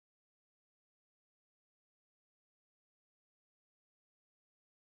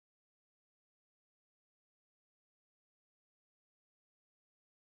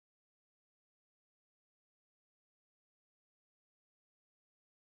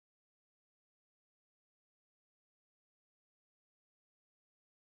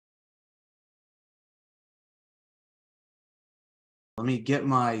Let me get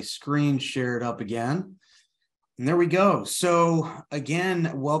my screen shared up again. And there we go. So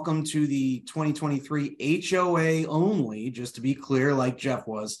again, welcome to the 2023 HOA only, just to be clear, like Jeff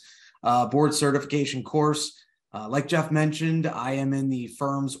was, board certification course. Like Jeff mentioned, I am in the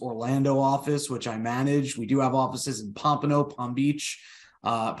firm's Orlando office, which I manage. We do have offices in Pompano, Palm Beach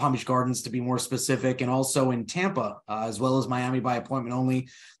Gardens to be more specific, and also in Tampa, as well as Miami by appointment only.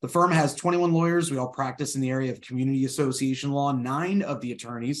 The firm has 21 lawyers. We all practice in the area of community association law. 9 of the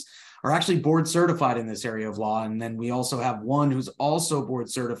attorneys are actually board certified in this area of law. And then we also have one who's also board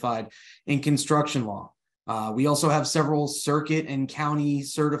certified in construction law. We also have several circuit and county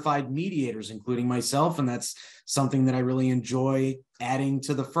certified mediators, including myself. And that's something that I really enjoy adding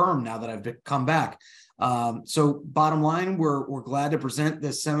to the firm now that I've come back. So bottom line, we're glad to present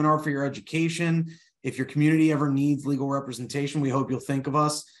this seminar for your education. If your community ever needs legal representation, we hope you'll think of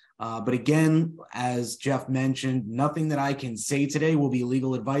us. But again, as Jeff mentioned, nothing that I can say today will be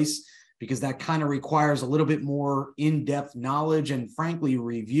legal advice, because that kind of requires a little bit more in-depth knowledge and, frankly,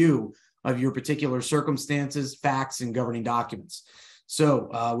 review of your particular circumstances, facts, and governing documents.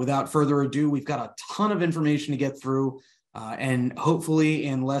 So without further ado, we've got a ton of information to get through. And hopefully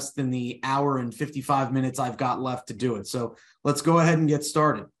in less than the hour and 55 minutes I've got left to do it. So let's go ahead and get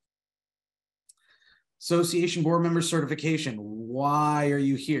started. Association board member certification. Why are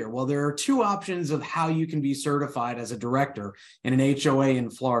you here? Well, there are 2 options of how you can be certified as a director in an HOA in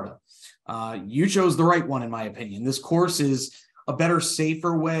Florida. You chose the right one, in my opinion. This course is a better,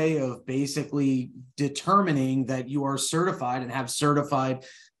 safer way of basically determining that you are certified and have certified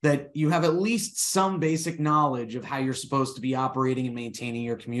that you have at least some basic knowledge of how you're supposed to be operating and maintaining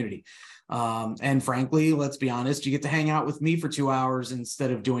your community. And frankly, let's be honest, you get to hang out with me for 2 hours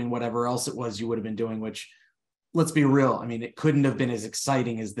instead of doing whatever else it was you would have been doing, which, let's be real, I mean, it couldn't have been as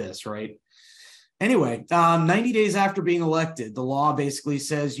exciting as this, right? Anyway, 90 days after being elected, the law basically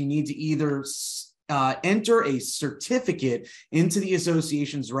says you need to either enter a certificate into the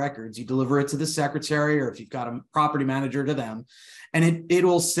association's records. You deliver it to the secretary, or if you've got a property manager, to them. And it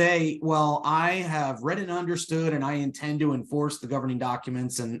will say, well, I have read and understood, and I intend to enforce the governing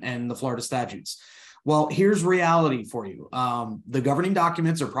documents and the Florida statutes. Well, here's reality for you. The governing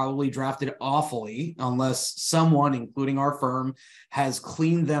documents are probably drafted awfully unless someone, including our firm, has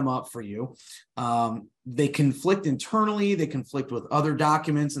cleaned them up for you. They conflict internally. They conflict with other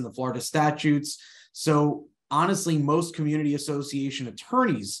documents in the Florida statutes. So honestly, most community association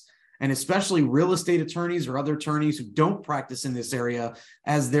attorneys, and especially real estate attorneys or other attorneys who don't practice in this area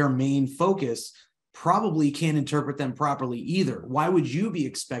as their main focus, probably can't interpret them properly either. Why would you be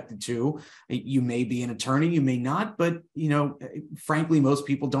expected to? You may be an attorney, you may not, but frankly, most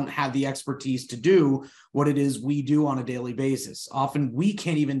people don't have the expertise to do what it is we do on a daily basis. Often we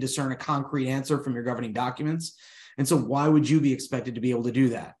can't even discern a concrete answer from your governing documents. And so why would you be expected to be able to do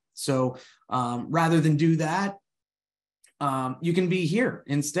that? So rather than do that, you can be here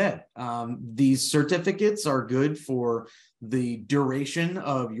instead. These certificates are good for the duration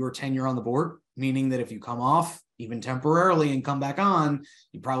of your tenure on the board, meaning that if you come off, even temporarily, and come back on,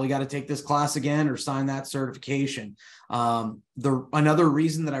 you probably got to take this class again or sign that certification. Another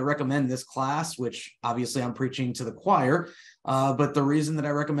reason that I recommend this class, which obviously I'm preaching to the choir, but the reason that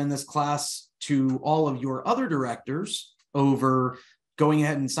I recommend this class to all of your other directors over going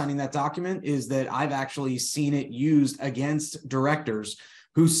ahead and signing that document is that I've actually seen it used against directors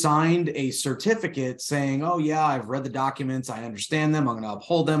who signed a certificate saying, oh yeah, I've read the documents, I understand them, I'm going to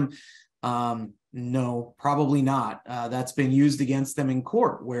uphold them. No, probably not. That's been used against them in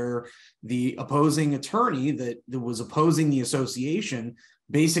court, where the opposing attorney that was opposing the association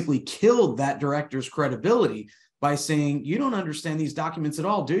basically killed that director's credibility by saying, you don't understand these documents at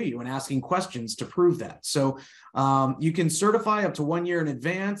all, do you? And asking questions to prove that. So you can certify up to 1 year in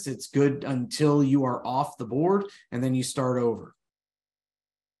advance. It's good until you are off the board, and then you start over.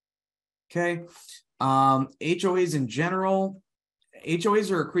 Okay. HOAs in general.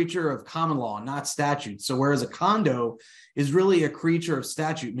 HOAs are a creature of common law, not statute. So whereas a condo is really a creature of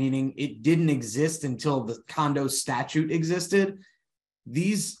statute, meaning it didn't exist until the condo statute existed,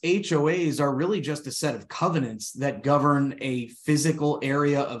 these HOAs are really just a set of covenants that govern a physical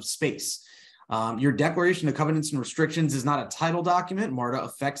area of space. Your declaration of covenants and restrictions is not a title document. MARTA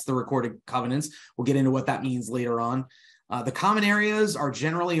affects the recorded covenants. We'll get into what that means later on. The common areas are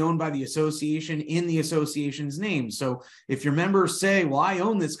generally owned by the association in the association's name. So if your members say, well, I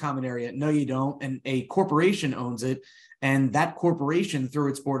own this common area, no, you don't, and a corporation owns it, and that corporation, through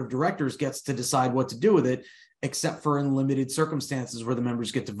its board of directors, gets to decide what to do with it, except for in limited circumstances where the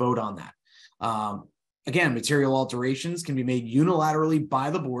members get to vote on that. Again, material alterations can be made unilaterally by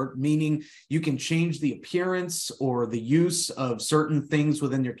the board, meaning you can change the appearance or the use of certain things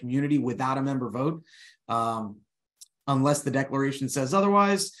within your community without a member vote, unless the declaration says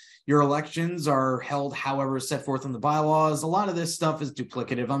otherwise. Your elections are held however set forth in the bylaws. A lot of this stuff is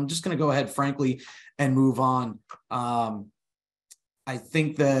duplicative. I'm just going to go ahead, frankly, and move on. I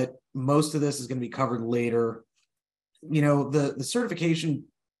think that most of this is going to be covered later. You know, the certification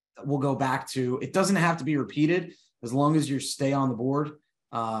we'll go back to, it doesn't have to be repeated as long as you stay on the board.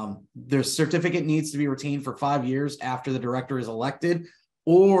 The certificate needs to be retained for 5 years after the director is elected,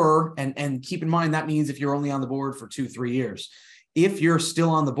 and keep in mind that means if you're only on the board for 2-3 years. If you're still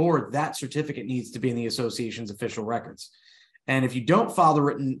on the board, that certificate needs to be in the association's official records. And if you don't file the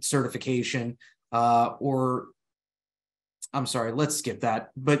written certification, I'm sorry, let's skip that.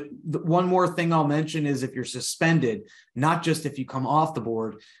 But one more thing I'll mention is if you're suspended, not just if you come off the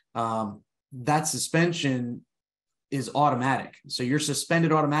board, that suspension is automatic. So you're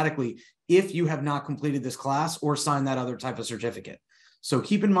suspended automatically if you have not completed this class or signed that other type of certificate. So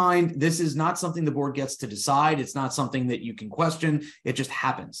keep in mind, this is not something the board gets to decide. It's not something that you can question. It just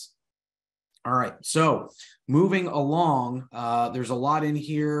happens. All right, so moving along, there's a lot in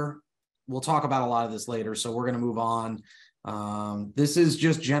here. We'll talk about a lot of this later, so we're going to move on. This is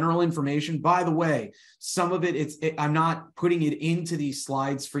just general information. By the way, some of it, I'm not putting it into these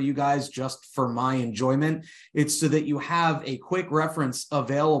slides for you guys just for my enjoyment. It's so that you have a quick reference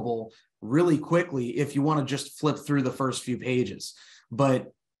available really quickly if you want to just flip through the first few pages.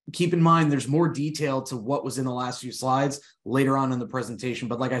 But keep in mind, there's more detail to what was in the last few slides later on in the presentation.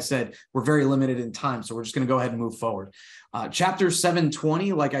 But like I said, we're very limited in time, so we're just going to go ahead and move forward. Chapter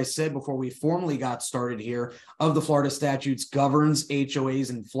 720, like I said before we formally got started here, of the Florida statutes governs HOAs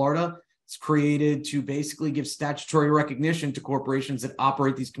in Florida. It's created to basically give statutory recognition to corporations that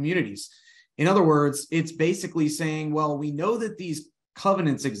operate these communities. In other words, it's basically saying, well, we know that these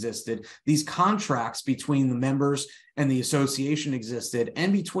covenants existed, these contracts between the members and the association existed,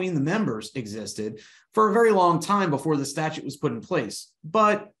 and between the members existed for a very long time before the statute was put in place.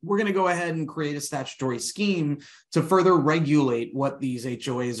 But we're going to go ahead and create a statutory scheme to further regulate what these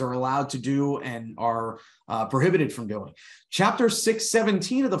HOAs are allowed to do and are prohibited from doing. Chapter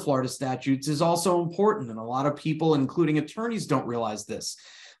 617 of the Florida statutes is also important, and a lot of people, including attorneys, don't realize this.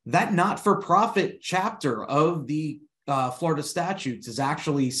 That not-for-profit chapter of the Florida statutes is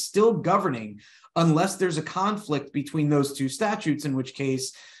actually still governing unless there's a conflict between those two statutes, in which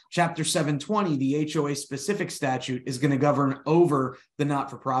case Chapter 720, the HOA specific statute, is going to govern over the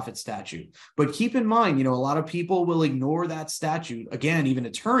not-for-profit statute. But keep in mind, you know, a lot of people will ignore that statute. Again, even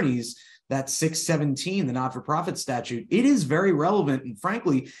attorneys, that 617, the not-for-profit statute, it is very relevant. And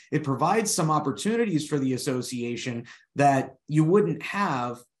frankly, it provides some opportunities for the association that you wouldn't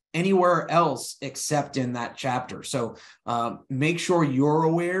have anywhere else except in that chapter. So make sure you're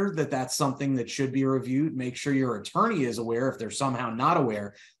aware that that's something that should be reviewed. Make sure your attorney is aware, if they're somehow not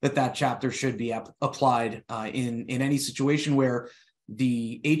aware, that that chapter should be applied in any situation where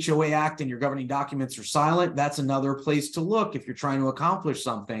the HOA Act and your governing documents are silent. That's another place to look if you're trying to accomplish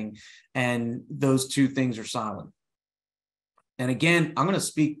something and those two things are silent. And again, I'm going to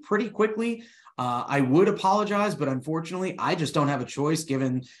speak pretty quickly. I would apologize, but unfortunately, I just don't have a choice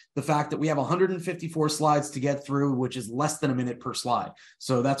given the fact that we have 154 slides to get through, which is less than a minute per slide.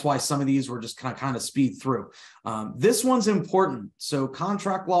 So that's why some of these we're just kind of speed through. This one's important. So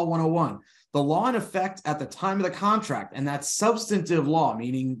Contract Law 101, the law in effect at the time of the contract, and that's substantive law,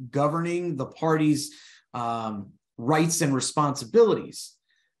 meaning governing the parties' rights and responsibilities.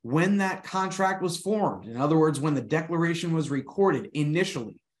 When that contract was formed, in other words, when the declaration was recorded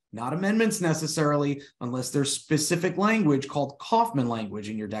initially, not amendments necessarily, unless there's specific language called Kaufman language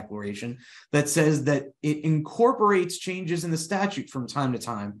in your declaration that says that it incorporates changes in the statute from time to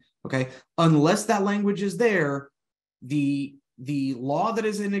time, okay? Unless that language is there, the law that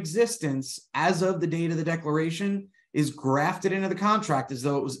is in existence as of the date of the declaration is grafted into the contract as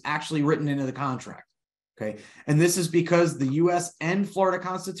though it was actually written into the contract, okay? And this is because the U.S. and Florida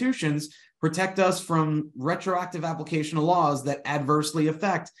constitutions protect us from retroactive application of laws that adversely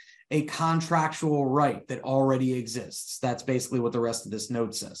affect a contractual right that already exists. That's basically what the rest of this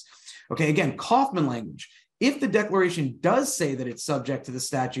note says. Okay, again, Kaufman language. If the declaration does say that it's subject to the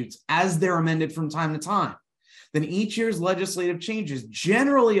statutes as they're amended from time to time, then each year's legislative changes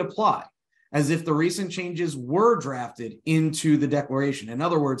generally apply as if the recent changes were drafted into the declaration. In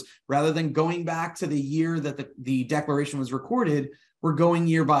other words, rather than going back to the year that the declaration was recorded, we're going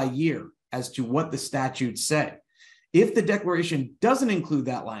year by year as to what the statutes say. If the declaration doesn't include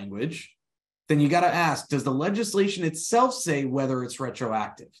that language, then you got to ask, does the legislation itself say whether it's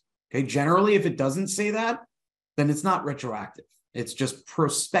retroactive? Okay, generally, if it doesn't say that, then it's not retroactive. It's just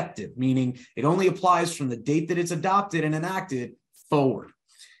prospective, meaning it only applies from the date that it's adopted and enacted forward.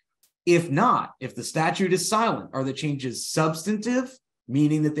 If not, if the statute is silent, are the changes substantive,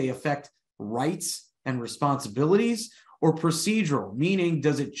 meaning that they affect rights and responsibilities, or procedural, meaning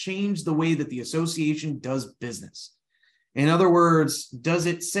does it change the way that the association does business? In other words, does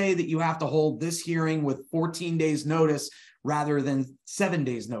it say that you have to hold this hearing with 14 days notice rather than 7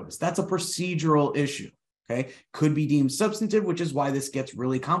 days notice? That's a procedural issue. Okay, could be deemed substantive, which is why this gets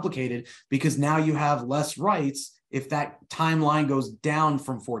really complicated, because now you have less rights if that timeline goes down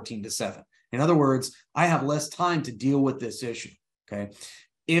from 14 to 7. In other words, I have less time to deal with this issue. Okay,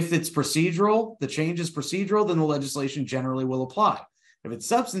 if it's procedural, the change is procedural, then the legislation generally will apply. If it's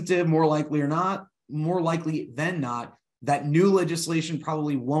substantive, more likely than not, that new legislation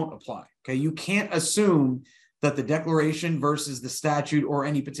probably won't apply. Okay, you can't assume that the declaration versus the statute or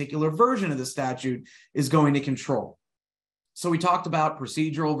any particular version of the statute is going to control. So we talked about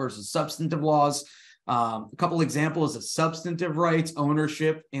procedural versus substantive laws. A couple examples of substantive rights: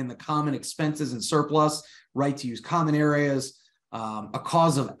 ownership in the common expenses and surplus, right to use common areas, a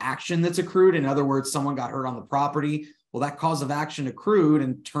cause of action that's accrued. In other words, someone got hurt on the property. Well, that cause of action accrued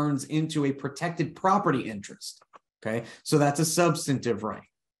and turns into a protected property interest. Okay, so that's a substantive right.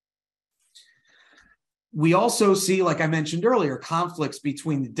 We also see, like I mentioned earlier, conflicts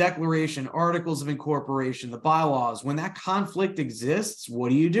between the declaration, articles of incorporation, the bylaws. When that conflict exists,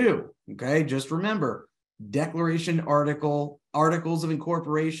 what do? Okay, just remember, declaration, articles of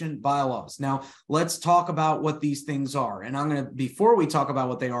incorporation, bylaws. Now, let's talk about what these things are. And before we talk about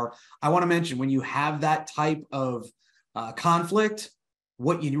what they are, I want to mention, when you have that type of conflict,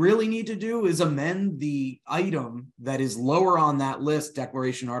 what you really need to do is amend the item that is lower on that list,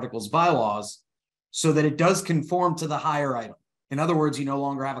 declaration, articles, bylaws, so that it does conform to the higher item. In other words, you no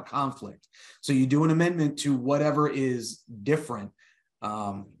longer have a conflict. So you do an amendment to whatever is different.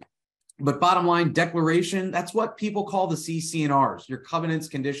 But bottom line, declaration, that's what people call the CC&Rs. Your covenants,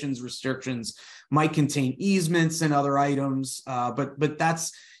 conditions, restrictions might contain easements and other items, but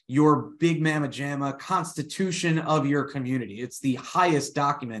that's your big mamma jamma constitution of your community. It's the highest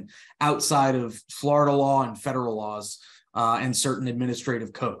document outside of Florida law and federal laws and certain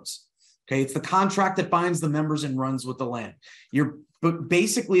administrative codes. Okay, it's the contract that binds the members and runs with the land. But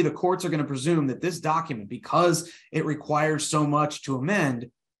basically, the courts are going to presume that this document, because it requires so much to amend,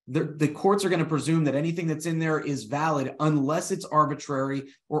 the courts are going to presume that anything that's in there is valid unless it's arbitrary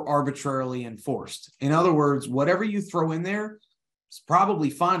or arbitrarily enforced. In other words, whatever you throw in there is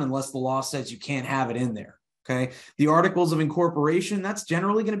probably fine unless the law says you can't have it in there. Okay, the articles of incorporation, that's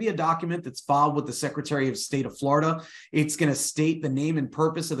generally going to be a document that's filed with the Secretary of State of Florida. It's going to state the name and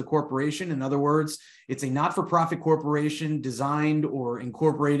purpose of the corporation. In other words, it's a not-for-profit corporation designed or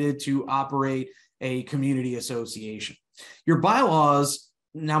incorporated to operate a community association. Your bylaws,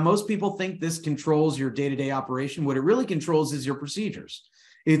 now most people think this controls your day-to-day operation. What it really controls is your procedures.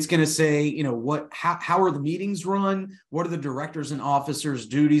 It's going to say, how are the meetings run? What are the directors and officers'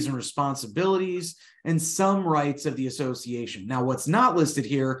 duties and responsibilities, and some rights of the association. Now, what's not listed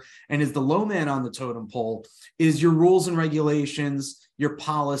here, and is the low man on the totem pole, is your rules and regulations, your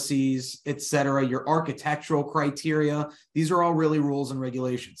policies, et cetera, your architectural criteria. These are all really rules and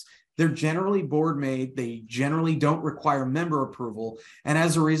regulations. They're generally board made. They generally don't require member approval. And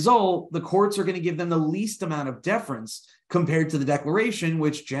as a result, the courts are going to give them the least amount of deference compared to the declaration,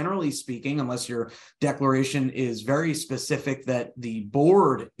 which generally speaking, unless your declaration is very specific that the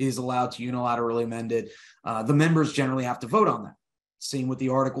board is allowed to unilaterally amend it, the members generally have to vote on that. Same with the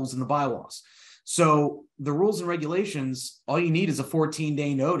articles and the bylaws. So the rules and regulations, all you need is a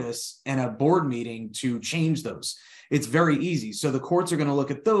 14-day notice and a board meeting to change those. It's very easy. So the courts are going to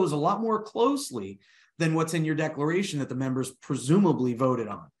look at those a lot more closely than what's in your declaration that the members presumably voted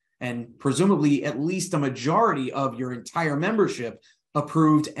on. And presumably at least a majority of your entire membership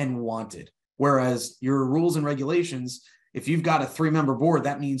approved and wanted. Whereas your rules and regulations, if you've got a 3-member board,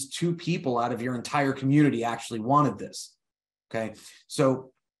 that means 2 people out of your entire community actually wanted this. Okay,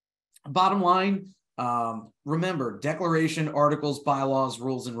 so bottom line, remember, declaration, articles, bylaws,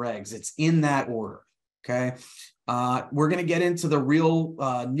 rules, and regs. It's in that order. Okay, we're going to get into the real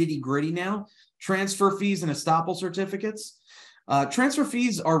nitty-gritty now. Transfer fees and estoppel certificates. Transfer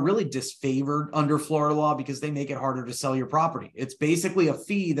fees are really disfavored under Florida law because they make it harder to sell your property. It's basically a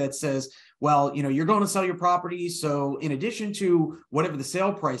fee that says, well, you're going to sell your property, so in addition to whatever the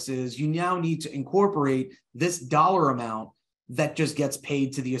sale price is, you now need to incorporate this dollar amount that just gets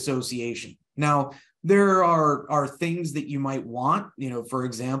paid to the association. Now, there are things that you might want, for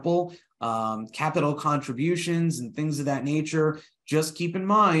example, capital contributions and things of that nature. just keep in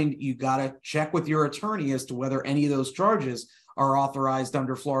mind, you got to check with your attorney as to whether any of those charges are authorized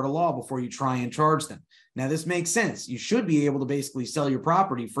under Florida law before you try and charge them. Now, this makes sense. You should be able to basically sell your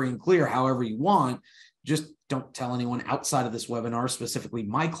property free and clear however you want. Just don't tell anyone outside of this webinar, specifically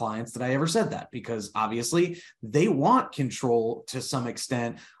my clients, that I ever said that, because obviously they want control to some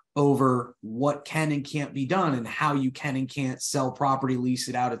extent over what can and can't be done and how you can and can't sell property, lease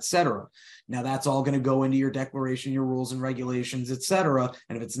it out, et cetera. Now, that's all going to go into your declaration, your rules and regulations, et cetera.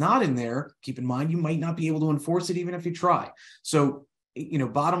 And if it's not in there, keep in mind, you might not be able to enforce it even if you try. So,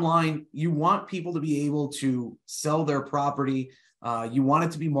 bottom line, you want people to be able to sell their property. You want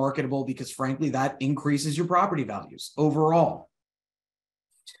it to be marketable because, frankly, that increases your property values overall.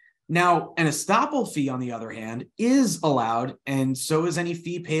 Now, an estoppel fee, on the other hand, is allowed, and so is any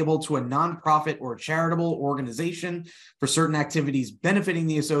fee payable to a nonprofit or charitable organization for certain activities benefiting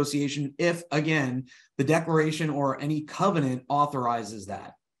the association if, again, the declaration or any covenant authorizes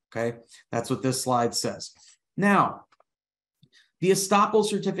that. Okay, that's what this slide says. Now, the estoppel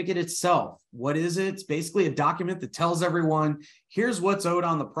certificate itself, what is it? It's basically a document that tells everyone, here's what's owed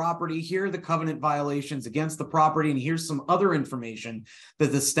on the property, here are the covenant violations against the property, and here's some other information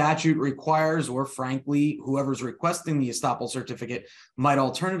that the statute requires, or frankly, whoever's requesting the estoppel certificate might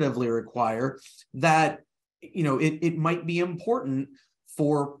alternatively require, that it might be important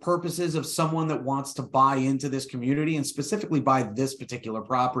for purposes of someone that wants to buy into this community and specifically buy this particular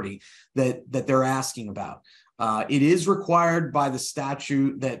property that they're asking about. It is required by the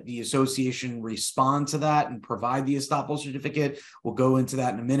statute that the association respond to that and provide the estoppel certificate. We'll go into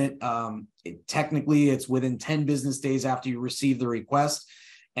that in a minute. Technically, it's within 10 business days after you receive the request.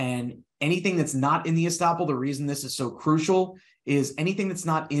 And anything that's not in the estoppel, the reason this is so crucial is anything that's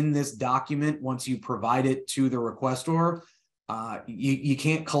not in this document, once you provide it to the requestor, you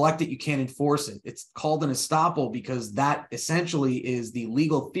can't collect it, you can't enforce it. It's called an estoppel because that essentially is the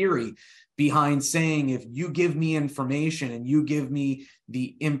legal theory behind saying, if you give me information and you give me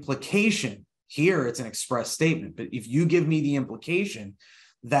the implication, here it's an express statement, but if you give me the implication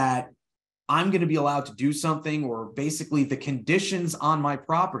that I'm going to be allowed to do something, or basically the conditions on my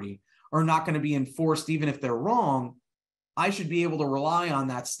property are not going to be enforced even if they're wrong, I should be able to rely on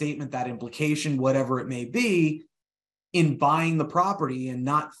that statement, that implication, whatever it may be, in buying the property and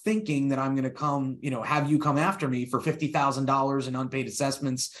not thinking that I'm going to come, have you come after me for $50,000 in unpaid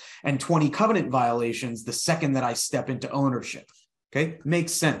assessments and 20 covenant violations the second that I step into ownership. Okay,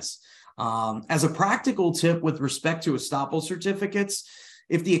 makes sense. As a practical tip with respect to estoppel certificates,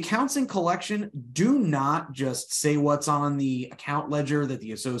 if the accounts in collection do not just say what's on the account ledger that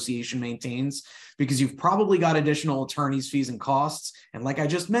the association maintains, because you've probably got additional attorney's fees and costs. And like I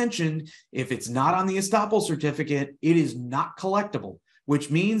just mentioned, if it's not on the estoppel certificate, it is not collectible, which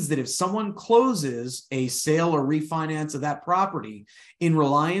means that if someone closes a sale or refinance of that property in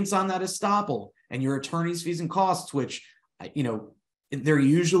reliance on that estoppel and your attorney's fees and costs, which, they're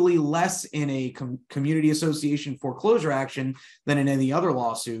usually less in a community association foreclosure action than in any other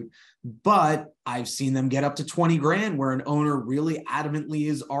lawsuit, but I've seen them get up to 20 grand where an owner really adamantly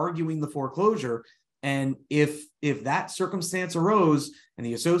is arguing the foreclosure. And if that circumstance arose and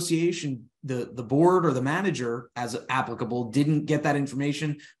the association, the board or the manager as applicable, didn't get that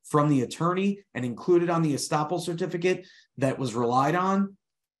information from the attorney and included on the estoppel certificate that was relied on,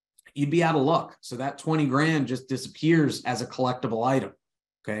 you'd be out of luck. So that 20 grand just disappears as a collectible item.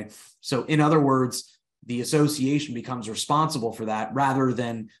 Okay. So in other words, the association becomes responsible for that rather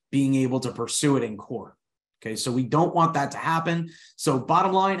than being able to pursue it in court. Okay. So we don't want that to happen. So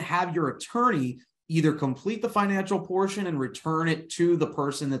bottom line, have your attorney either complete the financial portion and return it to the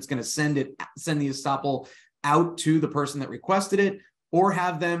person that's going to send the estoppel out to the person that requested it, or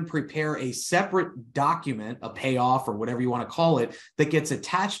have them prepare a separate document, a payoff or whatever you want to call it, that gets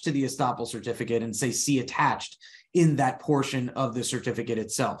attached to the estoppel certificate and say see attached in that portion of the certificate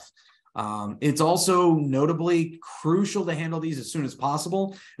itself. It's also notably crucial to handle these as soon as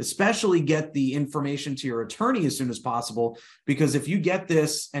possible, especially get the information to your attorney as soon as possible, because if you get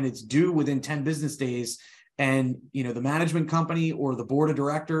this and it's due within 10 business days, and the management company or the board of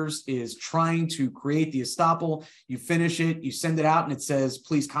directors is trying to create the estoppel, you finish it, you send it out, and it says,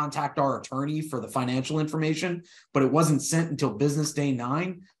 please contact our attorney for the financial information, but it wasn't sent until business day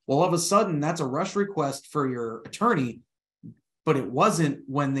 9. Well, all of a sudden, that's a rush request for your attorney, but it wasn't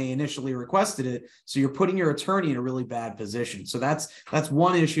when they initially requested it. So you're putting your attorney in a really bad position. So that's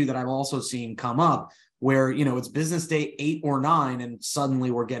one issue that I've also seen come up, where, it's business day 8 or 9, and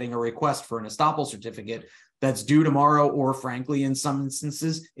suddenly we're getting a request for an estoppel certificate that's due tomorrow, or frankly, in some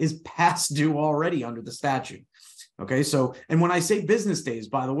instances, is past due already under the statute. Okay, so, and when I say business days,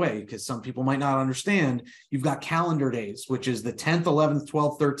 by the way, because some people might not understand, you've got calendar days, which is the 10th, 11th,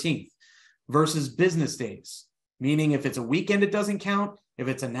 12th, 13th, versus business days, meaning if it's a weekend, it doesn't count. If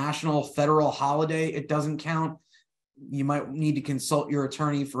it's a national federal holiday, it doesn't count. You might need to consult your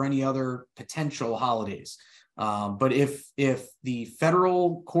attorney for any other potential holidays. But if the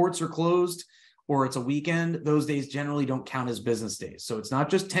federal courts are closed or it's a weekend, those days generally don't count as business days. So it's not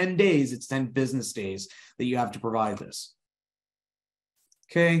just 10 days, it's 10 business days that you have to provide this.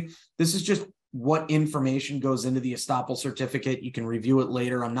 Okay, this is just what information goes into the estoppel certificate. You can review it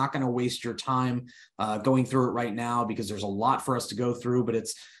later. I'm not going to waste your time going through it right now because there's a lot for us to go through, but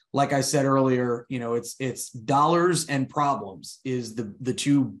it's, like I said earlier, you know, it's dollars and problems is the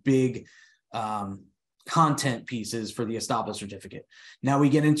two big content pieces for the estoppel certificate. Now we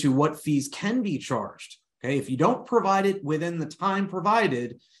get into what fees can be charged. Okay, if you don't provide it within the time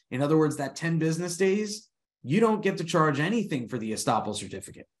provided, in other words, that 10 business days, you don't get to charge anything for the estoppel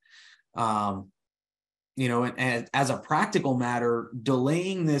certificate. You know, and as a practical matter,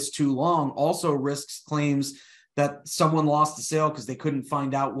 delaying this too long also risks claims that someone lost the sale because they couldn't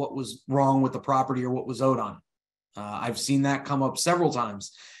find out what was wrong with the property or what was owed on it. I've seen that come up several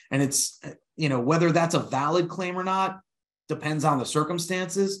times. And it's, you know, whether that's a valid claim or not depends on the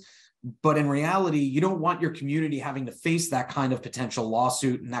circumstances. But in reality, you don't want your community having to face that kind of potential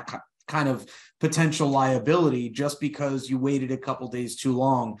lawsuit and that kind of potential liability just because you waited a couple days too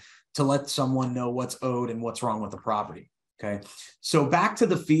long to let someone know what's owed and what's wrong with the property. Okay, so back to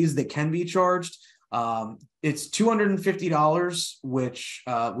the fees that can be charged. It's $250, which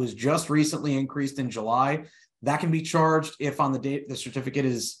was just recently increased in July. That can be charged if on the date the certificate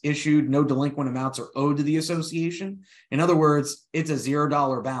is issued, no delinquent amounts are owed to the association. In other words, it's a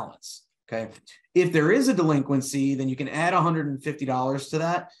 $0 balance. Okay. If there is a delinquency, then you can add $150 to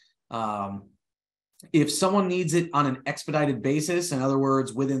that. If someone needs it on an expedited basis, in other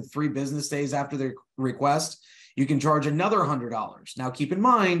words, within 3 business days after the request, you can charge another $100. Now, keep in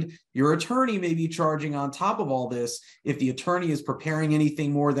mind, your attorney may be charging on top of all this. If the attorney is preparing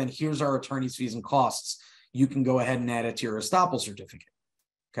anything more than here's our attorney's fees and costs, you can go ahead and add it to your estoppel certificate.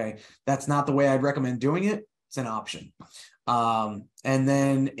 Okay, that's not the way I'd recommend doing it. It's an option. And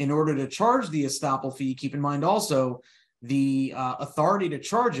then in order to charge the estoppel fee, keep in mind also the authority to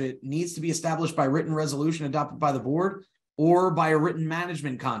charge it needs to be established by written resolution adopted by the board or by a written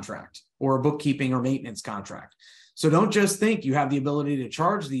management contract or a bookkeeping or maintenance contract. So don't just think you have the ability to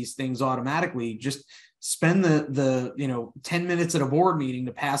charge these things automatically. Just spend the 10 minutes at a board meeting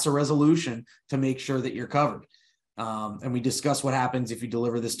to pass a resolution to make sure that you're covered. And we discuss what happens if you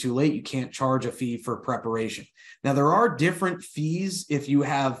deliver this too late. You can't charge a fee for preparation. Now, there are different fees if you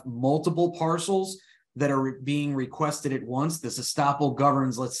have multiple parcels that are being requested at once. This estoppel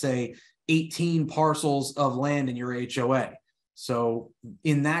governs, let's say, 18 parcels of land in your HOA. So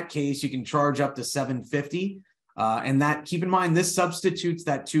in that case, you can charge up to $750. And that, keep in mind, this substitutes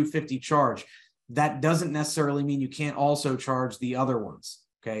that $250 charge. That doesn't necessarily mean you can't also charge the other ones.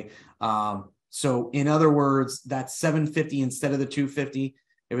 Okay. So in other words, that's $750 instead of the $250.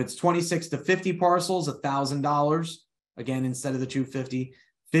 If it's 26 to 50 parcels, $1,000, again, instead of the $250.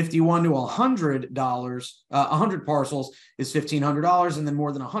 51 to $100, 100 parcels is $1,500, and then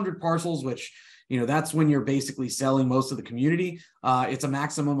more than 100 parcels, which, you know, that's when you're basically selling most of the community. It's a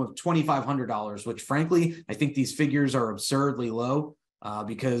maximum of $2,500, which frankly, I think these figures are absurdly low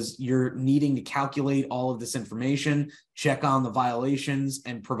because you're needing to calculate all of this information, check on the violations,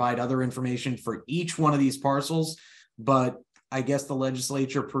 and provide other information for each one of these parcels. But I guess the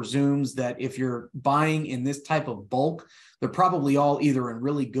legislature presumes that if you're buying in this type of bulk, they're probably all either in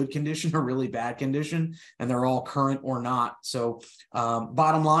really good condition or really bad condition, and they're all current or not. So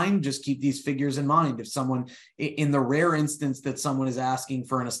bottom line, just keep these figures in mind. If someone, in the rare instance that someone is asking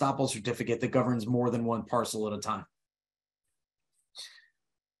for an estoppel certificate that governs more than one parcel at a time.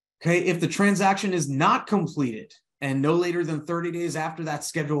 Okay, if the transaction is not completed and no later than 30 days after that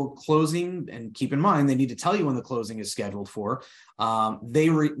scheduled closing, and keep in mind, they need to tell you when the closing is scheduled for,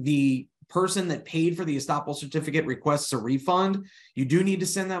 the person that paid for the estoppel certificate requests a refund, you do need to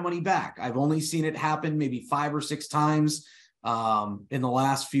send that money back. I've only seen it happen maybe 5 or 6 times in the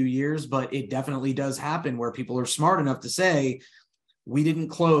last few years, but it definitely does happen where people are smart enough to say, we didn't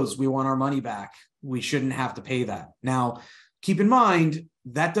close, we want our money back. We shouldn't have to pay that. Now, keep in mind,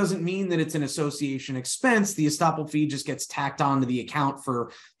 that doesn't mean that it's an association expense. The estoppel fee just gets tacked onto the account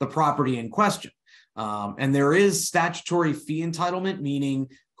for the property in question. And there is statutory fee entitlement, meaning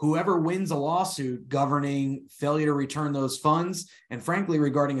whoever wins a lawsuit governing failure to return those funds, and frankly,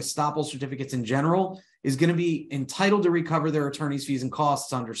 regarding estoppel certificates in general, is going to be entitled to recover their attorney's fees and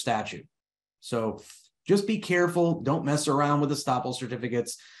costs under statute. So just be careful. Don't mess around with estoppel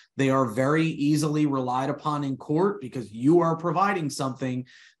certificates. They are very easily relied upon in court because you are providing something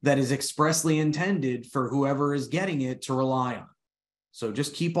that is expressly intended for whoever is getting it to rely on. So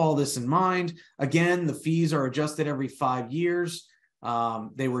just keep all this in mind. Again, the fees are adjusted every 5 years.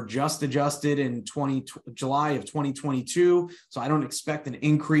 They were just adjusted in July of 2022. So I don't expect an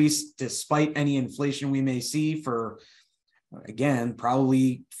increase despite any inflation we may see for, again,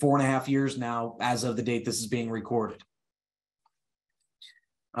 probably 4.5 years now as of the date this is being recorded.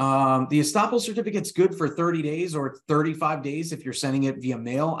 The estoppel certificate's good for 30 days or 35 days if you're sending it via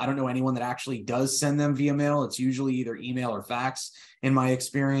mail. I don't know anyone that actually does send them via mail. It's usually either email or fax in my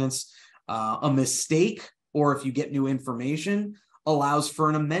experience. A mistake, or if you get new information, allows for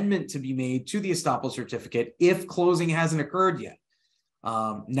an amendment to be made to the estoppel certificate if closing hasn't occurred yet.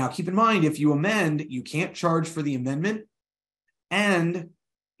 Now, keep in mind, if you amend, you can't charge for the amendment, and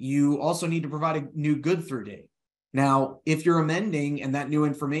you also need to provide a new good through date. Now, if you're amending and that new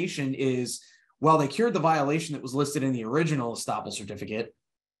information is, well, they cured the violation that was listed in the original estoppel certificate,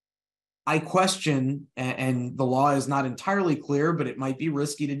 I question, and the law is not entirely clear, but it might be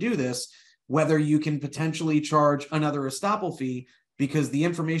risky to do this, whether you can potentially charge another estoppel fee because the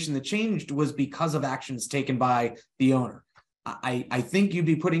information that changed was because of actions taken by the owner. I think you'd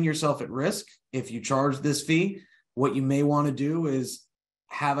be putting yourself at risk if you charge this fee. What you may want to do is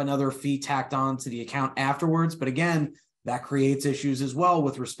have another fee tacked on to the account afterwards. But again, that creates issues as well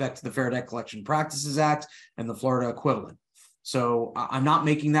with respect to the Fair Debt Collection Practices Act and the Florida equivalent. So I'm not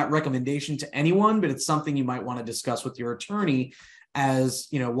making that recommendation to anyone, but it's something you might want to discuss with your attorney as,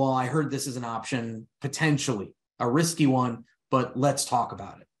 you know, well, I heard this is an option, potentially a risky one, but let's talk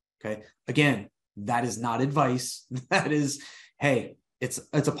about it. Okay. Again, that is not advice. That is, hey, it's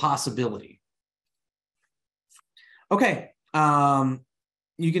a possibility. Okay.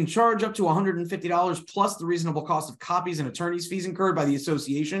 You can charge up to $150 plus the reasonable cost of copies and attorney's fees incurred by the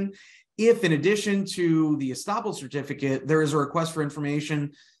association if, in addition to the estoppel certificate, there is a request for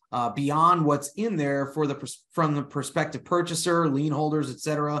information beyond what's in there from the prospective purchaser, lien holders, et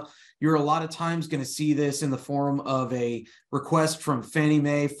cetera. You're a lot of times going to see this in the form of a request from Fannie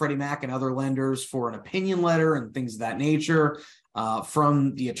Mae, Freddie Mac, and other lenders for an opinion letter and things of that nature.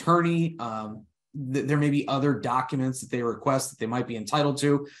 From the attorney, there may be other documents that they request that they might be entitled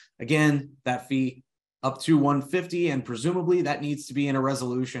to. Again, that fee up to $150, and presumably that needs to be in a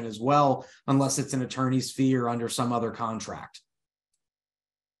resolution as well, unless it's an attorney's fee or under some other contract.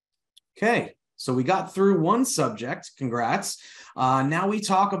 Okay, so we got through one subject. Congrats. Now we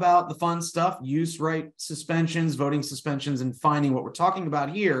talk about the fun stuff: use right suspensions, voting suspensions, and fining. What we're talking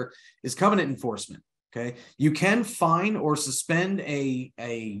about here is covenant enforcement. Okay, you can fine or suspend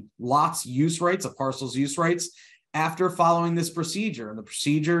a lot's use rights, a parcel's use rights, after following this procedure. And the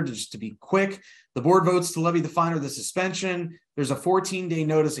procedure, just to be quick, the board votes to levy the fine or the suspension. There's a 14-day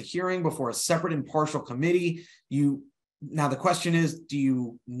notice of hearing before a separate impartial committee. Now the question is, do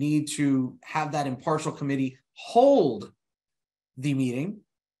you need to have that impartial committee hold the meeting?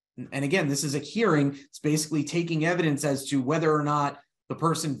 And again, this is a hearing. It's basically taking evidence as to whether or not the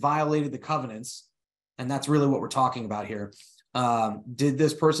person violated the covenants. And that's really what we're talking about here. Did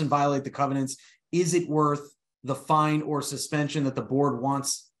this person violate the covenants? Is it worth the fine or suspension that the board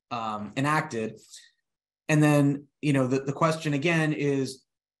wants enacted? And then, you know, the question again is,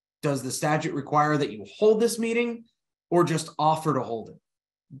 does the statute require that you hold this meeting or just offer to hold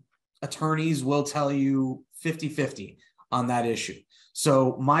it? Attorneys will tell you 50-50 on that issue.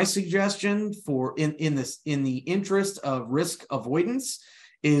 So my suggestion for in the interest of risk avoidance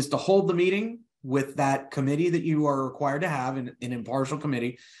is to hold the meeting with that committee that you are required to have, an impartial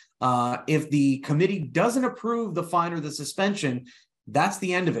committee. If the committee doesn't approve the fine or the suspension, that's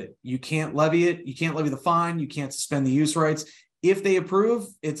the end of it. You can't levy it. You can't levy the fine. You can't suspend the use rights. If they approve,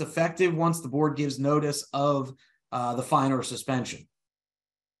 it's effective once the board gives notice of the fine or suspension.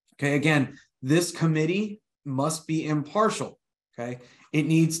 Okay, again, this committee must be impartial. Okay, it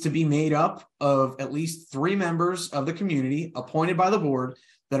needs to be made up of at least 3 members of the community appointed by the board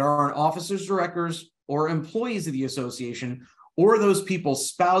that are officers, directors, or employees of the association, or those people's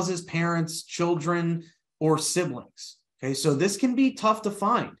spouses, parents, children, or siblings. Okay, so this can be tough to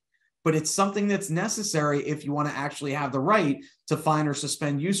find, but it's something that's necessary if you want to actually have the right to fine or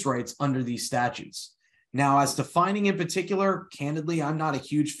suspend use rights under these statutes. Now, as to fining in particular, candidly, I'm not a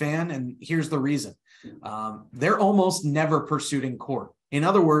huge fan, and here's the reason. They're almost never pursued in court. In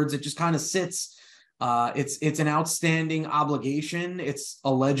other words, it just kind of sits. It's an outstanding obligation. It's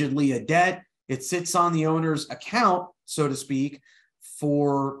allegedly a debt. It sits on the owner's account, so to speak,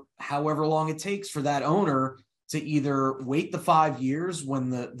 for however long it takes for that owner to either wait the 5 years when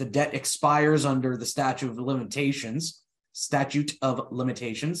the debt expires under the statute of limitations.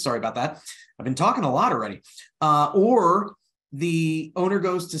 Sorry about that. I've been talking a lot already. Or the owner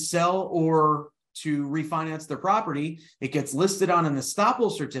goes to sell or to refinance their property. It gets listed on an estoppel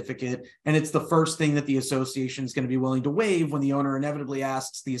certificate, and it's the first thing that the association is going to be willing to waive when the owner inevitably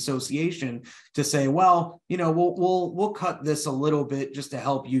asks the association to say, well, we'll cut this a little bit just to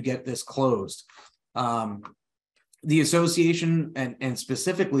help you get this closed. The association and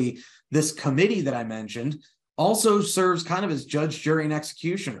specifically this committee that I mentioned also serves kind of as judge, jury, and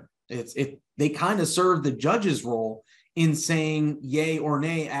executioner. They kind of serve the judge's role in saying yay or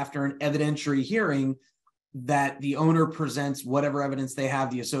nay after an evidentiary hearing that the owner presents whatever evidence they have,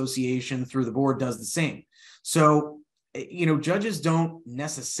 the association through the board does the same. So, judges don't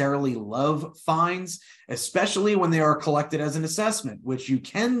necessarily love fines, especially when they are collected as an assessment, which you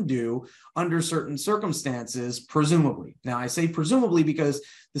can do under certain circumstances, presumably. Now, I say presumably because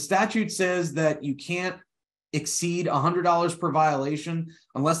the statute says that you can't exceed $100 per violation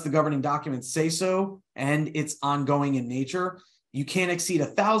unless the governing documents say so and it's ongoing in nature. You can't exceed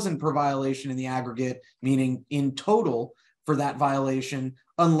 $1,000 per violation in the aggregate, meaning in total for that violation,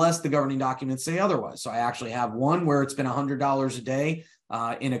 unless the governing documents say otherwise. So I actually have one where it's been $100 a day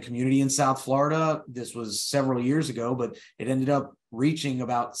in a community in South Florida. This was several years ago, but it ended up reaching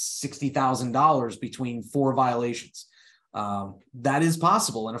about $60,000 between 4 violations. That is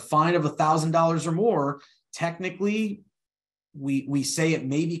possible. And a fine of $1,000 or more, technically, we say it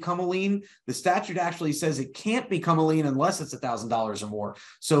may become a lien. The statute actually says it can't become a lien unless it's $1,000 or more.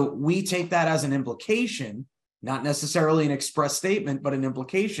 So we take that as an implication, not necessarily an express statement, but an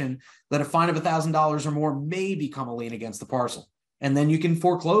implication that a fine of $1,000 or more may become a lien against the parcel. And then you can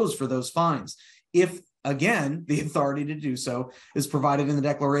foreclose for those fines if, again, the authority to do so is provided in the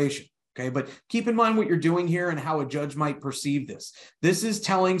declaration. Okay, but keep in mind what you're doing here and how a judge might perceive this. This is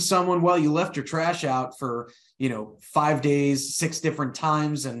telling someone, well, you left your trash out for, 5 days, 6 different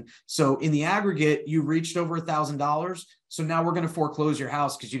times. And so in the aggregate, you reached over $1,000. So now we're going to foreclose your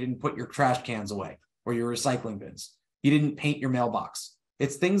house because you didn't put your trash cans away or your recycling bins. You didn't paint your mailbox.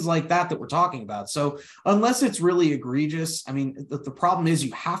 It's things like that we're talking about. So unless it's really egregious, the problem is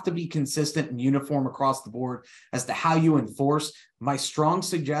you have to be consistent and uniform across the board as to how you enforce. My strong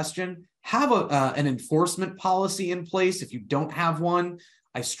suggestion, have an enforcement policy in place. If you don't have one,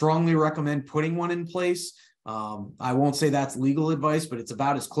 I strongly recommend putting one in place. I won't say that's legal advice, but it's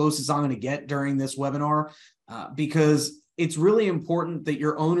about as close as I'm going to get during this webinar because it's really important that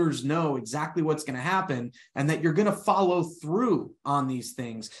your owners know exactly what's going to happen and that you're going to follow through on these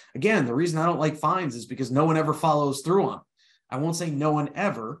things. Again, the reason I don't like fines is because no one ever follows through on them. I won't say no one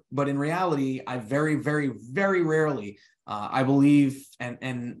ever, but in reality, I very, very, very rarely, I believe,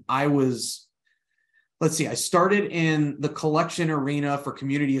 and I was, I started in the collection arena for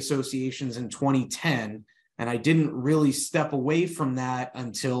community associations in 2010, and I didn't really step away from that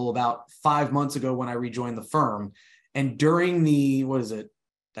until about 5 months ago when I rejoined the firm. And during the,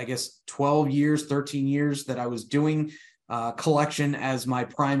 12 years, 13 years that I was doing collection as my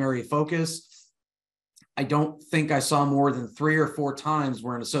primary focus, I don't think I saw more than 3 or 4 times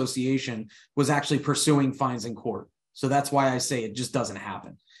where an association was actually pursuing fines in court. So that's why I say it just doesn't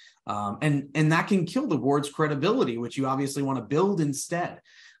happen. And that can kill the board's credibility, which you obviously want to build instead.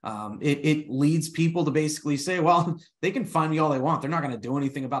 It leads people to basically say, well, they can fine me all they want. They're not going to do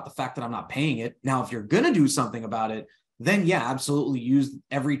anything about the fact that I'm not paying it. Now, if you're going to do something about it, then yeah, absolutely use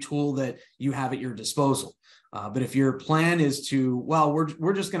every tool that you have at your disposal. But if your plan is to, well,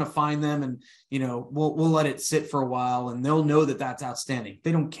 we're just going to fine them and, we'll let it sit for a while and they'll know that that's outstanding.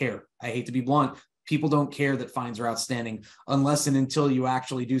 They don't care. I hate to be blunt. People don't care that fines are outstanding unless and until you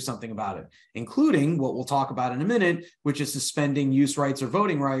actually do something about it, including what we'll talk about in a minute, which is suspending use rights or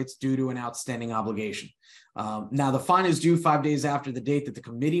voting rights due to an outstanding obligation. Now, the fine is due 5 days after the date that the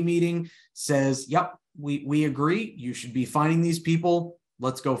committee meeting says, yep, we agree. You should be fining these people.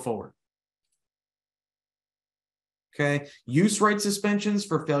 Let's go forward. Okay. Use right suspensions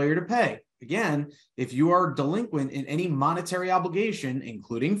for failure to pay. Again, if you are delinquent in any monetary obligation,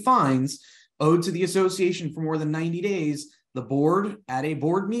 including fines, owed to the association for more than 90 days, the board at a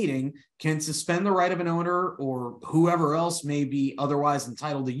board meeting can suspend the right of an owner or whoever else may be otherwise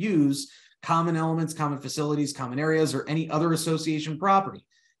entitled to use common elements, common facilities, common areas, or any other association property.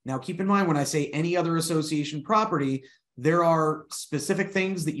 Now, keep in mind, when I say any other association property, there are specific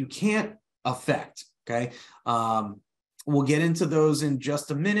things that you can't affect, okay? We'll get into those in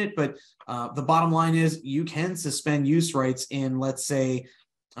just a minute, but the bottom line is you can suspend use rights in, let's say,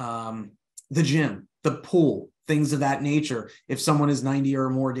 the gym, the pool, things of that nature if someone is 90 or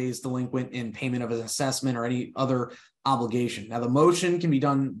more days delinquent in payment of an assessment or any other obligation. Now, the motion can be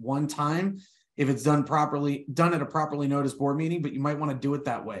done one time if it's done at a properly noticed board meeting, but you might want to do it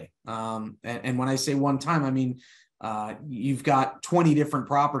that way. And when I say one time, I mean, you've got 20 different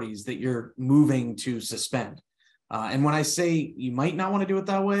properties that you're moving to suspend. And when I say you might not want to do it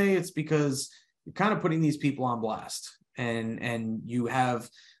that way, it's because you're kind of putting these people on blast, and you have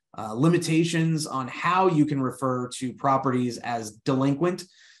limitations on how you can refer to properties as delinquent.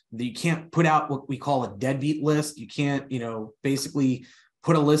 You can't put out what we call a deadbeat list. You can't, basically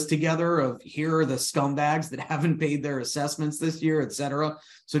put a list together of here are the scumbags that haven't paid their assessments this year, et cetera.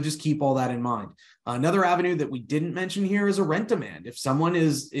 So just keep all that in mind. Another avenue that we didn't mention here is a rent demand. If someone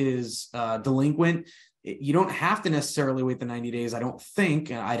is delinquent, you don't have to necessarily wait the 90 days. I don't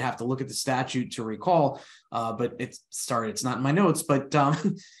think. I'd have to look at the statute to recall, but it's not in my notes, but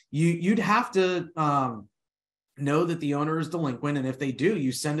you'd have to know that the owner is delinquent. And if they do,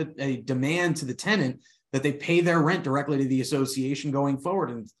 you send a demand to the tenant that they pay their rent directly to the association going forward,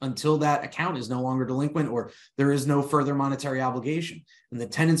 and until that account is no longer delinquent or there is no further monetary obligation. And the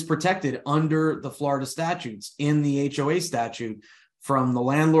tenant's protected under the Florida statutes in the HOA statute from the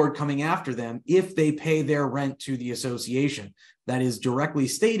landlord coming after them if they pay their rent to the association. That is directly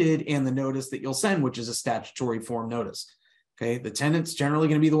stated in the notice that you'll send, which is a statutory form notice. Okay, the tenant's generally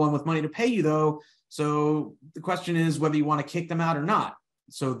going to be the one with money to pay you, though. So the question is whether you want to kick them out or not.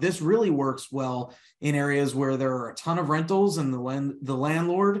 So this really works well in areas where there are a ton of rentals, and the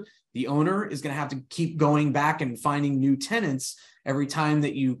landlord, the owner, is going to have to keep going back and finding new tenants every time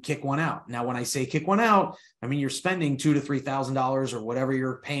that you kick one out. Now, when I say kick one out, I mean you're spending $2,000 to $3,000 or whatever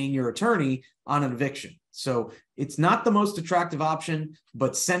you're paying your attorney on an eviction. So it's not the most attractive option,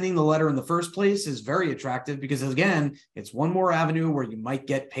 but sending the letter in the first place is very attractive because, again, it's one more avenue where you might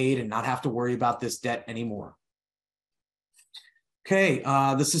get paid and not have to worry about this debt anymore. Okay,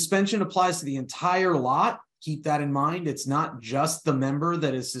 the suspension applies to the entire lot. Keep that in mind. It's not just the member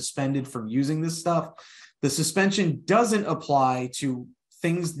that is suspended from using this stuff. The suspension doesn't apply to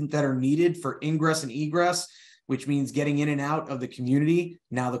things that are needed for ingress and egress, which means getting in and out of the community.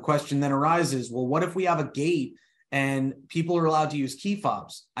 Now, the question then arises, well, what if we have a gate and people are allowed to use key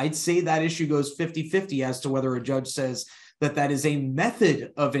fobs? I'd say that issue goes 50-50 as to whether a judge says that is a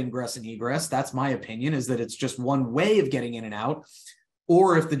method of ingress and egress. That's my opinion, is that it's just one way of getting in and out.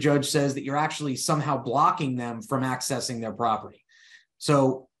 Or if the judge says that you're actually somehow blocking them from accessing their property.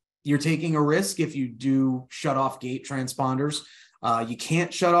 So you're taking a risk if you do shut off gate transponders. You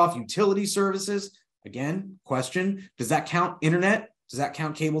can't shut off utility services. Again, question, does that count internet? Does that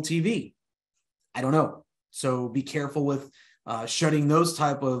count cable TV? I don't know. So be careful with shutting those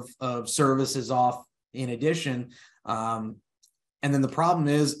type of services off in addition. And then the problem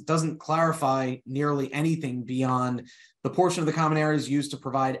is it doesn't clarify nearly anything beyond the portion of the common areas used to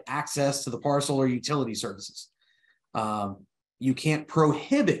provide access to the parcel or utility services. You can't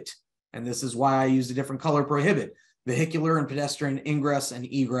prohibit, and this is why I used a different color, prohibit vehicular and pedestrian ingress and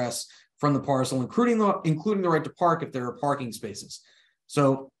egress from the parcel, including the right to park if there are parking spaces.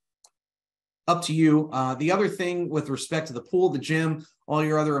 So up to you. The other thing with respect to the pool, the gym, all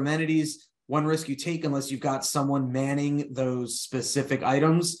your other amenities, one risk you take unless you've got someone manning those specific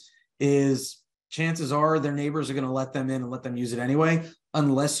items is chances are their neighbors are going to let them in and let them use it anyway,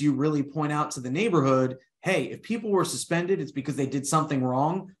 unless you really point out to the neighborhood, hey, if people were suspended, it's because they did something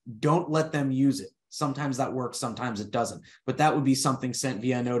wrong. Don't let them use it. Sometimes that works, sometimes it doesn't. But that would be something sent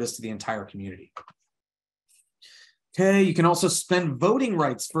via notice to the entire community. Okay, you can also suspend voting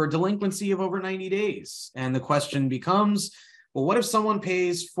rights for a delinquency of over 90 days. And the question becomes, well, what if someone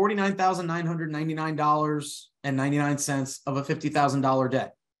pays $49,999.99 of a $50,000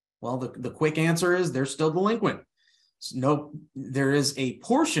 debt? Well, the quick answer is they're still delinquent. So no, there is a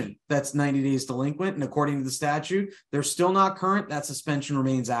portion that's 90 days delinquent, and according to the statute, they're still not current. That suspension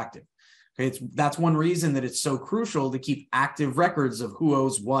remains active. Okay, that's one reason that it's so crucial to keep active records of who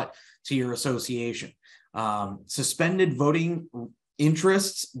owes what to your association. Suspended voting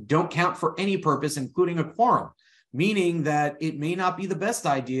interests don't count for any purpose, including a quorum, meaning that it may not be the best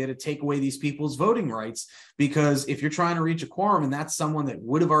idea to take away these people's voting rights, because if you're trying to reach a quorum and that's someone that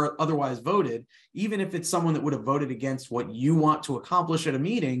would have otherwise voted, even if it's someone that would have voted against what you want to accomplish at a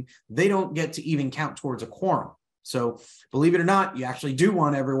meeting, they don't get to even count towards a quorum. So believe it or not, you actually do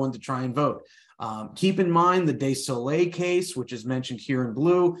want everyone to try and vote. Keep in mind the De Soleil case, which is mentioned here in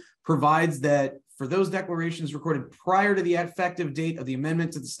blue, provides that for those declarations recorded prior to the effective date of the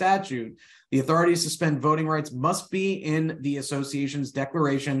amendment to the statute, the authority to suspend voting rights must be in the association's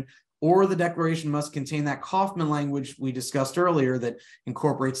declaration or the declaration must contain that Kaufman language we discussed earlier that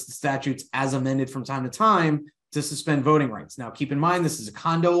incorporates the statutes as amended from time to time to suspend voting rights. Now, keep in mind, this is a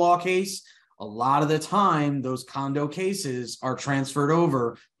condo law case. A lot of the time, those condo cases are transferred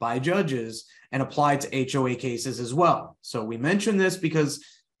over by judges and applied to HOA cases as well. So we mention this because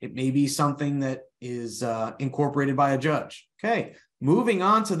it may be something that is incorporated by a judge. Okay, moving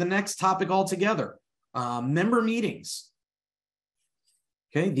on to the next topic altogether, member meetings.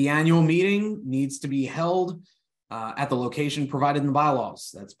 Okay, the annual meeting needs to be held at the location provided in the bylaws.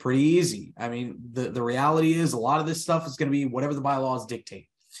 That's pretty easy. I mean, the reality is a lot of this stuff is going to be whatever the bylaws dictate.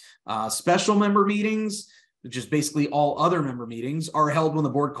 Special member meetings, which is basically all other member meetings, are held when the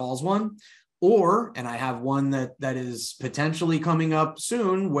board calls one, or, and I have one that is potentially coming up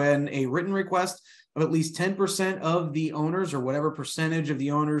soon, when a written request of at least 10% of the owners, or whatever percentage of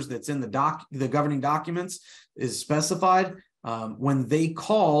the owners that's in the governing documents is specified, when they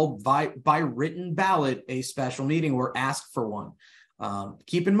call by written ballot a special meeting or ask for one.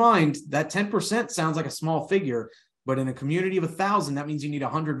 Keep in mind that 10% sounds like a small figure, but in a community of 1,000, that means you need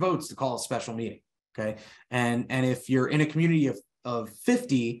 100 votes to call a special meeting. Okay, and if you're in a community of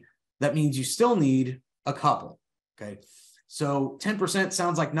 50, that means you still need a couple. Okay, so 10%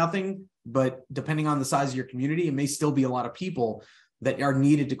 sounds like nothing, but depending on the size of your community, it may still be a lot of people that are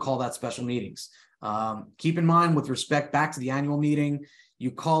needed to call that special meetings. Keep in mind, with respect back to the annual meeting,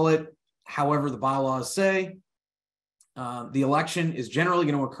 you call it however the bylaws say. The election is generally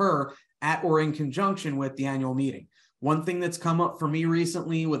going to occur at or in conjunction with the annual meeting. One thing that's come up for me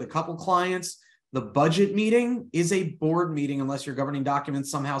recently with a couple clients, the budget meeting is a board meeting unless your governing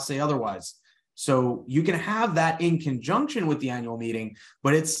documents somehow say otherwise. So you can have that in conjunction with the annual meeting,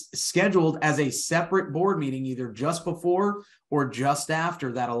 but it's scheduled as a separate board meeting, either just before or just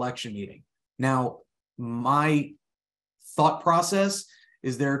after that election meeting. Now, my thought process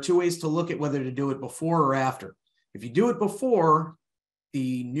is there are two ways to look at whether to do it before or after. If you do it before,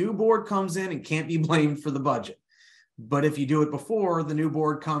 the new board comes in and can't be blamed for the budget. But if you do it before, the new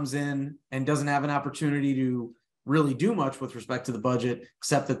board comes in and doesn't have an opportunity to really do much with respect to the budget,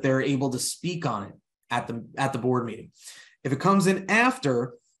 except that they're able to speak on it at the board meeting. If it comes in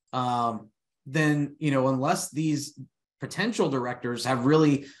after, then, unless these potential directors have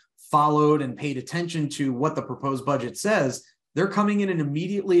really followed and paid attention to what the proposed budget says, they're coming in and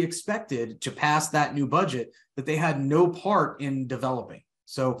immediately expected to pass that new budget that they had no part in developing.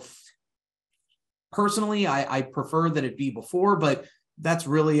 So personally, I prefer that it be before, but that's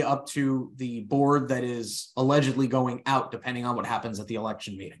really up to the board that is allegedly going out, depending on what happens at the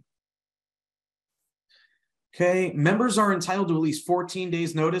election meeting. Okay, members are entitled to at least 14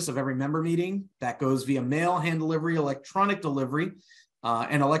 days notice of every member meeting. That goes via mail, hand delivery, electronic delivery.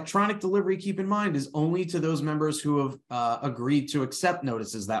 And electronic delivery, keep in mind, is only to those members who have agreed to accept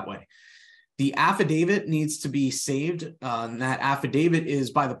notices that way. The affidavit needs to be saved. And that affidavit is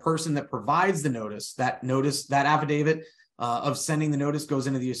by the person that provides the notice. That affidavit of sending the notice goes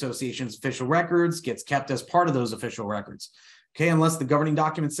into the association's official records, gets kept as part of those official records. Okay, unless the governing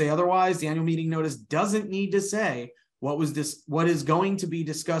documents say otherwise, the annual meeting notice doesn't need to say what is going to be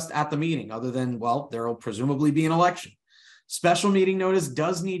discussed at the meeting, other than, well, there will presumably be an election. Special meeting notice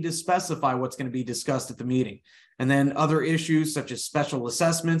does need to specify what's going to be discussed at the meeting. And then other issues such as special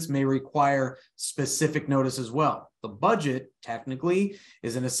assessments may require specific notice as well. The budget technically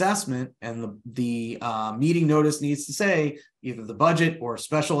is an assessment, and the meeting notice needs to say either the budget or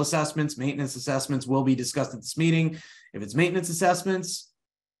special assessments, maintenance assessments will be discussed at this meeting. If it's maintenance assessments,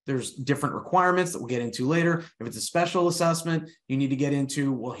 there's different requirements that we'll get into later. If it's a special assessment, you need to get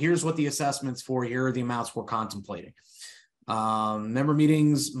into, well, here's what the assessment's for, here are the amounts we're contemplating. Member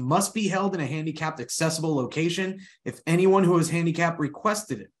meetings must be held in a handicapped accessible location if anyone who is handicapped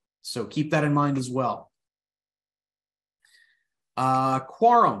requested it. So keep that in mind as well.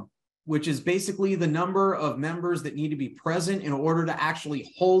 Quorum, which is basically the number of members that need to be present in order to actually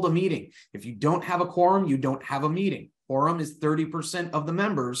hold a meeting. If you don't have a quorum, you don't have a meeting. Quorum is 30% of the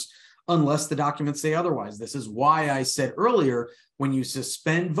members, unless the documents say otherwise. This is why I said earlier, when you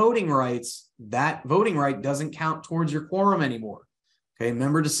suspend voting rights, that voting right doesn't count towards your quorum anymore. Okay,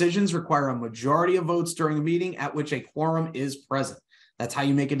 member decisions require a majority of votes during a meeting at which a quorum is present. That's how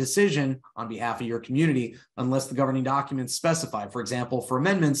you make a decision on behalf of your community, unless the governing documents specify. For example, for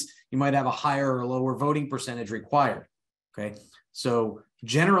amendments, you might have a higher or lower voting percentage required. Okay, so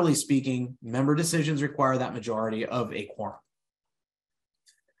generally speaking, member decisions require that majority of a quorum.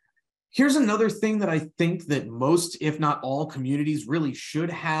 Here's another thing that I think that most, if not all, communities really should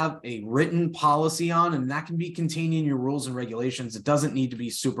have a written policy on, and that can be contained in your rules and regulations. It doesn't need to be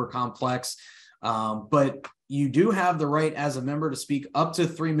super complex. But you do have the right as a member to speak up to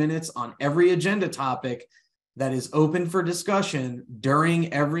 3 minutes on every agenda topic that is open for discussion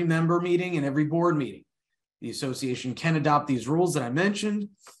during every member meeting and every board meeting. The association can adopt these rules that I mentioned.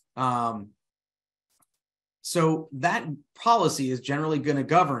 So that policy is generally going to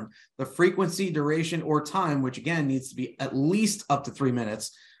govern the frequency, duration, or time, which again needs to be at least up to 3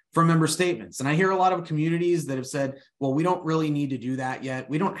 minutes for member statements. And I hear a lot of communities that have said, well, we don't really need to do that yet.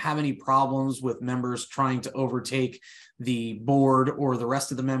 We don't have any problems with members trying to overtake the board or the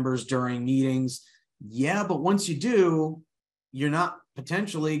rest of the members during meetings. Yeah, but once you do, you're not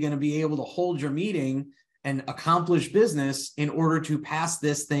potentially going to be able to hold your meeting and accomplish business in order to pass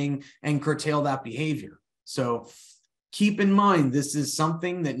this thing and curtail that behavior. So keep in mind, this is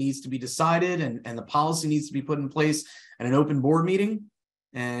something that needs to be decided and the policy needs to be put in place at an open board meeting.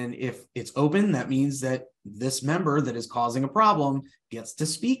 And if it's open, that means that this member that is causing a problem gets to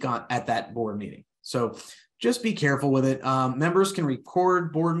speak at that board meeting. So just be careful with it. Members can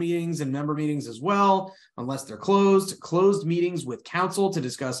record board meetings and member meetings as well, unless they're closed. Closed meetings with counsel to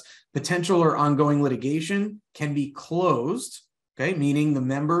discuss potential or ongoing litigation can be closed. Okay, meaning the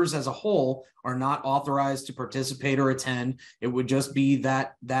members as a whole are not authorized to participate or attend. It would just be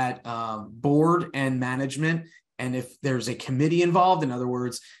that board and management. And if there's a committee involved, in other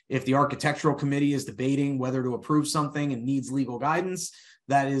words, if the architectural committee is debating whether to approve something and needs legal guidance,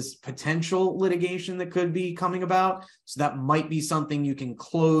 that is potential litigation that could be coming about. So that might be something you can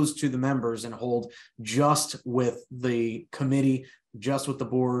close to the members and hold just with the committee, just with the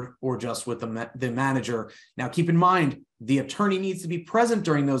board, or just with the manager. Now, keep in mind, the attorney needs to be present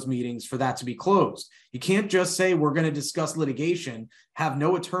during those meetings for that to be closed. You can't just say we're going to discuss litigation, have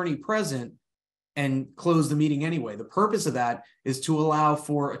no attorney present, and close the meeting anyway. The purpose of that is to allow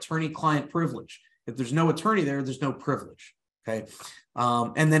for attorney-client privilege. If there's no attorney there, there's no privilege. Okay.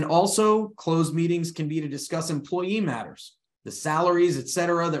 And then also closed meetings can be to discuss employee matters, the salaries, et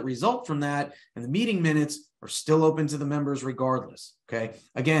cetera, that result from that. And the meeting minutes are still open to the members regardless. Okay.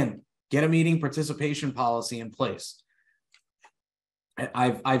 Again, get a meeting participation policy in place.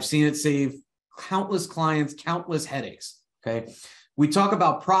 I've seen it save countless clients, countless headaches. Okay. We talk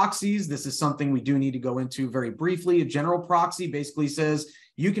about proxies. This is something we do need to go into very briefly. A general proxy basically says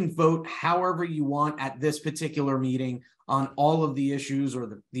you can vote however you want at this particular meeting on all of the issues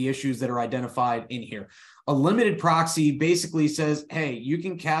or the issues that are identified in here. A limited proxy basically says, hey, you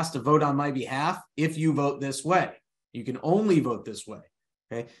can cast a vote on my behalf if you vote this way. You can only vote this way.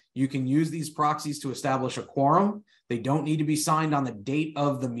 Okay. You can use these proxies to establish a quorum. They don't need to be signed on the date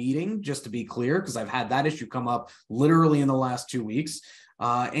of the meeting, just to be clear, because I've had that issue come up literally in the last 2 weeks.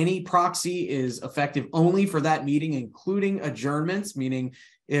 Any proxy is effective only for that meeting, including adjournments, meaning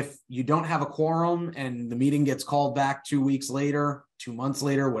if you don't have a quorum and the meeting gets called back 2 weeks later, 2 months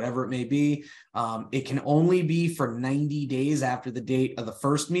later, whatever it may be, it can only be for 90 days after the date of the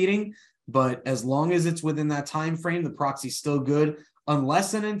first meeting. But as long as it's within that time frame, the proxy is still good,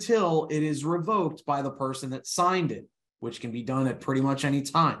 unless and until it is revoked by the person that signed it, which can be done at pretty much any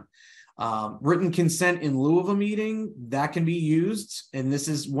time. Written consent in lieu of a meeting, that can be used. And this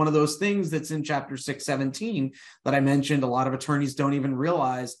is one of those things that's in Chapter 617 that I mentioned a lot of attorneys don't even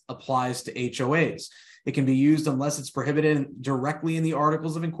realize applies to HOAs. It can be used unless it's prohibited directly in the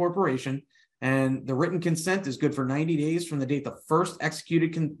Articles of Incorporation. And the written consent is good for 90 days from the date the first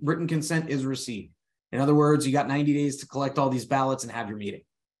executed written consent is received. In other words, you got 90 days to collect all these ballots and have your meeting.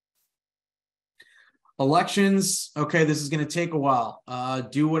 Elections, okay, this is going to take a while.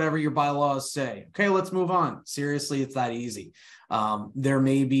 Do whatever your bylaws say. Okay, let's move on. Seriously, it's that easy. There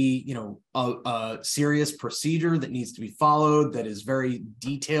may be, a serious procedure that needs to be followed that is very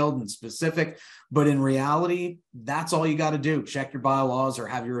detailed and specific, but in reality, that's all you got to do. Check your bylaws or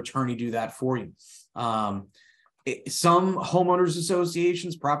have your attorney do that for you. Some homeowners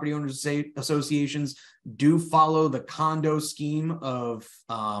associations, property owners associations do follow the condo scheme of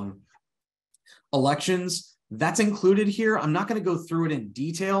elections. That's included here. I'm not going to go through it in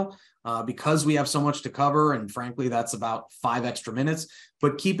detail because we have so much to cover. And frankly, that's about 5 extra minutes.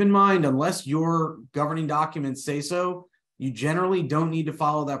 But keep in mind, unless your governing documents say so, you generally don't need to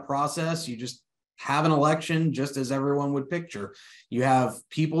follow that process. You just have an election just as everyone would picture. You have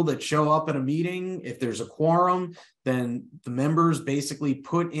people that show up at a meeting. If there's a quorum, then the members basically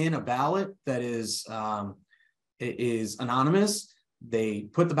put in a ballot that is anonymous. They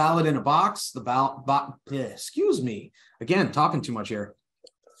put the ballot in a box. The ballot, excuse me, again, talking too much here.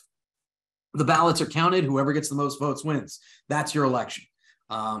 The ballots are counted. Whoever gets the most votes wins. That's your election.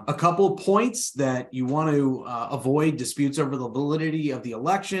 A couple points that you want to avoid disputes over the validity of the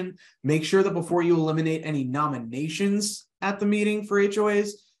election. Make sure that before you eliminate any nominations at the meeting for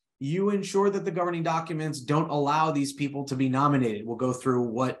HOAs, you ensure that the governing documents don't allow these people to be nominated. We'll go through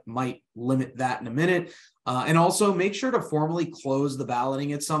what might limit that in a minute. And also make sure to formally close the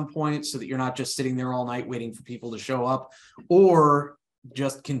balloting at some point so that you're not just sitting there all night waiting for people to show up, or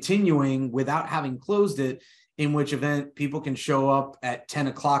just continuing without having closed it, in which event people can show up at 10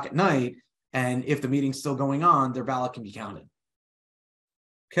 o'clock at night, and if the meeting's still going on, their ballot can be counted.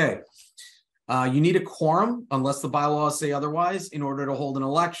 Okay. You need a quorum unless the bylaws say otherwise in order to hold an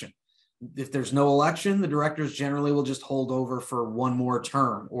election. If there's no election, the directors generally will just hold over for one more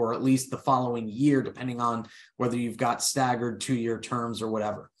term, or at least the following year, depending on whether you've got staggered 2-year terms or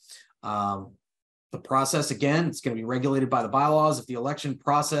whatever. The process, again, it's going to be regulated by the bylaws. If the election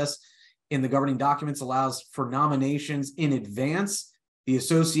process in the governing documents allows for nominations in advance, the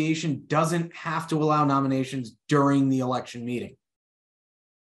association doesn't have to allow nominations during the election meeting.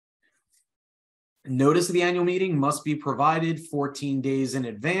 Notice of the annual meeting must be provided 14 days in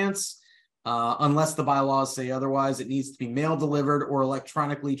advance. Unless the bylaws say otherwise, it needs to be mail delivered or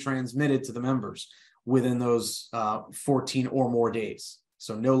electronically transmitted to the members within those 14 or more days.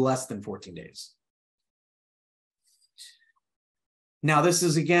 So no less than 14 days. Now, this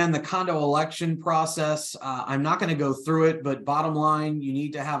is, again, the condo election process. I'm not going to go through it, but bottom line, you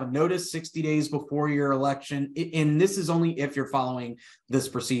need to have a notice 60 days before your election. And this is only if you're following this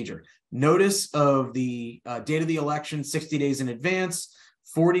procedure. Notice of the date of the election 60 days in advance,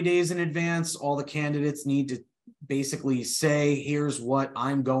 40 days in advance. All the candidates need to basically say, here's what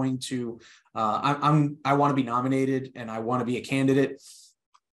I'm going to, I want to be nominated and I want to be a candidate.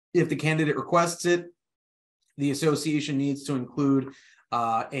 If the candidate requests it, the association needs to include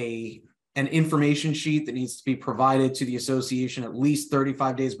an information sheet that needs to be provided to the association at least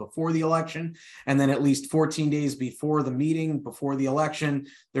 35 days before the election, and then at least 14 days before the meeting, before the election.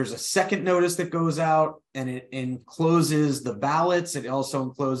 There's a second notice that goes out, and it encloses the ballots. It also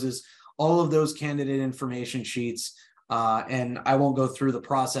encloses all of those candidate information sheets. And I won't go through the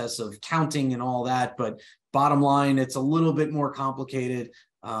process of counting and all that, but bottom line, it's a little bit more complicated.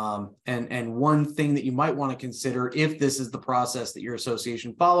 And one thing that you might want to consider, if this is the process that your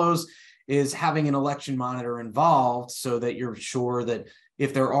association follows, is having an election monitor involved so that you're sure that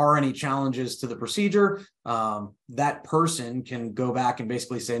if there are any challenges to the procedure, that person can go back and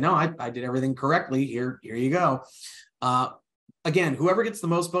basically say, no, I did everything correctly. Here you go. Again, whoever gets the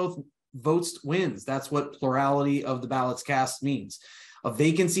most votes wins. That's what plurality of the ballots cast means. A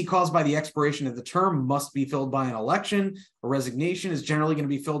vacancy caused by the expiration of the term must be filled by an election. A resignation is generally going to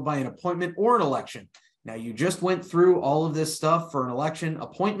be filled by an appointment or an election. Now, you just went through all of this stuff for an election.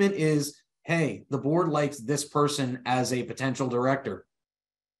 Appointment is, hey, the board likes this person as a potential director.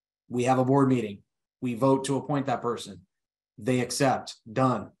 We have a board meeting. We vote to appoint that person. They accept.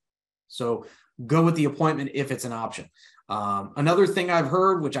 Done. So go with the appointment if it's an option. Another thing I've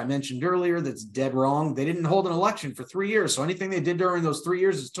heard, which I mentioned earlier, that's dead wrong. They didn't hold an election for 3 years. So anything they did during those 3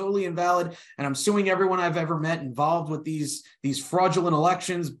 years is totally invalid. And I'm suing everyone I've ever met involved with these fraudulent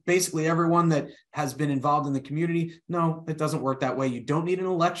elections, basically everyone that has been involved in the community. No, it doesn't work that way. You don't need an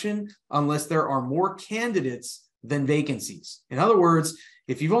election unless there are more candidates than vacancies. In other words,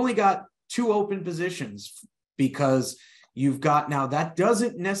 if you've only got 2 open positions because you've got, now that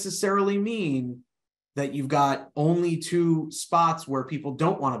doesn't necessarily mean that you've got only 2 spots where people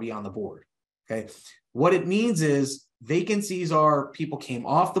don't want to be on the board. Okay. What it means is vacancies are people came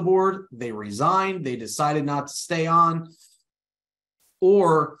off the board, they resigned, they decided not to stay on,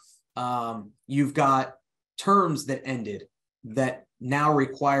 or you've got terms that ended that now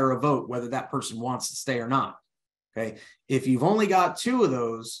require a vote, whether that person wants to stay or not. Okay. If you've only got 2 of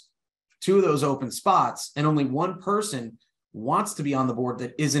those open spots and only 1 person wants to be on the board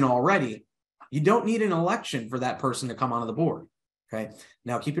that isn't already, you don't need an election for that person to come onto the board. Okay.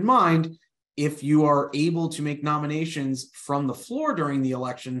 Now, keep in mind, if you are able to make nominations from the floor during the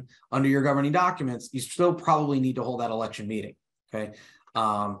election under your governing documents, you still probably need to hold that election meeting. Okay.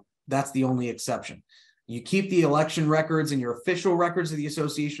 That's the only exception. You keep the election records and your official records of the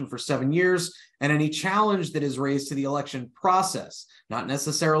association for 7 years, and any challenge that is raised to the election process, not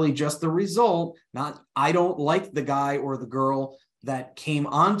necessarily just the result, not I don't like the guy or the girl that came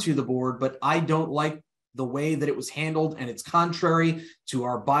onto the board, but I don't like the way that it was handled and it's contrary to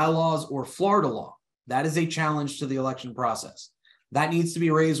our bylaws or Florida law. That is a challenge to the election process. That needs to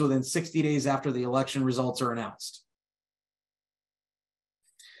be raised within 60 days after the election results are announced.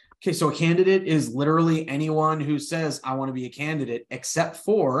 Okay, so a candidate is literally anyone who says, I want to be a candidate, except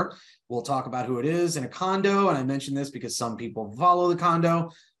for, we'll talk about who it is in a condo, and I mentioned this because some people follow the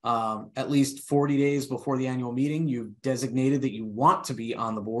condo. at least 40 days before the annual meeting, you've designated that you want to be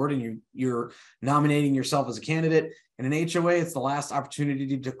on the board and you're nominating yourself as a candidate. In an HOA, it's the last opportunity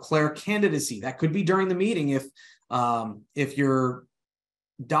to declare candidacy. That could be during the meeting if your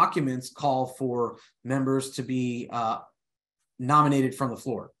documents call for members to be nominated from the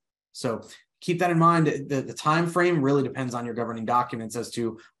floor. So keep that in mind. The time frame really depends on your governing documents as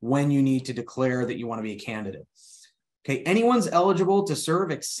to when you need to declare that you want to be a candidate. Okay, anyone's eligible to serve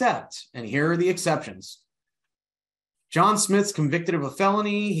except, and here are the exceptions. John Smith's convicted of a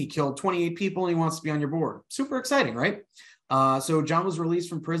felony. He killed 28 people and he wants to be on your board. Super exciting, right? So John was released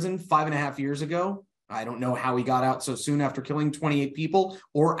from prison 5.5 years ago. I don't know how he got out so soon after killing 28 people,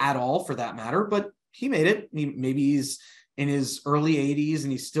 or at all for that matter, but he made it. Maybe he's in his early 80s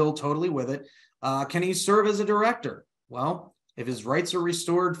and he's still totally with it. Can he serve as a director? Well, if his rights are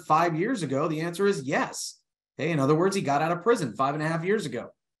restored 5 years ago, the answer is yes. Okay, in other words, he got out of prison 5.5 years ago.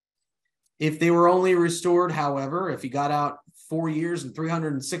 If they were only restored, however, if he got out 4 years and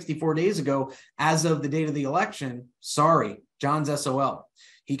 364 days ago, as of the date of the election, sorry, John's SOL.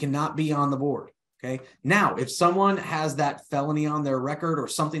 He cannot be on the board. Okay. Now, if someone has that felony on their record or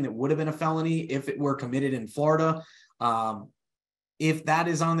something that would have been a felony if it were committed in Florida, if that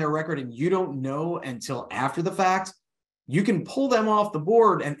is on their record and you don't know until after the fact, you can pull them off the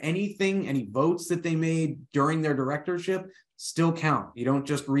board, and any votes that they made during their directorship still count. You don't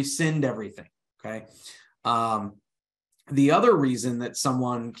just rescind everything. Okay. The other reason that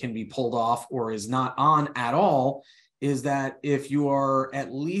someone can be pulled off or is not on at all is that if you are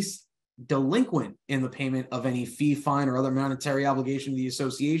at least delinquent in the payment of any fee, fine, or other monetary obligation to the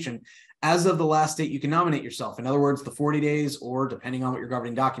association as of the last date you can nominate yourself. In other words, the 40 days, or depending on what your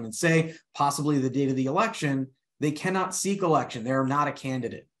governing documents say, possibly the date of the election, they cannot seek election. They're not a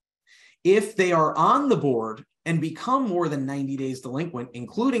candidate. If they are on the board and become more than 90 days delinquent,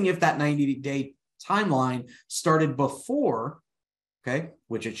 including if that 90-day timeline started before, okay,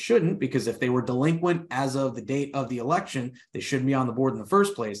 which it shouldn't, because if they were delinquent as of the date of the election, they shouldn't be on the board in the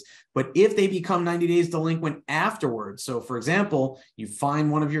first place. But if they become 90 days delinquent afterwards, so for example, you fine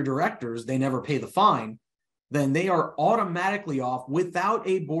one of your directors, they never pay the fine, then they are automatically off without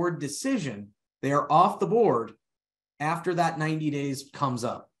a board decision. They are off the board after that 90 days comes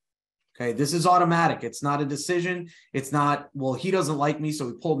up. Okay, this is automatic. It's not a decision. It's not, well, he doesn't like me, so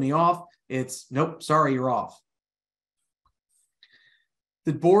he pulled me off. It's, nope, sorry, you're off.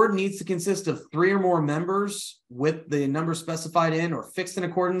 The board needs to consist of 3 or more members with the number specified in or fixed in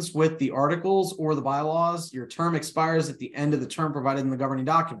accordance with the articles or the bylaws. Your term expires at the end of the term provided in the governing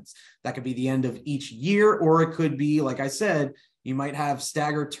documents. That could be the end of each year, or it could be, like I said, you might have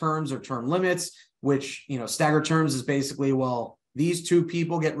staggered terms or term limits, which, staggered terms is basically, well, these 2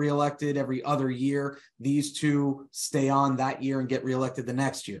 people get reelected every other year. These 2 stay on that year and get reelected the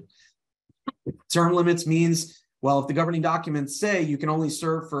next year. Term limits means, well, if the governing documents say you can only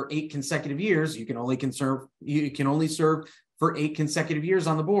serve for 8 consecutive years, you can only serve for 8 consecutive years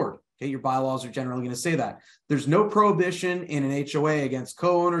on the board. Okay, your bylaws are generally going to say that. There's no prohibition in an HOA against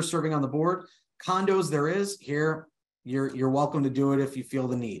co-owners serving on the board. Condos, there is. Here, you're welcome to do it if you feel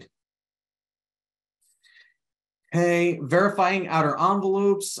the need. Hey, verifying outer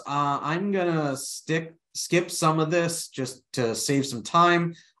envelopes. I'm gonna skip some of this just to save some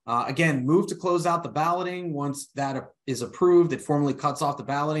time. Again, move to close out the balloting. Once that is approved, it formally cuts off the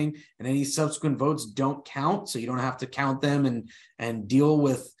balloting, and any subsequent votes don't count. So you don't have to count them and deal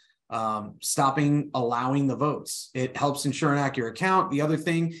with stopping allowing the votes. It helps ensure an accurate count. The other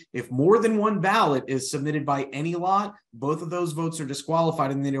thing, if more than one ballot is submitted by any lot, both of those votes are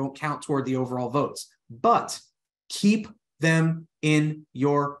disqualified and they don't count toward the overall votes. But keep them in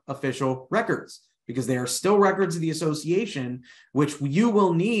your official records, because they are still records of the association, which you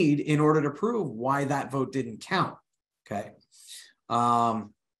will need in order to prove why that vote didn't count. Okay.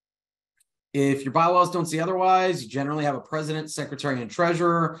 If your bylaws don't say otherwise, you generally have a president, secretary, and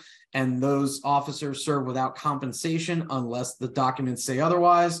treasurer, and those officers serve without compensation unless the documents say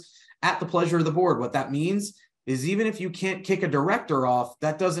otherwise, at the pleasure of the board. What that means is even if you can't kick a director off,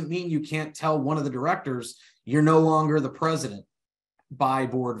 that doesn't mean you can't tell one of the directors you're no longer the president by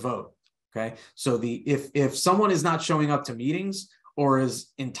board vote. Okay. So if someone is not showing up to meetings or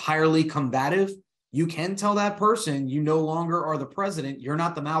is entirely combative, you can tell that person you no longer are the president. You're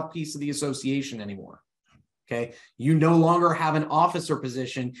not the mouthpiece of the association anymore. Okay. You no longer have an officer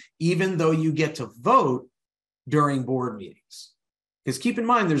position, even though you get to vote during board meetings. Because keep in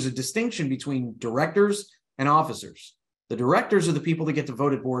mind, there's a distinction between directors and officers. The directors are the people that get to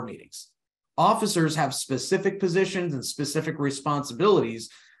vote at board meetings. Officers have specific positions and specific responsibilities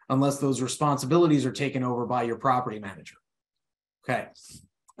unless those responsibilities are taken over by your property manager. Okay.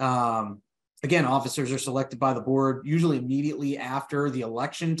 Again, officers are selected by the board usually immediately after the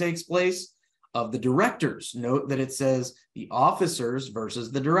election takes place of the directors. Note that it says the officers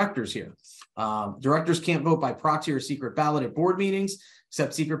versus the directors here. Directors can't vote by proxy or secret ballot at board meetings,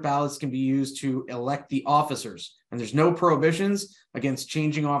 except secret ballots can be used to elect the officers. And there's no prohibitions against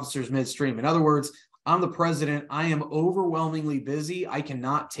changing officers midstream. In other words, I'm the president. I am overwhelmingly busy. I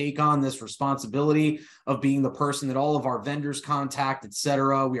cannot take on this responsibility of being the person that all of our vendors contact, et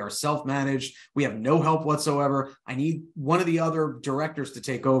cetera. We are self-managed. We have no help whatsoever. I need one of the other directors to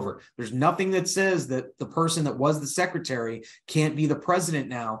take over. There's nothing that says that the person that was the secretary can't be the president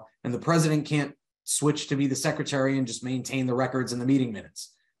now, and the president can't switch to be the secretary and just maintain the records and the meeting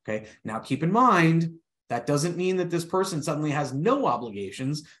minutes. Okay. Now keep in mind, that doesn't mean that this person suddenly has no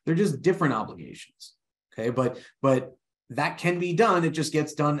obligations. They're just different obligations. Okay, but that can be done. It just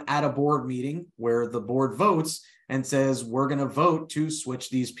gets done at a board meeting where the board votes and says, we're going to vote to switch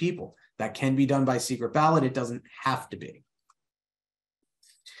these people. That can be done by secret ballot. It doesn't have to be.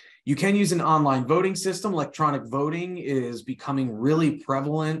 You can use an online voting system. Electronic voting is becoming really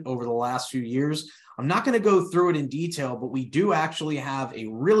prevalent over the last few years. I'm not going to go through it in detail, but we do actually have a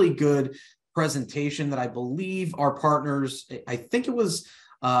really good presentation that I believe our partners, I think it was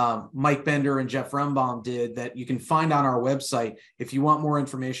Mike Bender and Jeff Rembaum did, that you can find on our website if you want more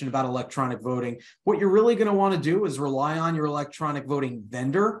information about electronic voting. What you're really going to want to do is rely on your electronic voting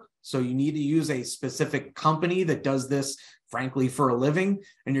vendor. So you need to use a specific company that does this, frankly, for a living.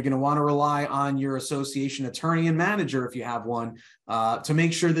 And you're going to want to rely on your association attorney and manager, if you have one, to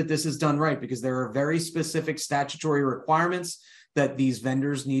make sure that this is done right, because there are very specific statutory requirements that these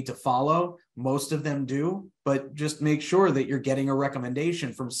vendors need to follow. Most of them do, but just make sure that you're getting a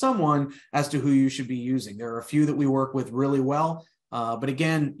recommendation from someone as to who you should be using. There are a few that we work with really well. But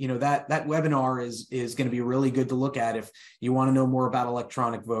again, you know, that webinar is going to be really good to look at if you want to know more about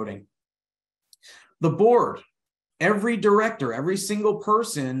electronic voting. The board, every director, every single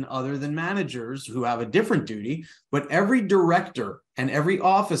person other than managers who have a different duty, but every director and every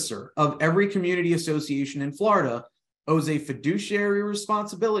officer of every community association in Florida owes a fiduciary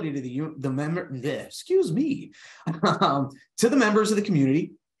responsibility to the member, excuse me, to the members of the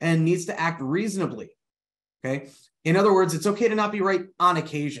community, and needs to act reasonably. Okay. In other words, it's okay to not be right on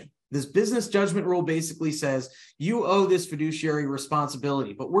occasion. This business judgment rule basically says you owe this fiduciary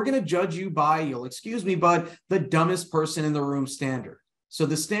responsibility, but we're going to judge you by, you'll excuse me, but the dumbest person in the room standard. So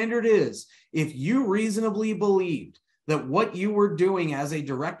the standard is, if you reasonably believed that what you were doing as a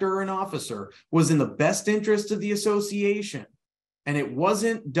director or an officer was in the best interest of the association, and it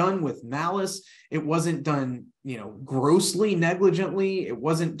wasn't done with malice, it wasn't done, you know, grossly negligently, it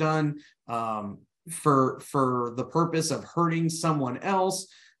wasn't done for the purpose of hurting someone else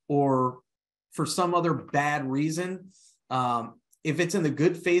or for some other bad reason, if it's in the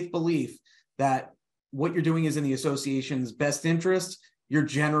good faith belief that what you're doing is in the association's best interest, you're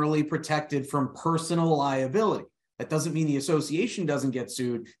generally protected from personal liability. That doesn't mean the association doesn't get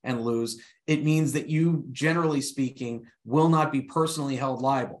sued and lose. It means that you, generally speaking, will not be personally held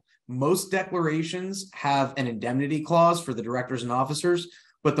liable. Most declarations have an indemnity clause for the directors and officers,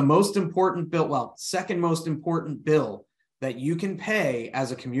 but the most important bill, well, second most important bill that you can pay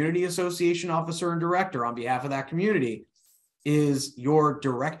as a community association officer and director on behalf of that community is your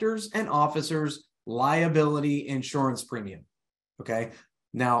directors and officers liability insurance premium. Okay.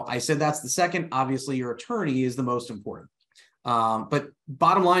 Now, I said that's the second. Obviously, your attorney is the most important. But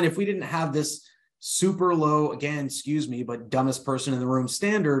bottom line, if we didn't have this super low, again, excuse me, but dumbest person in the room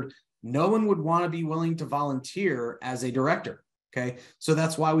standard, no one would want to be willing to volunteer as a director. Okay. So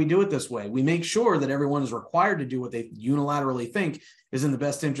that's why we do it this way. We make sure that everyone is required to do what they unilaterally think is in the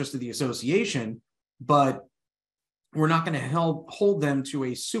best interest of the association, but we're not going to hold them to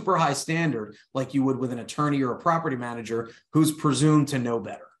a super high standard like you would with an attorney or a property manager who's presumed to know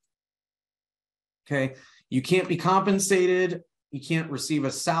better. Okay. You can't be compensated. You can't receive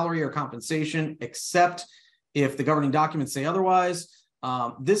a salary or compensation except if the governing documents say otherwise.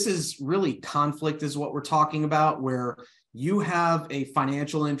 This is really conflict is what we're talking about, where you have a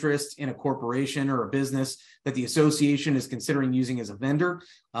financial interest in a corporation or a business that the association is considering using as a vendor.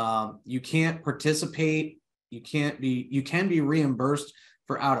 You can't participate. You can be reimbursed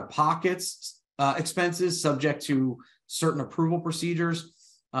for out-of-pocket expenses subject to certain approval procedures.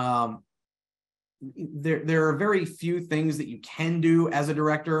 There are very few things that you can do as a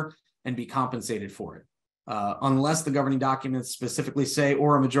director and be compensated for it, unless the governing documents specifically say,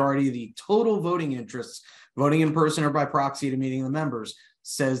 or a majority of the total voting interests, voting in person or by proxy at a meeting of the members,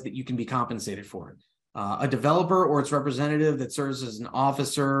 says that you can be compensated for it. A developer or its representative that serves as an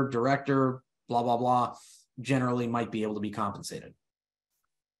officer, director, blah, blah, blah, generally might be able to be compensated.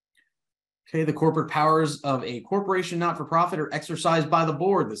 Okay, the corporate powers of a corporation not-for-profit are exercised by the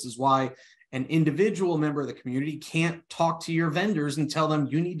board. This is why an individual member of the community can't talk to your vendors and tell them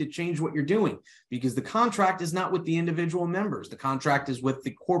you need to change what you're doing, because the contract is not with the individual members. The contract is with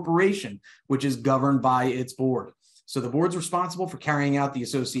the corporation, which is governed by its board. So the board's responsible for carrying out the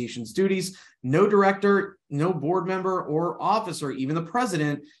association's duties. No director, no board member or officer, even the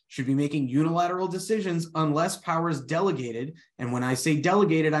president, should be making unilateral decisions unless power is delegated. And when I say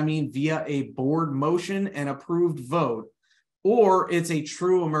delegated, I mean via a board motion and approved vote, or it's a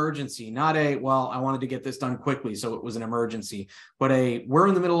true emergency, not a, well, I wanted to get this done quickly, so it was an emergency, but we're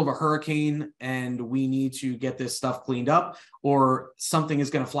in the middle of a hurricane and we need to get this stuff cleaned up, or something is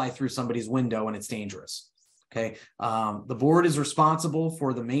going to fly through somebody's window and it's dangerous. Okay. The board is responsible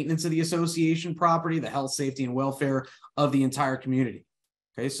for the maintenance of the association property, the health, safety, and welfare of the entire community.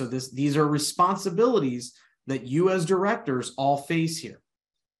 Okay. So these are responsibilities that you as directors all face here.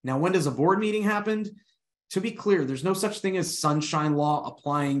 Now, when does a board meeting happen? To be clear, there's no such thing as sunshine law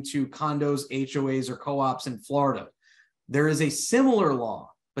applying to condos, HOAs, or co-ops in Florida. There is a similar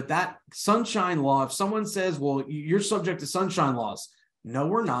law, but that sunshine law, if someone says, well, you're subject to sunshine laws, no,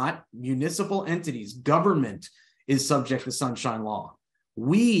 we're not. Municipal entities, government is subject to sunshine law.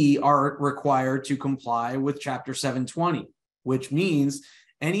 We are required to comply with Chapter 720, which means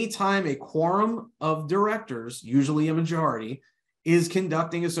anytime a quorum of directors, usually a majority, is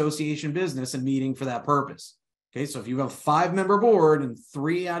conducting association business and meeting for that purpose. Okay, so if you have a 5-member board and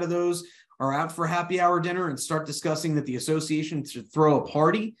 3 out of those are out for happy hour dinner and start discussing that the association should throw a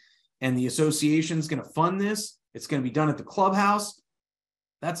party and the association is going to fund this, it's going to be done at the clubhouse,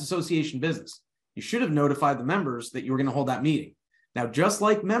 that's association business. You should have notified the members that you were going to hold that meeting. Now, just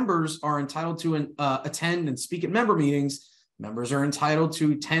like members are entitled to attend and speak at member meetings, members are entitled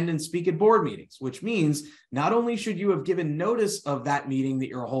to attend and speak at board meetings, which means not only should you have given notice of that meeting that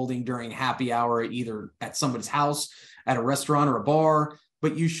you're holding during happy hour, either at somebody's house, at a restaurant or a bar,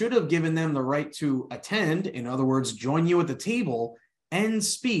 but you should have given them the right to attend, in other words, join you at the table and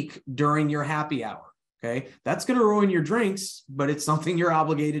speak during your happy hour. Okay, that's going to ruin your drinks, but it's something you're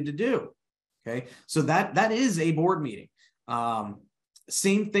obligated to do. Okay, so that is a board meeting.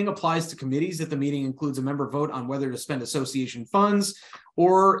 Same thing applies to committees if the meeting includes a member vote on whether to spend association funds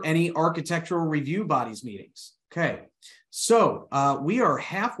or any architectural review bodies meetings. Okay, so we are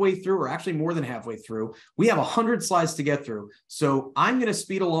halfway through, or actually more than halfway through. We have 100 slides to get through. So I'm going to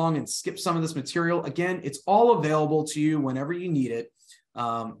speed along and skip some of this material. Again, it's all available to you whenever you need it.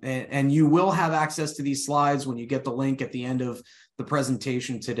 And you will have access to these slides when you get the link at the end of the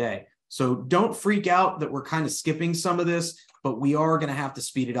presentation today. So don't freak out that we're kind of skipping some of this, but we are going to have to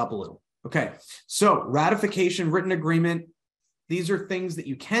speed it up a little. Okay, so ratification, written agreement. These are things that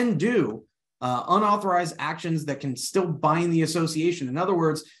you can do, unauthorized actions that can still bind the association. In other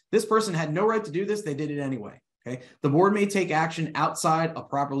words, this person had no right to do this. They did it anyway. Okay, the board may take action outside a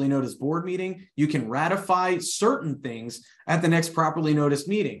properly noticed board meeting. You can ratify certain things at the next properly noticed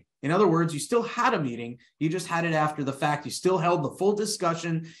meeting. In other words, you still had a meeting, you just had it after the fact. You still held the full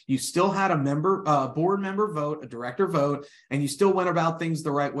discussion. You still had a board member vote, a director vote, and you still went about things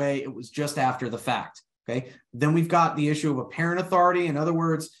the right way. It was just after the fact. Okay, then we've got the issue of apparent authority. In other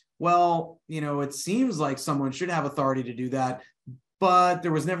words, well, it seems like someone should have authority to do that, but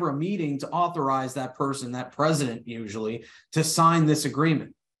there was never a meeting to authorize that person, that president usually, to sign this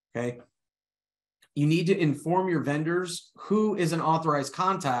agreement. Okay. You need to inform your vendors who is an authorized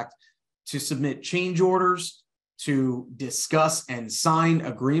contact to submit change orders, to discuss and sign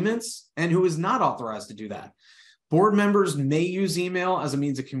agreements, and who is not authorized to do that. Board members may use email as a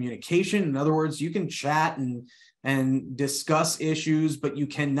means of communication. In other words, you can chat and discuss issues, but you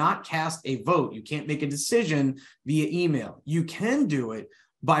cannot cast a vote. You can't make a decision via email. You can do it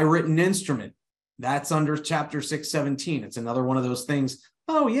by written instrument. That's under Chapter 617. It's another one of those things.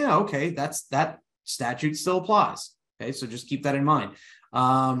 Oh yeah, okay, that statute still applies. Okay, so just keep that in mind.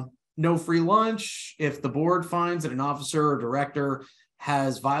 No free lunch. If the board finds that an officer or director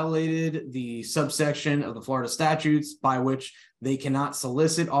has violated the subsection of the Florida statutes by which they cannot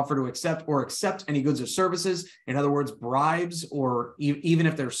solicit, offer to accept, or accept any goods or services, in other words, bribes, or even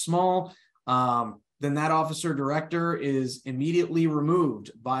if they're small, then that officer or director is immediately removed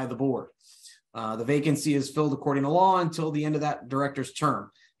by the board. The vacancy is filled according to law until the end of that director's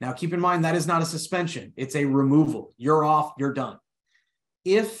term. Now, keep in mind, that is not a suspension. It's a removal. You're off, you're done.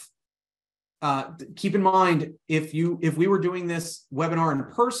 Keep in mind, if we were doing this webinar in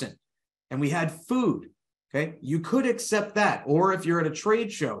person and we had food, okay, you could accept that. Or if you're at a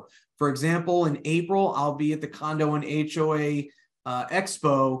trade show, for example, in April, I'll be at the Condo and HOA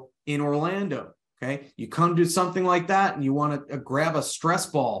Expo in Orlando. Okay, you come to something like that and you want to grab a stress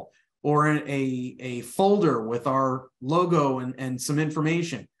ball or a folder with our logo and some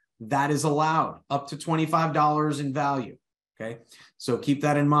information, that is allowed up to $25 in value. Okay, so keep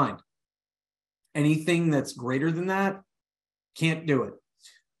that in mind. Anything that's greater than that, can't do it.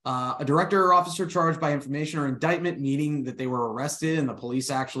 A director or officer charged by information or indictment, meaning that they were arrested and the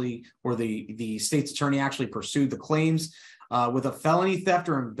police actually, or the state's attorney actually pursued the claims with a felony theft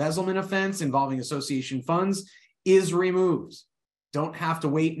or embezzlement offense involving association funds, is removed. Don't have to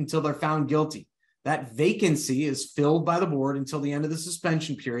wait until they're found guilty. That vacancy is filled by the board until the end of the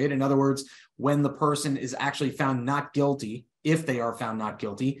suspension period. In other words, when the person is actually found not guilty, if they are found not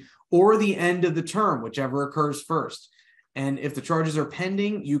guilty, or the end of the term, whichever occurs first. And if the charges are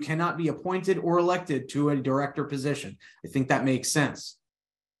pending, you cannot be appointed or elected to a director position. I think that makes sense.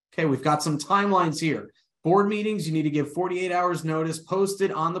 Okay, we've got some timelines here. Board meetings, you need to give 48 hours notice,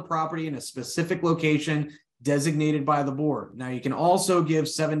 posted on the property in a specific location designated by the board. Now, you can also give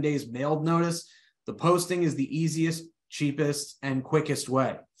 7 days mailed notice. The posting is the easiest, cheapest, and quickest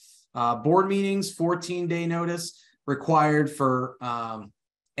way. Board meetings, 14-day notice required for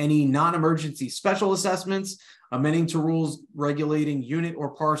any non-emergency special assessments, amending to rules regulating unit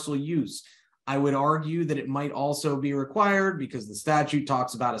or parcel use. I would argue that it might also be required because the statute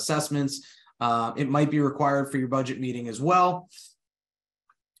talks about assessments. It might be required for your budget meeting as well.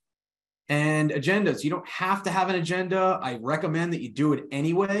 And agendas, you don't have to have an agenda. I recommend that you do it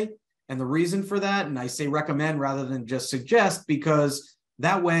anyway. And the reason for that, and I say recommend rather than just suggest, because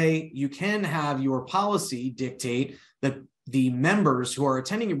that way you can have your policy dictate that the members who are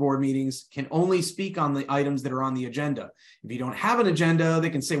attending your board meetings can only speak on the items that are on the agenda. If you don't have an agenda, they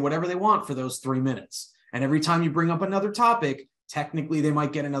can say whatever they want for those 3 minutes. And every time you bring up another topic, technically they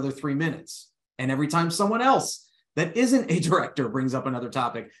might get another 3 minutes. And every time someone else that isn't a director brings up another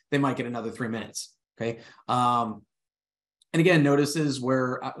topic, they might get another 3 minutes. Okay. And again, notices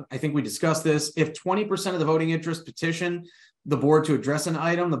where I think we discussed this. If 20% of the voting interest petition the board to address an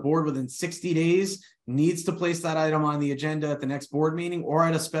item, the board within 60 days needs to place that item on the agenda at the next board meeting or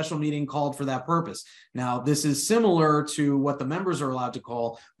at a special meeting called for that purpose. Now, this is similar to what the members are allowed to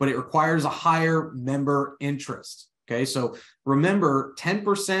call, but it requires a higher member interest. Okay, so remember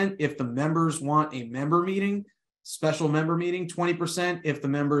 10% if the members want a member meeting, special member meeting, 20% if the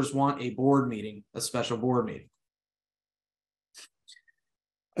members want a board meeting, a special board meeting.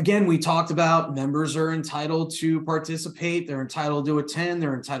 Again, we talked about members are entitled to participate. They're entitled to attend.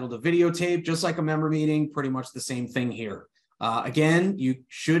 They're entitled to videotape, just like a member meeting, pretty much the same thing here. Again, you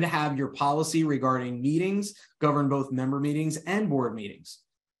should have your policy regarding meetings govern both member meetings and board meetings.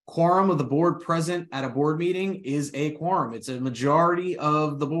 Quorum of the board present at a board meeting is a quorum. It's a majority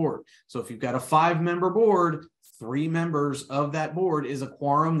of the board. So if you've got a 5-member board, 3 members of that board is a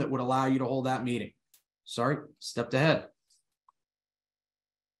quorum that would allow you to hold that meeting. Sorry, stepped ahead.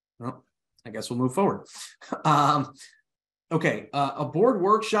 Well, I guess we'll move forward. Okay, a board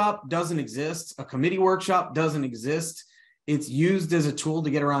workshop doesn't exist. A committee workshop doesn't exist. It's used as a tool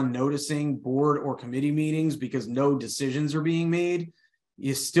to get around noticing board or committee meetings because no decisions are being made.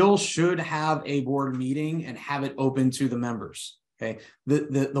 You still should have a board meeting and have it open to the members. Okay,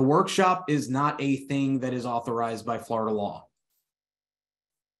 the workshop is not a thing that is authorized by Florida law.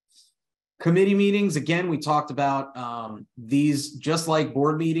 Committee meetings, again, we talked about these, just like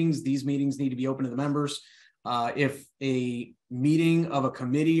board meetings, these meetings need to be open to the members. If a meeting of a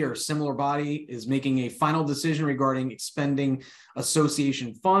committee or similar body is making a final decision regarding expending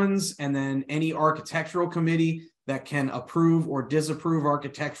association funds, and then any architectural committee that can approve or disapprove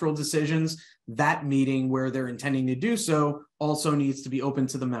architectural decisions, that meeting where they're intending to do so also needs to be open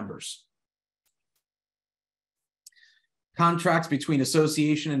to the members. Contracts between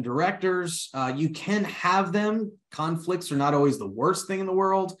association and directors, you can have them. Conflicts are not always the worst thing in the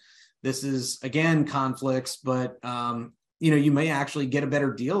world. This is, again, conflicts, but you may actually get a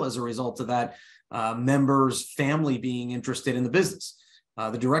better deal as a result of that member's family being interested in the business.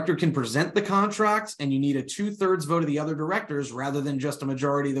 The director can present the contract, and you need a 2/3 vote of the other directors rather than just a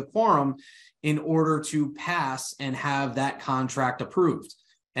majority of the quorum in order to pass and have that contract approved.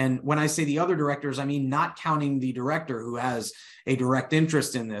 And when I say the other directors, I mean not counting the director who has a direct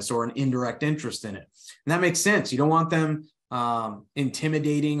interest in this or an indirect interest in it. And that makes sense. You don't want them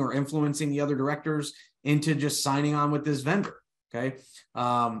intimidating or influencing the other directors into just signing on with this vendor. Okay.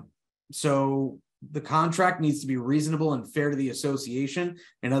 So the contract needs to be reasonable and fair to the association.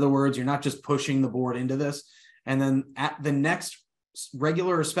 In other words, you're not just pushing the board into this. And then at the next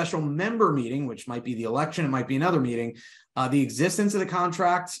regular or special member meeting, which might be the election, it might be another meeting, the existence of the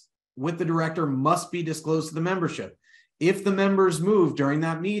contract with the director must be disclosed to the membership. If the members move during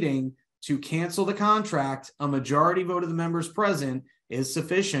that meeting to cancel the contract, a majority vote of the members present is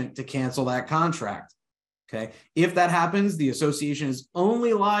sufficient to cancel that contract. Okay. If that happens, the association is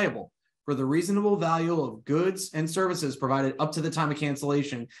only liable for the reasonable value of goods and services provided up to the time of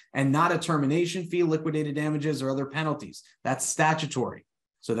cancellation, and not a termination fee, liquidated damages, or other penalties. That's statutory.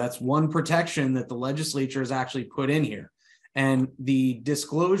 So that's one protection that the legislature has actually put in here. And the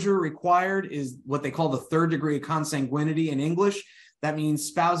disclosure required is what they call the third degree of consanguinity in English. That means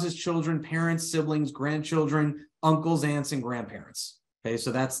spouses, children, parents, siblings, grandchildren, uncles, aunts, and grandparents. Okay,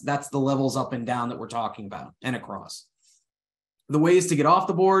 so that's the levels up and down that we're talking about and across. The ways to get off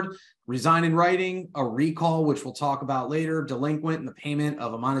the board: resign in writing, a recall, which we'll talk about later, delinquent in the payment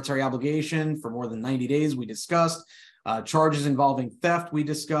of a monetary obligation for more than 90 days, we discussed. Charges involving theft, we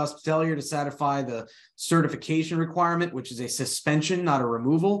discussed. Failure to satisfy the certification requirement, which is a suspension, not a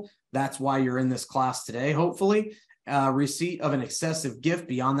removal. That's why you're in this class today, hopefully. Receipt of an excessive gift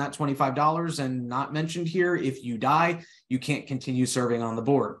beyond that $25, and not mentioned here, if you die, you can't continue serving on the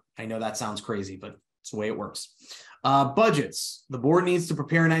board. I know that sounds crazy, but it's the way it works. Budgets. The board needs to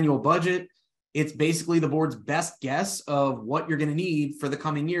prepare an annual budget. It's basically the board's best guess of what you're going to need for the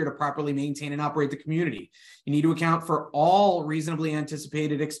coming year to properly maintain and operate the community. You need to account for all reasonably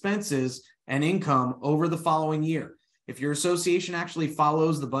anticipated expenses and income over the following year. If your association actually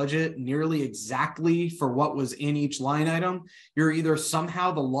follows the budget nearly exactly for what was in each line item, you're either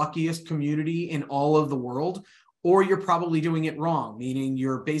somehow the luckiest community in all of the world, or you're probably doing it wrong, meaning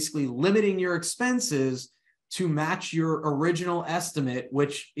you're basically limiting your expenses to match your original estimate,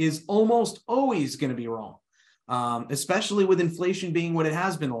 which is almost always going to be wrong, especially with inflation being what it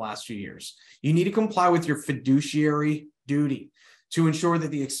has been the last few years. You need to comply with your fiduciary duty to ensure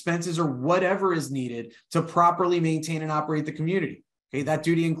that the expenses or whatever is needed to properly maintain and operate the community. Okay, that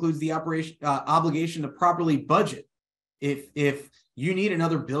duty includes the obligation to properly budget. If you need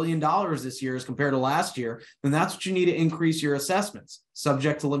another $1 billion this year as compared to last year, then that's what you need to increase your assessments,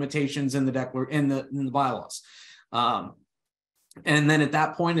 subject to limitations in the bylaws. And then at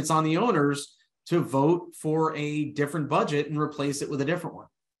that point, it's on the owners to vote for a different budget and replace it with a different one.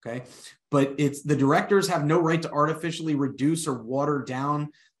 Okay, but it's the directors have no right to artificially reduce or water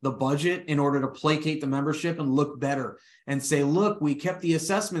down the budget in order to placate the membership and look better and say, look, we kept the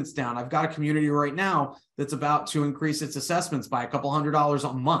assessments down. I've got a community right now that's about to increase its assessments by a couple $100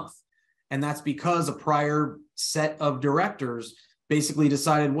 a month. And that's because a prior set of directors basically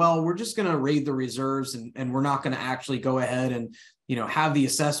decided, well, we're just going to raid the reserves and we're not going to actually go ahead and, you know, have the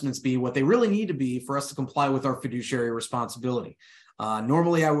assessments be what they really need to be for us to comply with our fiduciary responsibility.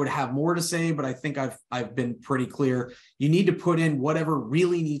 Normally I would have more to say, but I think I've been pretty clear. You need to put in whatever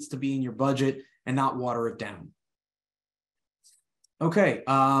really needs to be in your budget and not water it down. Okay,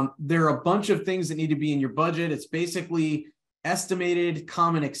 there are a bunch of things that need to be in your budget. It's basically estimated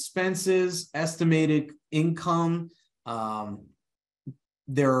common expenses, estimated income.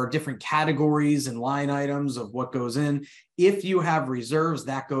 There are different categories and line items of what goes in. If you have reserves,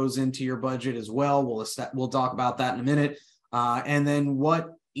 that goes into your budget as well. We'll talk about that in a minute. And then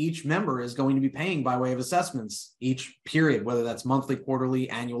what each member is going to be paying by way of assessments each period, whether that's monthly, quarterly,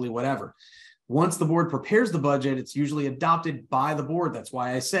 annually, whatever. Once the board prepares the budget, it's usually adopted by the board. That's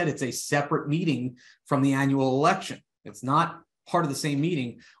why I said it's a separate meeting from the annual election. It's not part of the same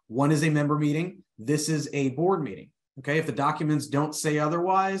meeting. One is a member meeting. This is a board meeting. Okay, if the documents don't say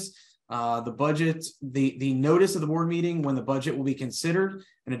otherwise, the budget, the notice of the board meeting when the budget will be considered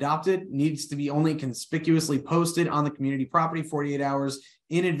and adopted needs to be only conspicuously posted on the community property 48 hours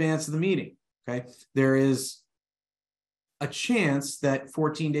in advance of the meeting. Okay, there is a chance that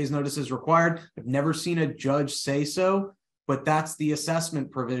 14 days notice is required. I've never seen a judge say so, but that's the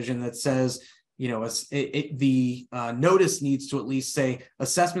assessment provision that says, you know, the notice needs to at least say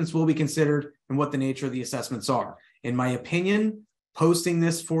assessments will be considered and what the nature of the assessments are. In my opinion, posting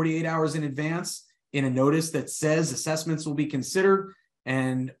this 48 hours in advance in a notice that says assessments will be considered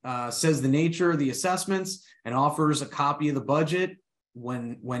and says the nature of the assessments and offers a copy of the budget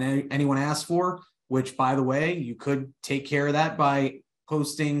when anyone asks for, which, by the way, you could take care of that by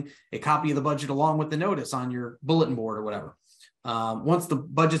posting a copy of the budget along with the notice on your bulletin board or whatever. Once the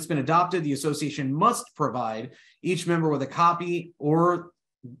budget's been adopted, the association must provide each member with a copy or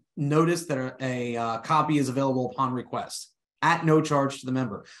notice that a copy is available upon request at no charge to the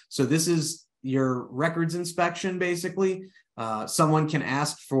member. So this is your records inspection, basically. Someone can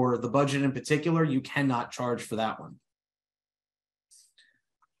ask for the budget in particular. You cannot charge for that one.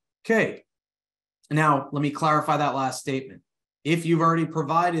 Okay. Now, let me clarify that last statement. If you've already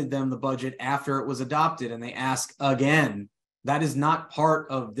provided them the budget after it was adopted and they ask again, that is not part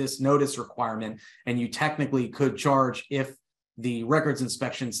of this notice requirement, and you technically could charge if the records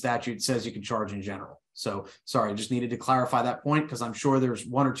inspection statute says you can charge in general. So sorry, just needed to clarify that point because I'm sure there's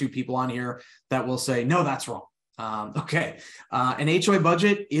one or two people on here that will say, no, that's wrong. Okay. An HOA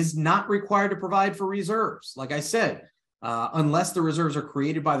budget is not required to provide for reserves. Like I said, unless the reserves are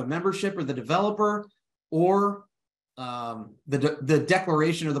created by the membership or the developer, or the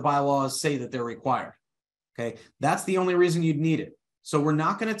declaration or the bylaws say that they're required. Okay. That's the only reason you'd need it. So we're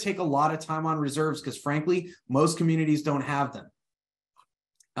not going to take a lot of time on reserves because frankly, most communities don't have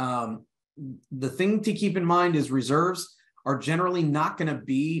them. The thing to keep in mind is reserves are generally not going to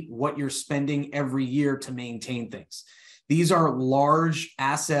be what you're spending every year to maintain things. These are large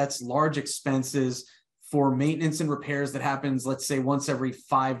assets, large expenses for maintenance and repairs that happens, let's say, once every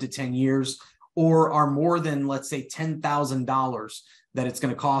 5 to 10 years, or are more than, let's say, $10,000 that it's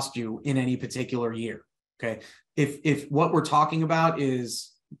going to cost you in any particular year. Okay. If what we're talking about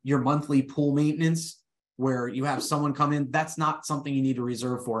is your monthly pool maintenance, where you have someone come in, that's not something you need to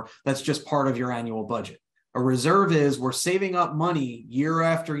reserve for. That's just part of your annual budget. A reserve is we're saving up money year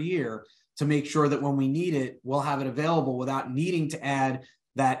after year to make sure that when we need it, we'll have it available without needing to add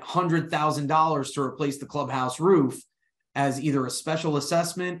that $100,000 to replace the clubhouse roof as either a special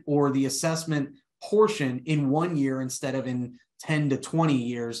assessment or the assessment portion in 1 year instead of in 10 to 20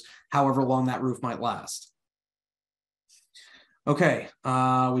 years, however long that roof might last. Okay,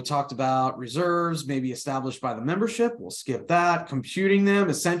 we talked about reserves, maybe established by the membership. We'll skip that. Computing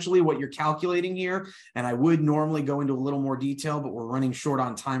them, essentially what you're calculating here, and I would normally go into a little more detail, but we're running short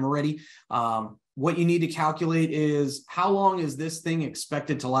on time already. What you need to calculate is how long is this thing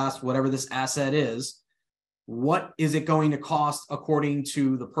expected to last, whatever this asset is. What is it going to cost according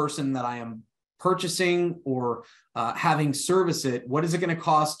to the person that I am purchasing or having service it? What is it going to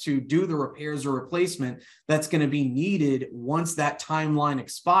cost to do the repairs or replacement that's going to be needed once that timeline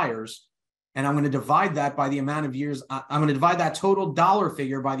expires? And I'm going to divide that by the amount of years. I'm going to divide that total dollar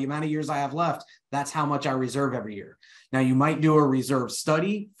figure by the amount of years I have left. That's how much I reserve every year. Now, you might do a reserve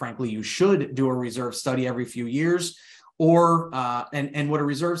study. Frankly, you should do a reserve study every few years. Or, and what a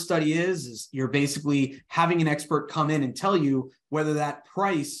reserve study is you're basically having an expert come in and tell you whether that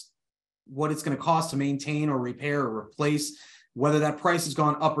price, what it's going to cost to maintain or repair or replace, whether that price has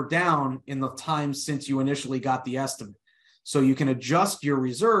gone up or down in the time since you initially got the estimate. So you can adjust your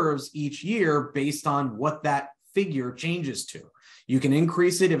reserves each year based on what that figure changes to. You can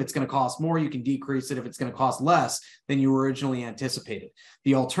increase it if it's going to cost more. You can decrease it if it's going to cost less than you originally anticipated.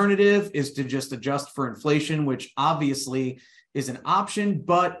 The alternative is to just adjust for inflation, which obviously is an option,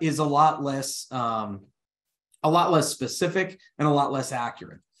 but is a lot less specific and a lot less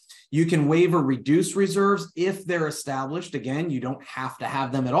accurate. You can waive or reduce reserves if they're established. Again, you don't have to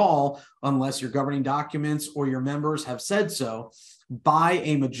have them at all unless your governing documents or your members have said so, by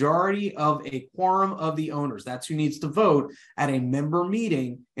a majority of a quorum of the owners. That's who needs to vote at a member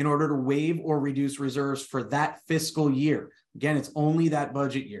meeting in order to waive or reduce reserves for that fiscal year. Again, it's only that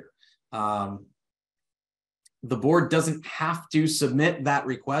budget year. The board doesn't have to submit that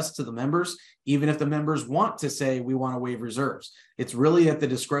request to the members, even if the members want to say, we want to waive reserves. It's really at the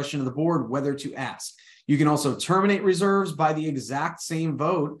discretion of the board whether to ask. You can also terminate reserves by the exact same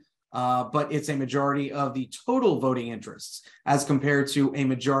vote, but it's a majority of the total voting interests as compared to a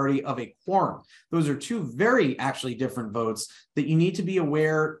majority of a quorum. Those are two very actually different votes that you need to be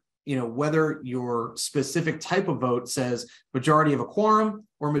aware, whether your specific type of vote says majority of a quorum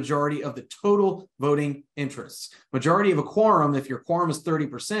or majority of the total voting interests. Majority of a quorum, if your quorum is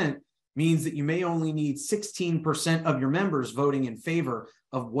 30%, means that you may only need 16% of your members voting in favor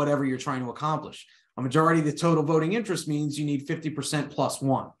of whatever you're trying to accomplish. A majority of the total voting interest means you need 50% plus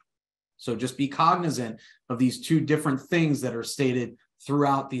one. So just be cognizant of these two different things that are stated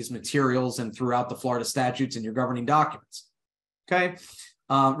throughout these materials and throughout the Florida statutes and your governing documents. Okay.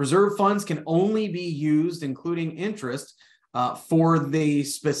 Reserve funds can only be used, including interest, for the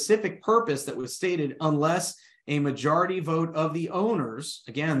specific purpose that was stated unless a majority vote of the owners,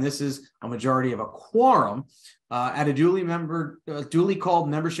 again, this is a majority of a quorum, at a duly called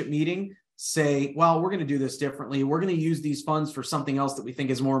membership meeting, say, well, we're going to do this differently. We're going to use these funds for something else that we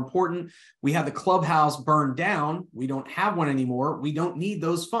think is more important. We have the clubhouse burned down. We don't have one anymore. We don't need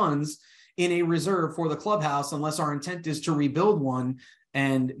those funds in a reserve for the clubhouse unless our intent is to rebuild one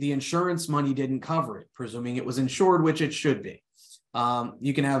and the insurance money didn't cover it, presuming it was insured, which it should be.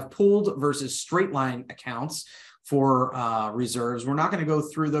 You can have pooled versus straight line accounts for reserves. We're not going to go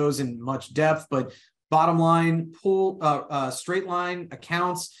through those in much depth, but bottom line, straight line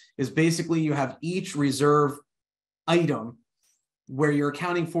accounts is basically you have each reserve item where you're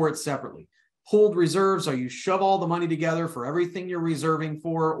accounting for it separately. Pooled reserves are you shove all the money together for everything you're reserving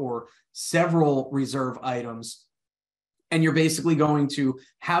for or several reserve items, And you're basically going to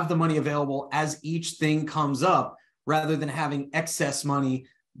have the money available as each thing comes up, rather than having excess money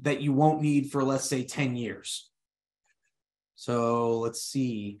that you won't need for, let's say, 10 years. So let's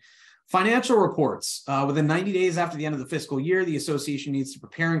see. Financial reports. Within 90 days after the end of the fiscal year, the association needs to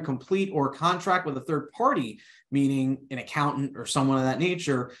prepare and complete or contract with a third party, meaning an accountant or someone of that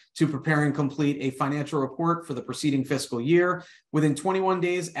nature, to prepare and complete a financial report for the preceding fiscal year. Within 21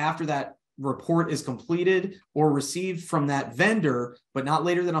 days after that report is completed or received from that vendor, but not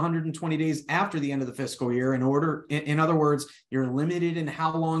later than 120 days after the end of the fiscal year. In other words, you're limited in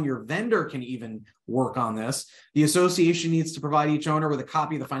how long your vendor can even work on this. The association needs to provide each owner with a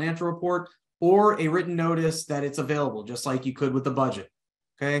copy of the financial report or a written notice that it's available, just like you could with the budget.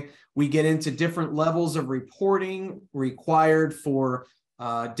 Okay. We get into different levels of reporting required for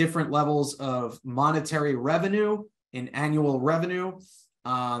different levels of monetary revenue and annual revenue.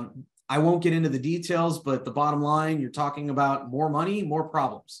 I won't get into the details, but the bottom line, you're talking about more money, more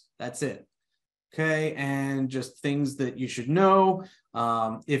problems. That's it. Okay. And just things that you should know.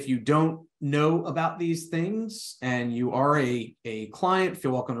 If you don't know about these things and you are a client,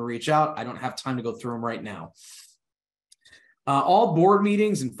 feel welcome to reach out. I don't have time to go through them right now. All board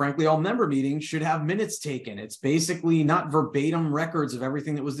meetings and frankly, all member meetings should have minutes taken. It's basically not verbatim records of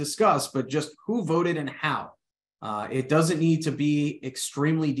everything that was discussed, but just who voted and how. It doesn't need to be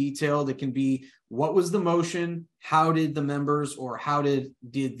extremely detailed. It can be what was the motion, how did the members or how did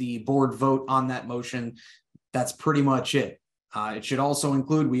the board vote on that motion. That's pretty much it. It should also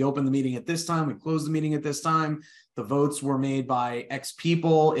include, we opened the meeting at this time, we closed the meeting at this time. The votes were made by X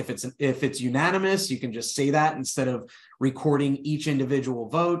people. If it's unanimous, you can just say that instead of recording each individual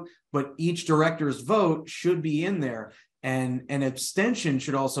vote, but each director's vote should be in there. And an abstention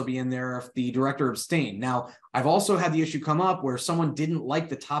should also be in there if the director abstained. Now, I've also had the issue come up where someone didn't like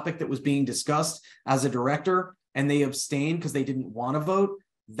the topic that was being discussed as a director and they abstained because they didn't want to vote.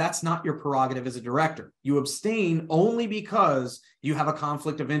 That's not your prerogative as a director. You abstain only because you have a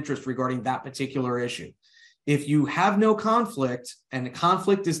conflict of interest regarding that particular issue. If you have no conflict, and the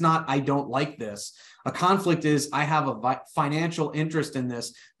conflict is not, I don't like this. A conflict is, I have a financial interest in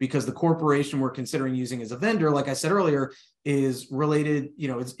this because the corporation we're considering using as a vendor, like I said earlier, is related,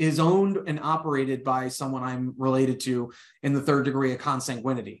 is owned and operated by someone I'm related to in the third degree of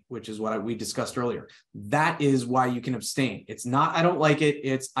consanguinity, which is what we discussed earlier. That is why you can abstain. It's not, I don't like it.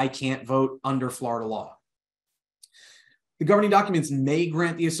 It's, I can't vote under Florida law. The governing documents may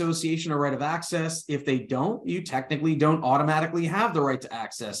grant the association a right of access. If they don't, you technically don't automatically have the right to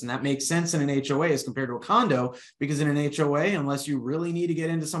access. And that makes sense in an HOA as compared to a condo, because in an HOA, unless you really need to get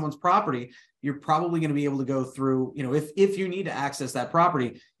into someone's property, you're probably going to be able to go through, if you need to access that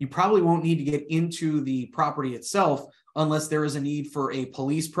property, you probably won't need to get into the property itself unless there is a need for a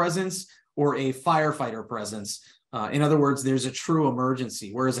police presence or a firefighter presence. In other words, there's a true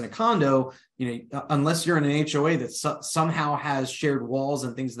emergency. Whereas in a condo, unless you're in an HOA that somehow has shared walls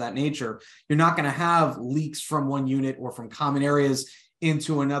and things of that nature, you're not going to have leaks from one unit or from common areas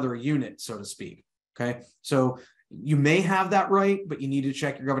into another unit, so to speak. Okay. So you may have that right, but you need to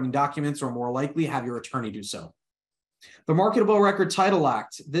check your governing documents or more likely have your attorney do so. The Marketable Record Title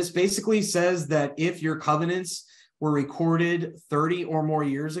Act. This basically says that if your covenants were recorded 30 or more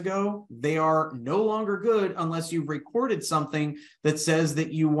years ago, they are no longer good unless you've recorded something that says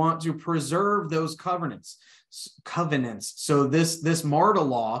that you want to preserve those covenants. So this MARTA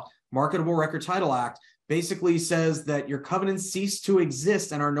law, Marketable Record Title Act, basically says that your covenants cease to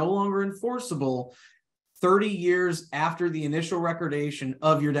exist and are no longer enforceable 30 years after the initial recordation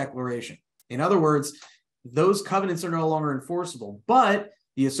of your declaration. In other words, those covenants are no longer enforceable, but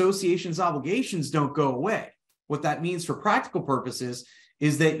the association's obligations don't go away. What that means for practical purposes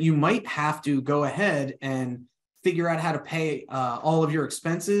is that you might have to go ahead and figure out how to pay all of your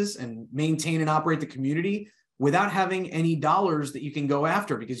expenses and maintain and operate the community without having any dollars that you can go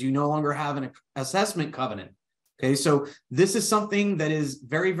after because you no longer have an assessment covenant. Okay, so this is something that is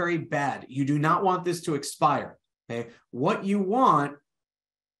very, very bad. You do not want this to expire. Okay, what you want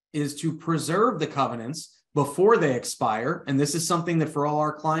is to preserve the covenants before they expire. And this is something that for all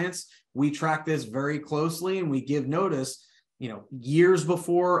our clients, we track this very closely and we give notice, years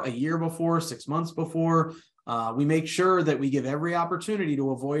before, a year before, 6 months before. We make sure that we give every opportunity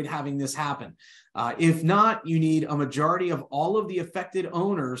to avoid having this happen. If not, you need a majority of all of the affected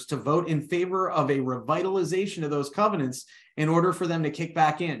owners to vote in favor of a revitalization of those covenants in order for them to kick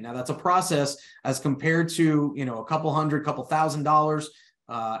back in. Now, that's a process as compared to, a couple hundred, couple $1,000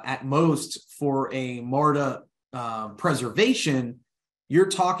 at most for a MARTA preservation. You're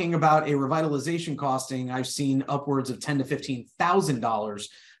talking about a revitalization costing, I've seen upwards of $10,000 to $15,000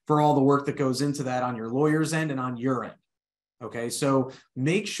 for all the work that goes into that on your lawyer's end and on your end. Okay, so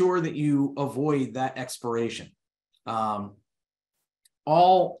make sure that you avoid that expiration.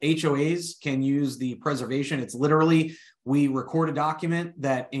 All HOAs can use the preservation. It's literally, we record a document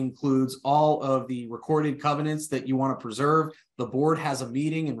that includes all of the recorded covenants that you want to preserve. The board has a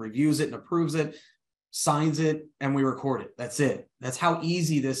meeting and reviews it and approves it, signs it, and we record it. That's it. That's how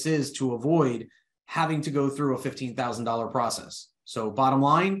easy this is to avoid having to go through a $15,000 process. So bottom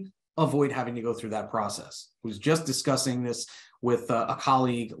line, avoid having to go through that process. I was just discussing this with a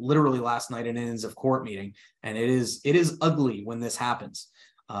colleague literally last night in an ends of court meeting, and it is ugly when this happens,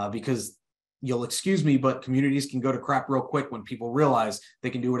 because you'll excuse me, but communities can go to crap real quick when people realize they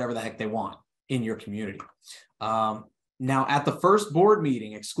can do whatever the heck they want in your community. Now, at the first board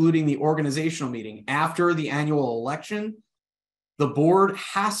meeting, excluding the organizational meeting after the annual election, the board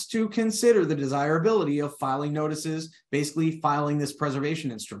has to consider the desirability of filing notices, basically filing this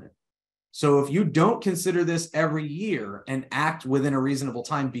preservation instrument. So if you don't consider this every year and act within a reasonable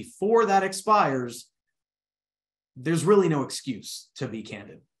time before that expires, there's really no excuse, to be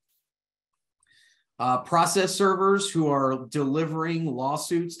candid. Process servers who are delivering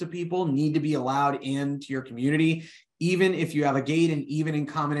lawsuits to people need to be allowed into your community, even if you have a gate and even in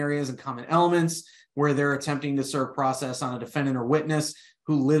common areas and common elements where they're attempting to serve process on a defendant or witness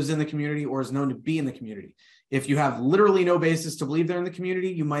who lives in the community or is known to be in the community. If you have literally no basis to believe they're in the community,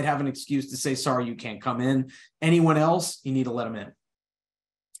 you might have an excuse to say, sorry, you can't come in. Anyone else, you need to let them in.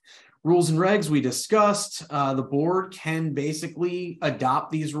 Rules and regs we discussed. The board can basically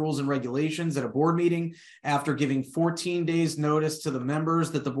adopt these rules and regulations at a board meeting after giving 14 days notice to the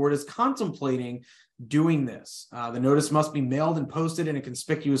members that the board is contemplating doing this. The notice must be mailed and posted in a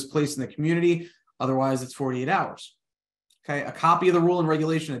conspicuous place in the community. Otherwise, it's 48 hours. Okay, a copy of the rule and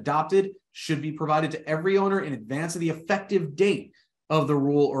regulation adopted should be provided to every owner in advance of the effective date of the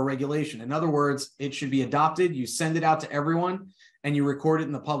rule or regulation. In other words, it should be adopted. You send it out to everyone and you record it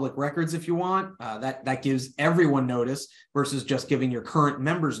in the public records if you want. That gives everyone notice versus just giving your current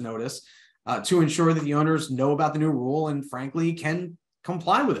members notice to ensure that the owners know about the new rule and frankly can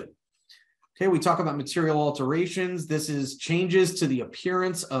comply with it. Okay, we talk about material alterations. This is changes to the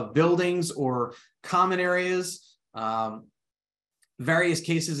appearance of buildings or common areas. Various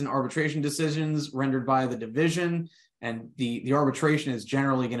cases and arbitration decisions rendered by the division, and the arbitration is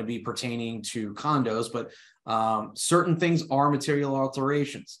generally going to be pertaining to condos, but certain things are material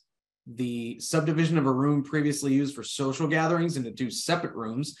alterations. The subdivision of a room previously used for social gatherings into 2 separate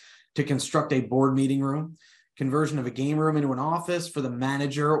rooms to construct a board meeting room, conversion of a game room into an office for the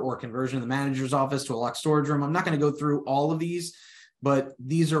manager or conversion of the manager's office to a locked storage room. I'm not going to go through all of these, but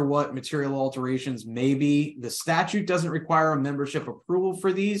these are what material alterations may be. The statute doesn't require a membership approval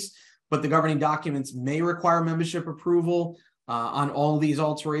for these, but the governing documents may require membership approval on all of these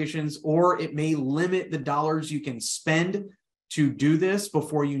alterations, or it may limit the dollars you can spend to do this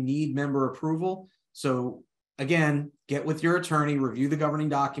before you need member approval. So again, get with your attorney, review the governing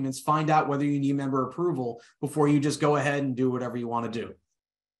documents, find out whether you need member approval before you just go ahead and do whatever you want to do.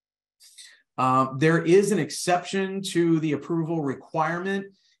 There is an exception to the approval requirement.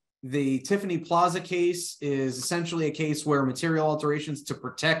 The Tiffany Plaza case is essentially a case where material alterations to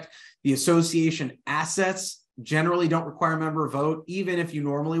protect the association assets generally don't require member vote, even if you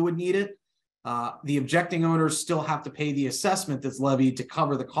normally would need it. The objecting owners still have to pay the assessment that's levied to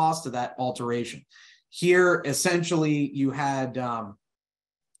cover the cost of that alteration. Here, essentially, you had, I'm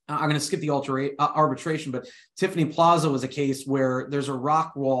going to skip the arbitration, but Tiffany Plaza was a case where there's a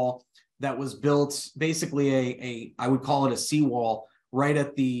rock wall that was built, basically I would call it a seawall right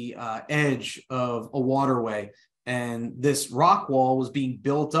at the edge of a waterway. And this rock wall was being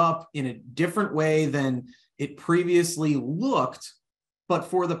built up in a different way than it previously looked, but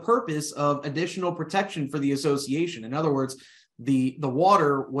for the purpose of additional protection for the association. In other words, the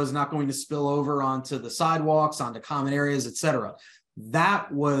water was not going to spill over onto the sidewalks, onto common areas, etc.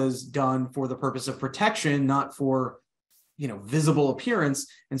 That was done for the purpose of protection, not for visible appearance.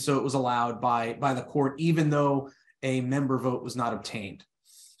 And so it was allowed by the court, even though a member vote was not obtained.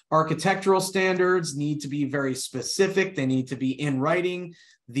 Architectural standards need to be very specific. They need to be in writing.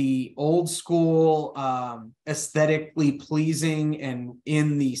 The old school, aesthetically pleasing and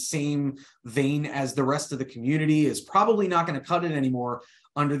in the same vein as the rest of the community is probably not going to cut it anymore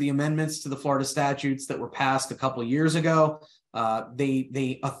under the amendments to the Florida statutes that were passed a couple of years ago.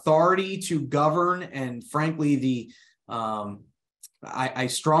 The authority to govern, and frankly, I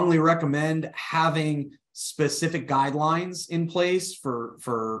strongly recommend having specific guidelines in place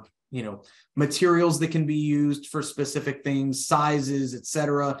for materials that can be used for specific things, sizes,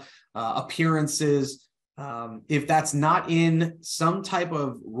 etc., appearances. If that's not in some type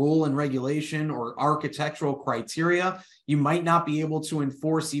of rule and regulation or architectural criteria, you might not be able to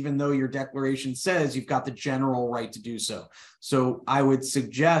enforce, even though your declaration says you've got the general right to do so. So I would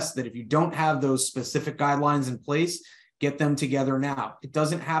suggest that if you don't have those specific guidelines in place, get them together now. It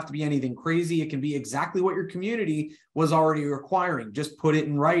doesn't have to be anything crazy. It can be exactly what your community was already requiring. Just put it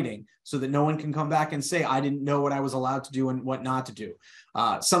in writing so that no one can come back and say, I didn't know what I was allowed to do and what not to do.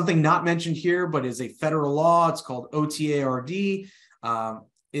 Something not mentioned here, but is a federal law. It's called OTARD.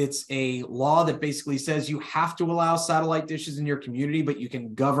 It's a law that basically says you have to allow satellite dishes in your community, but you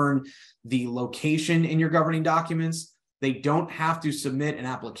can govern the location in your governing documents. They don't have to submit an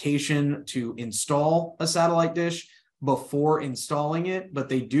application to install a satellite dish before installing it, but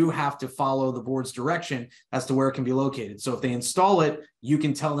they do have to follow the board's direction as to where it can be located. So if they install it, you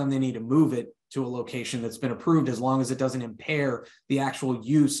can tell them they need to move it to a location that's been approved, as long as it doesn't impair the actual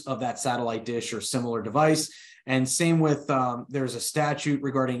use of that satellite dish or similar device. And same with, there's a statute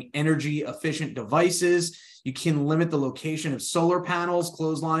regarding energy efficient devices. You can limit the location of solar panels,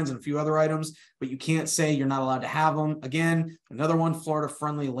 clotheslines, and a few other items, but you can't say you're not allowed to have them. Again, another one, Florida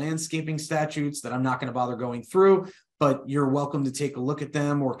friendly landscaping statutes that I'm not going to bother going through, but you're welcome to take a look at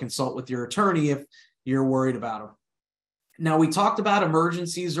them or consult with your attorney if you're worried about them. Now, we talked about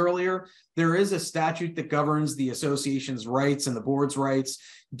emergencies earlier. There is a statute that governs the association's rights and the board's rights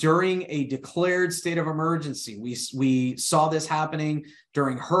during a declared state of emergency. We saw this happening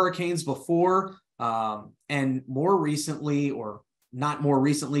during hurricanes before, and more recently, or not more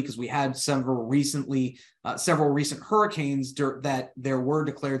recently, because we had several recent hurricanes that there were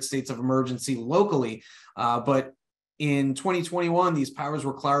declared states of emergency locally, but in 2021, these powers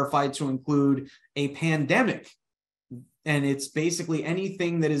were clarified to include a pandemic. And it's basically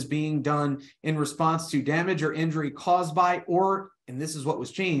anything that is being done in response to damage or injury caused by, or, and this is what was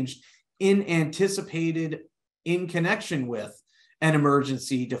changed, in connection with an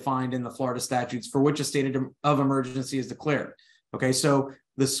emergency defined in the Florida statutes for which a state of emergency is declared. Okay, so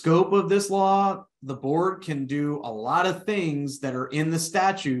the scope of this law, the board can do a lot of things that are in the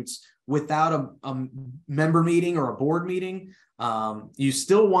statutes without a member meeting or a board meeting. You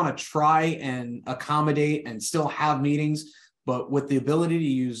still want to try and accommodate and still have meetings, but with the ability to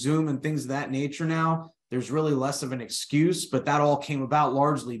use Zoom and things of that nature now, there's really less of an excuse, but that all came about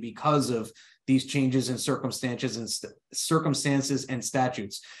largely because of these changes in circumstances and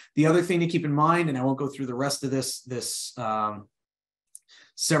statutes. The other thing to keep in mind, and I won't go through the rest of this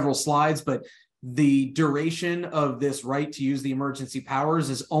several slides, but the duration of this right to use the emergency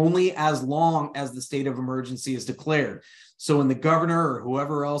powers is only as long as the state of emergency is declared. So when the governor or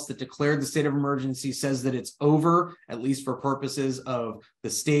whoever else that declared the state of emergency says that it's over, at least for purposes of the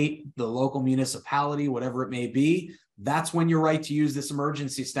state, the local municipality, whatever it may be, that's when your right to use this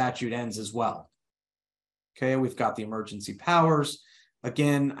emergency statute ends as well. Okay, we've got the emergency powers.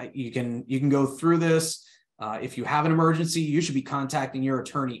 Again, you can go through this. If you have an emergency, you should be contacting your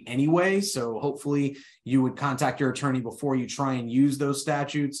attorney anyway. So hopefully you would contact your attorney before you try and use those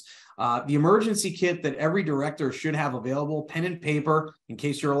statutes. The emergency kit that every director should have available, pen and paper in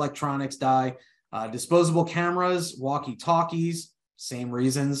case your electronics die, disposable cameras, walkie-talkies, same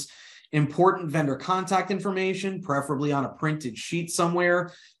reasons, important vendor contact information, preferably on a printed sheet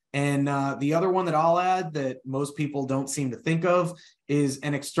somewhere. And the other one that I'll add that most people don't seem to think of is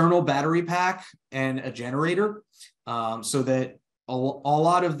an external battery pack and a generator, so that a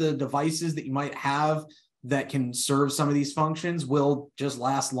lot of the devices that you might have that can serve some of these functions will just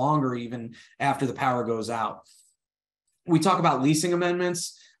last longer even after the power goes out. We talk about leasing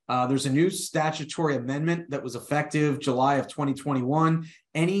amendments. There's a new statutory amendment that was effective July of 2021.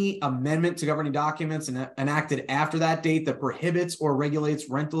 Any amendment to governing documents enacted after that date that prohibits or regulates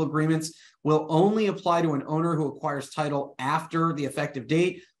rental agreements will only apply to an owner who acquires title after the effective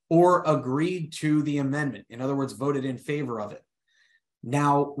date or agreed to the amendment. In other words, voted in favor of it.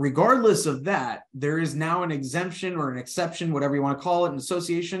 Now, regardless of that, there is now an exemption or an exception, whatever you want to call it, an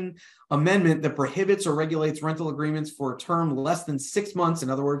association amendment that prohibits or regulates rental agreements for a term less than 6 months.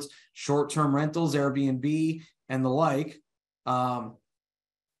 In other words, short-term rentals, Airbnb, and the like,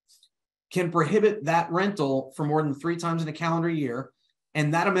 can prohibit that rental for more than 3 times in a calendar year.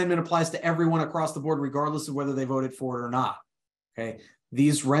 And that amendment applies to everyone across the board, regardless of whether they voted for it or not. Okay.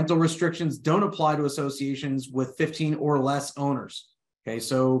 These rental restrictions don't apply to associations with 15 or less owners. Okay,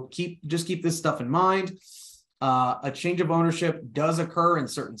 so just keep this stuff in mind. A change of ownership does occur in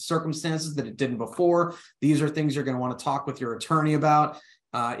certain circumstances that it didn't before. These are things you're going to want to talk with your attorney about.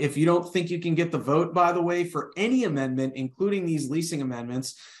 If you don't think you can get the vote, by the way, for any amendment, including these leasing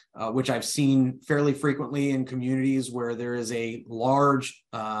amendments, which I've seen fairly frequently in communities where there is a large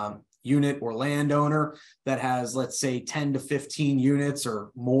unit or landowner that has, let's say, 10 to 15 units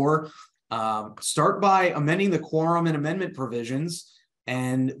or more, start by amending the quorum and amendment provisions,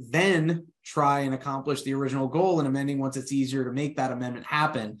 and then try and accomplish the original goal in amending once it's easier to make that amendment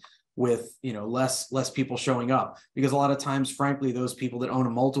happen with, you know, less people showing up. Because a lot of times, frankly, those people that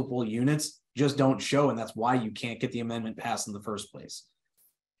own multiple units just don't show, and that's why you can't get the amendment passed in the first place.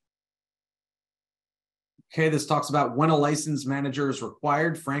 Okay, this talks about when a licensed manager is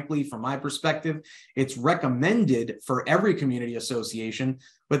required. Frankly, from my perspective, it's recommended for every community association,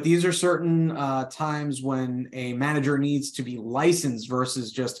 but these are certain times when a manager needs to be licensed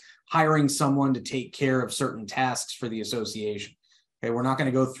versus just hiring someone to take care of certain tasks for the association. Okay, we're not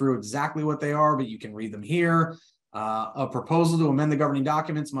going to go through exactly what they are, but you can read them here. A proposal to amend the governing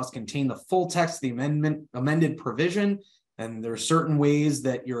documents must contain the full text of the amended provision. And there are certain ways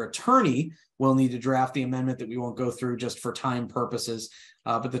that your attorney will need to draft the amendment that we won't go through just for time purposes.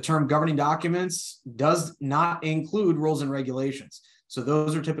 But the term governing documents does not include rules and regulations. So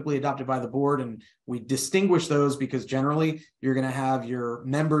those are typically adopted by the board, and we distinguish those because generally you're going to have your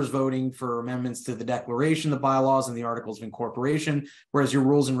members voting for amendments to the declaration, the bylaws, and the articles of incorporation, whereas your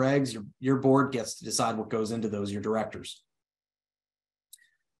rules and regs, your board gets to decide what goes into those, your directors.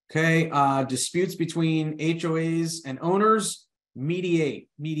 Okay, disputes between HOAs and owners, mediate.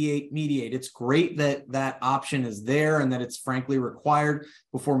 It's great that that option is there and that it's frankly required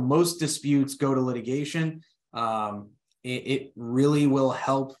before most disputes go to litigation. It really will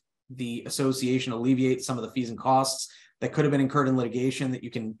help the association alleviate some of the fees and costs that could have been incurred in litigation that you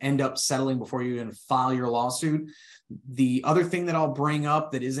can end up settling before you even file your lawsuit. The other thing that I'll bring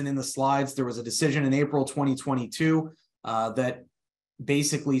up that isn't in the slides, there was a decision in April 2022 that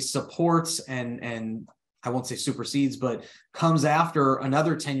basically supports and I won't say supersedes, but comes after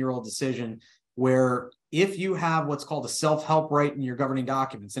another 10-year-old decision where if you have what's called a self-help right in your governing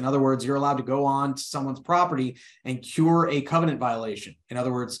documents, in other words, you're allowed to go on to someone's property and cure a covenant violation. In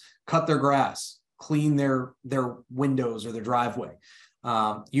other words, cut their grass, clean their windows or their driveway.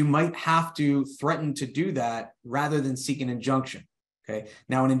 You might have to threaten to do that rather than seek an injunction. Okay.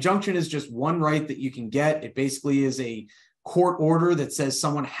 Now, an injunction is just one right that you can get. It basically is a court order that says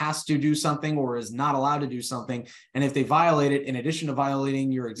someone has to do something or is not allowed to do something. And if they violate it, in addition to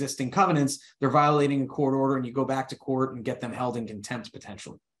violating your existing covenants, they're violating a court order, and you go back to court and get them held in contempt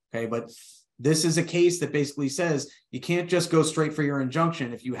potentially. Okay. But this is a case that basically says you can't just go straight for your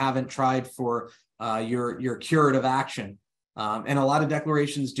injunction if you haven't tried for your curative action. And a lot of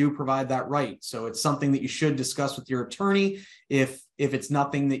declarations do provide that right. So it's something that you should discuss with your attorney if it's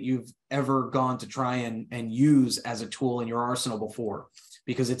nothing that you've ever gone to try and use as a tool in your arsenal before,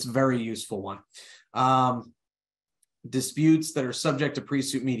 because it's a very useful one. Disputes that are subject to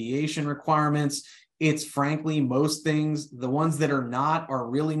pre-suit mediation requirements. It's frankly, most things, the ones that are not are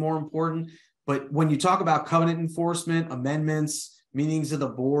really more important. But when you talk about covenant enforcement, amendments, meetings of the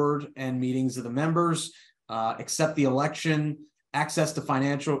board and meetings of the members, except the election, access to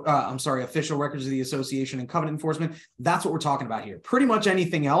official records of the association and covenant enforcement. That's what we're talking about here. Pretty much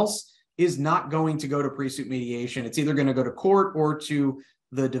anything else is not going to go to pre-suit mediation. It's either going to go to court or to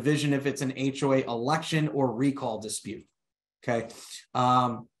the division if it's an HOA election or recall dispute. Okay.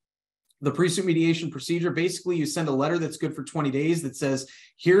 The pre-suit mediation procedure, basically you send a letter that's good for 20 days that says,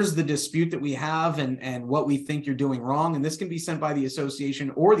 here's the dispute that we have and what we think you're doing wrong. And this can be sent by the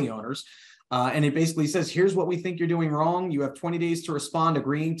association or the owners. And it basically says, here's what we think you're doing wrong. You have 20 days to respond,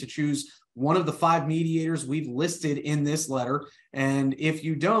 agreeing to choose one of the 5 mediators we've listed in this letter. And if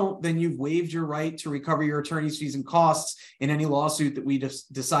you don't, then you've waived your right to recover your attorney's fees and costs in any lawsuit that we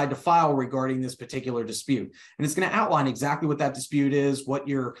decide to file regarding this particular dispute. And it's going to outline exactly what that dispute is, what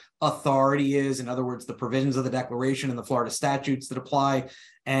your authority is, in other words, the provisions of the declaration and the Florida statutes that apply.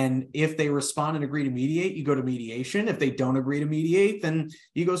 And if they respond and agree to mediate, you go to mediation. If they don't agree to mediate, then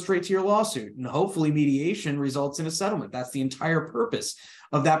you go straight to your lawsuit. And hopefully mediation results in a settlement. That's the entire purpose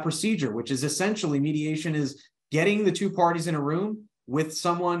of that procedure, which is essentially mediation is getting the 2 parties in a room with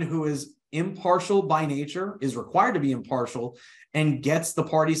someone who is impartial by nature, is required to be impartial, and gets the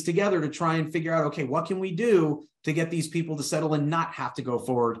parties together to try and figure out, okay, what can we do to get these people to settle and not have to go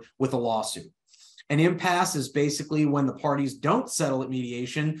forward with a lawsuit? An impasse is basically when the parties don't settle at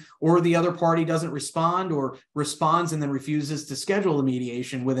mediation, or the other party doesn't respond or responds and then refuses to schedule the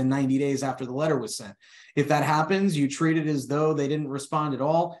mediation within 90 days after the letter was sent. If that happens, you treat it as though they didn't respond at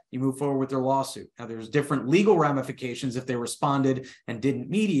all. You move forward with their lawsuit. Now, there's different legal ramifications if they responded and didn't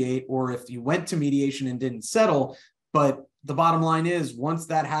mediate, or if you went to mediation and didn't settle. But the bottom line is, once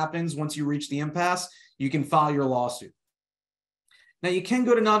that happens, once you reach the impasse, you can file your lawsuit. Now, you can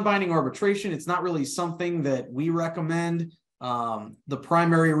go to non-binding arbitration. It's not really something that we recommend. The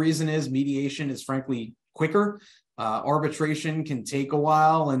primary reason is mediation is frankly quicker. Arbitration can take a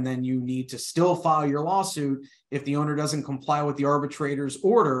while, and then you need to still file your lawsuit if the owner doesn't comply with the arbitrator's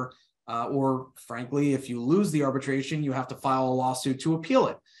order, or frankly, if you lose the arbitration, you have to file a lawsuit to appeal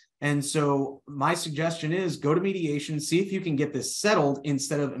it. And so my suggestion is go to mediation, see if you can get this settled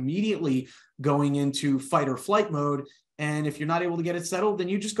instead of immediately going into fight or flight mode. And if you're not able to get it settled, then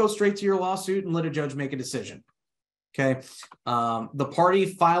you just go straight to your lawsuit and let a judge make a decision. Okay. The party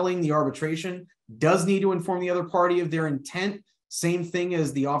filing the arbitration does need to inform the other party of their intent. Same thing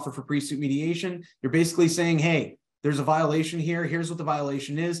as the offer for pre-suit mediation. You're basically saying, hey, there's a violation here. Here's what the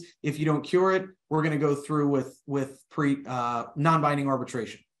violation is. If you don't cure it, we're going to go through with non-binding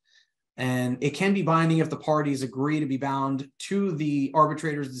arbitration. And it can be binding if the parties agree to be bound to the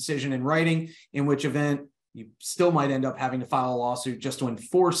arbitrator's decision in writing, in which event you still might end up having to file a lawsuit just to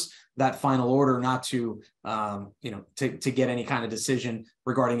enforce that final order, not to, to get any kind of decision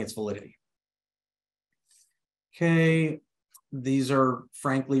regarding its validity. Okay, these are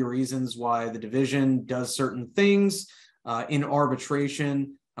frankly reasons why the division does certain things in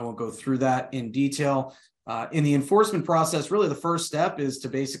arbitration. I won't go through that in detail. In the enforcement process, really the first step is to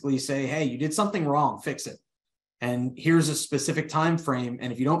basically say, hey, you did something wrong, fix it. And here's a specific time frame.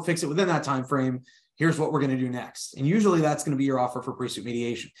 And if you don't fix it within that time frame, here's what we're going to do next. And usually that's going to be your offer for pre-suit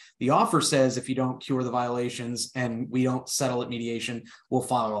mediation. The offer says if you don't cure the violations and we don't settle at mediation, we'll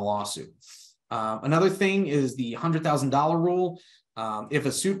file a lawsuit. Another thing is the $100,000 rule. If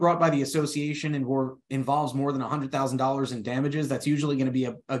a suit brought by the association involves more than $100,000 in damages, that's usually going to be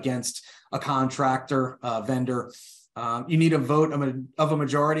against a contractor, vendor. You need a vote of a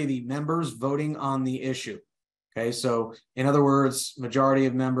majority of the members voting on the issue. Okay, so in other words, majority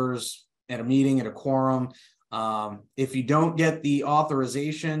of members at a meeting, at a quorum. If you don't get the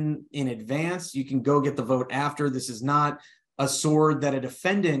authorization in advance, you can go get the vote after. This is not a sword that a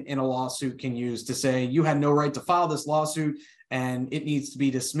defendant in a lawsuit can use to say, you had no right to file this lawsuit and it needs to be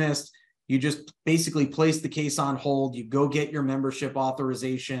dismissed. You just basically place the case on hold, you go get your membership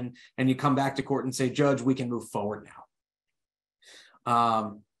authorization, and you come back to court and say, Judge, we can move forward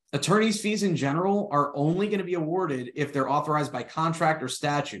now. Attorney's fees in general are only going to be awarded if they're authorized by contract or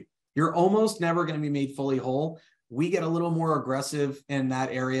statute. You're almost never going to be made fully whole. We get a little more aggressive in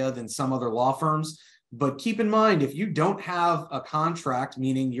that area than some other law firms. But keep in mind, if you don't have a contract,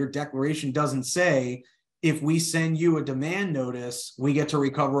 meaning your declaration doesn't say, if we send you a demand notice, we get to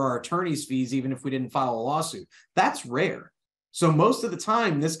recover our attorney's fees, even if we didn't file a lawsuit. That's rare. So most of the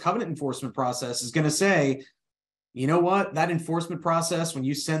time, this covenant enforcement process is going to say, you know what, that enforcement process, when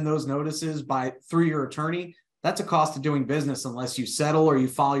you send those notices through your attorney, that's a cost of doing business unless you settle or you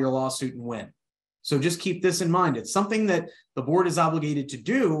file your lawsuit and win. So just keep this in mind. It's something that the board is obligated to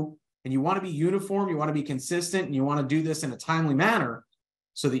do, and you want to be uniform, you want to be consistent, and you want to do this in a timely manner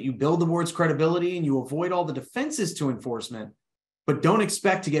so that you build the board's credibility and you avoid all the defenses to enforcement, but don't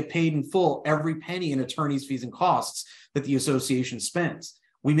expect to get paid in full every penny in attorney's fees and costs that the association spends.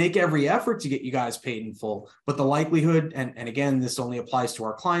 We make every effort to get you guys paid in full, but the likelihood, and again, this only applies to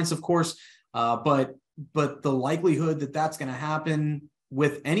our clients, of course, but the likelihood that that's going to happen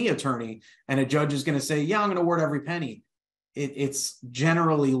with any attorney and a judge is going to say, yeah, I'm going to award every penny. It's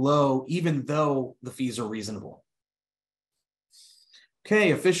generally low, even though the fees are reasonable.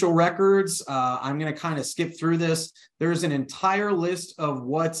 Okay, official records. I'm going to kind of skip through this. There's an entire list of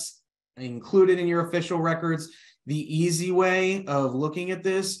what's included in your official records. The easy way of looking at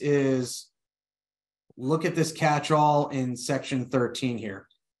this is look at this catch-all in section 13 here.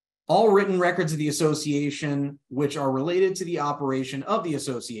 All written records of the association which are related to the operation of the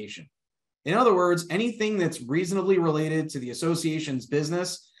association. In other words, anything that's reasonably related to the association's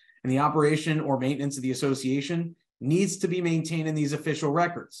business and the operation or maintenance of the association needs to be maintained in these official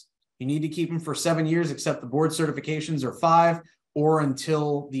records. You need to keep them for 7 years, except the board certifications are 5, or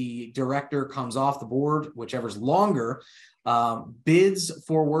until the director comes off the board, whichever's longer. Bids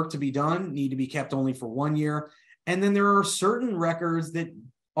for work to be done need to be kept only for 1 year. And then there are certain records that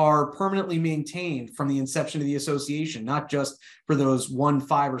are permanently maintained from the inception of the association, not just for those 1,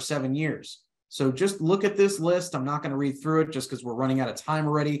 5, or 7 years. So just look at this list. I'm not going to read through it just because we're running out of time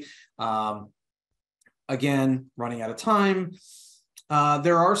already. Again, running out of time.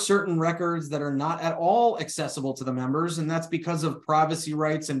 There are certain records that are not at all accessible to the members, and that's because of privacy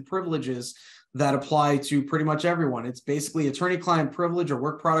rights and privileges that apply to pretty much everyone. It's basically attorney-client privilege or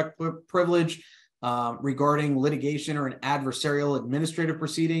work product privilege regarding litigation or an adversarial administrative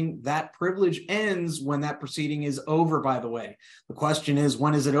proceeding. That privilege ends when that proceeding is over, by the way. The question is,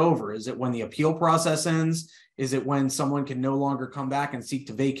 when is it over? Is it when the appeal process ends? Is it when someone can no longer come back and seek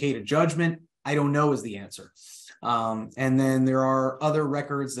to vacate a judgment? I don't know is the answer. And then there are other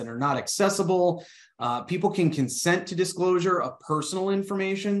records that are not accessible. People can consent to disclosure of personal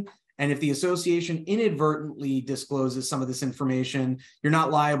information. And if the association inadvertently discloses some of this information, you're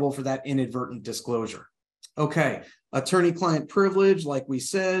not liable for that inadvertent disclosure. Okay, attorney-client privilege, like we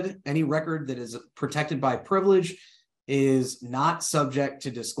said, any record that is protected by privilege is not subject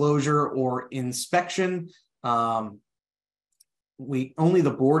to disclosure or inspection. Only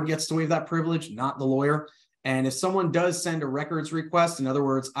the board gets to waive that privilege, not the lawyer. And if someone does send a records request, in other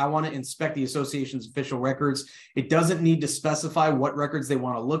words, I want to inspect the association's official records, it doesn't need to specify what records they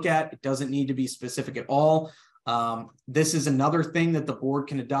want to look at. It doesn't need to be specific at all. This is another thing that the board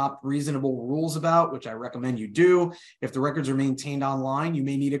can adopt reasonable rules about, which I recommend you do. If the records are maintained online, you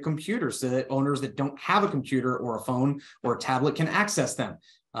may need a computer so that owners that don't have a computer or a phone or a tablet can access them.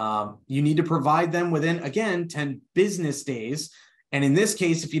 You need to provide them within, again, 10 business days. And in this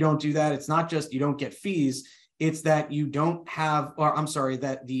case, if you don't do that, it's not just you don't get fees, it's that you don't have, or I'm sorry,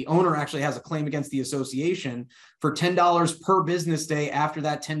 that the owner actually has a claim against the association for $10 per business day after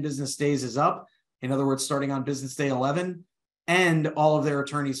that 10 business days is up. In other words, starting on business day 11, and all of their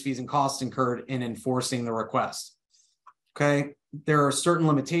attorney's fees and costs incurred in enforcing the request. Okay, there are certain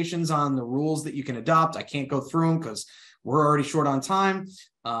limitations on the rules that you can adopt. I can't go through them because we're already short on time.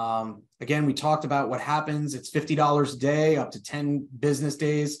 Again, we talked about what happens. It's $50 a day up to 10 business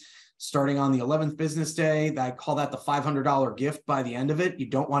days, starting on the 11th business day. I call that the $500 gift by the end of it. You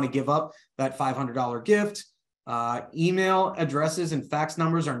don't want to give up that $500 gift. Email addresses and fax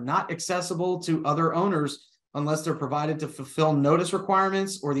numbers are not accessible to other owners unless they're provided to fulfill notice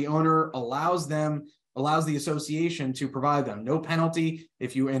requirements or the owner allows the association to provide them. No penalty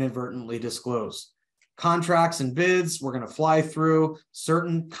if you inadvertently disclose. Contracts and bids, we're going to fly through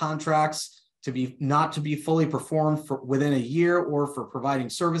certain contracts not to be fully performed for within a year or for providing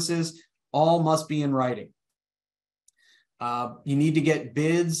services. All must be in writing. You need to get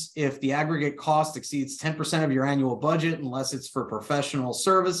bids if the aggregate cost exceeds 10% of your annual budget, unless it's for professional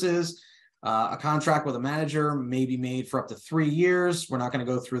services. A contract with a manager may be made for up to 3 years. We're not going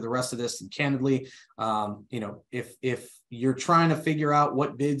to go through the rest of this candidly. If you're trying to figure out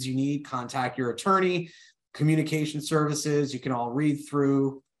what bids you need, contact your attorney. Communication services, you can all read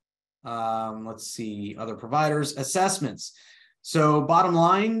through. Let's see, other providers. Assessments. So bottom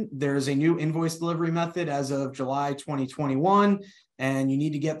line, there's a new invoice delivery method as of July 2021, and you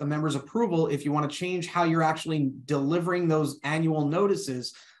need to get the members' approval if you want to change how you're actually delivering those annual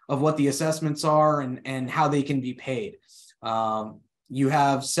notices of what the assessments are and how they can be paid. You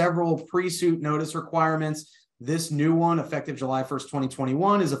have several pre-suit notice requirements. This new one, effective July 1st,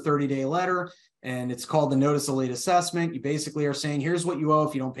 2021, is a 30-day letter, and it's called the Notice of Late Assessment. You basically are saying, here's what you owe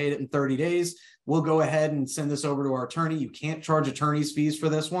if you don't pay it in 30 days. We'll go ahead and send this over to our attorney. You can't charge attorney's fees for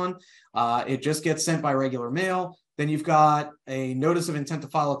this one. It just gets sent by regular mail. Then you've got a notice of intent to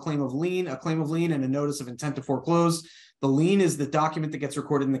file a claim of lien, and a notice of intent to foreclose. The lien is the document that gets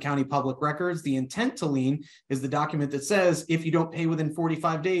recorded in the county public records. The intent to lien is the document that says, if you don't pay within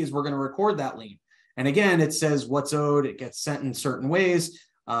 45 days, we're going to record that lien. And again, it says what's owed. It gets sent in certain ways.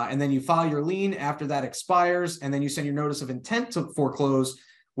 And then you file your lien after that expires. And then you send your notice of intent to foreclose,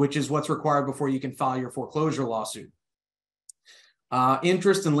 which is what's required before you can file your foreclosure lawsuit.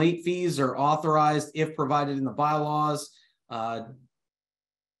 Interest and late fees are authorized if provided in the bylaws.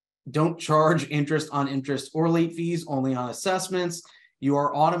 Don't charge interest on interest or late fees, only on assessments. You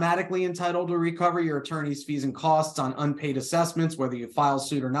are automatically entitled to recover your attorney's fees and costs on unpaid assessments, whether you file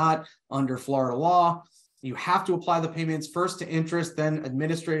suit or not, under Florida law. You have to apply the payments first to interest, then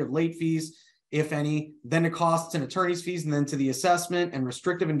administrative late fees, if any, then to costs and attorney's fees, and then to the assessment. And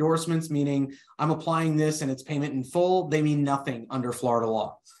restrictive endorsements, meaning I'm applying this and it's payment in full, they mean nothing under Florida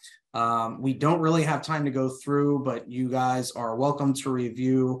law. We don't really have time to go through, but you guys are welcome to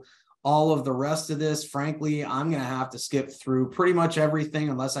review all of the rest of this. Frankly, I'm going to have to skip through pretty much everything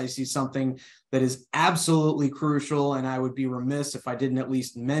unless I see something that is absolutely crucial, and I would be remiss if I didn't at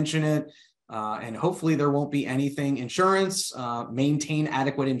least mention it. And hopefully there won't be anything. Insurance, maintain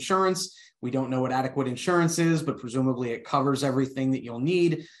adequate insurance. We don't know what adequate insurance is, but presumably it covers everything that you'll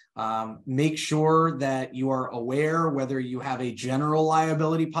need. Make sure that you are aware whether you have a general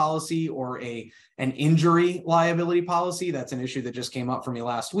liability policy or an injury liability policy. That's an issue that just came up for me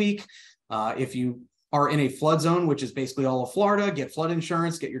last week. If you are in a flood zone, which is basically all of Florida, get flood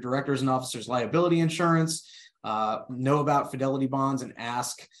insurance, get your directors and officers liability insurance, know about fidelity bonds, and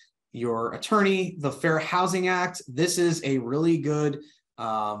ask your attorney. The Fair Housing Act, this is a really good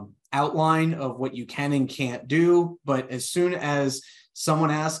outline of what you can and can't do. But as soon as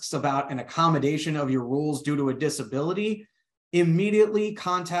someone asks about an accommodation of your rules due to a disability, immediately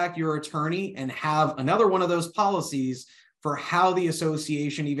contact your attorney and have another one of those policies for how the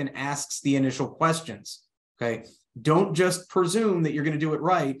association even asks the initial questions. Okay. Don't just presume that you're going to do it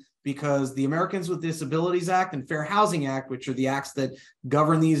right, because the Americans with Disabilities Act and Fair Housing Act, which are the acts that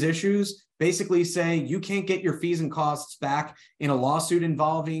govern these issues, basically say you can't get your fees and costs back in a lawsuit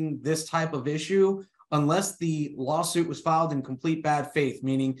involving this type of issue unless the lawsuit was filed in complete bad faith,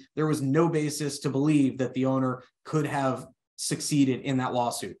 meaning there was no basis to believe that the owner could have succeeded in that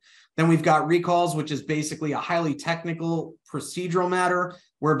lawsuit. Then we've got recalls, which is basically a highly technical procedural matter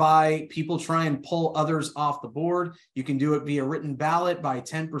whereby people try and pull others off the board. You can do it via written ballot by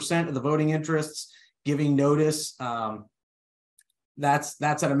 10% of the voting interests giving notice. That's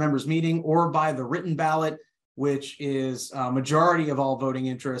at a member's meeting, or by the written ballot, which is a majority of all voting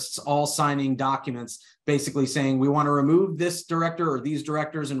interests, all signing documents, basically saying we want to remove this director or these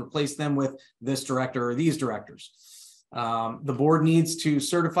directors and replace them with this director or these directors. The board needs to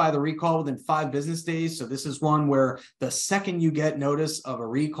certify the recall within 5 business days. So this is one where the second you get notice of a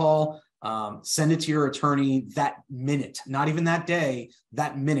recall, send it to your attorney that minute, not even that day,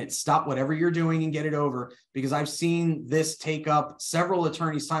 that minute. Stop whatever you're doing and get it over, because I've seen this take up several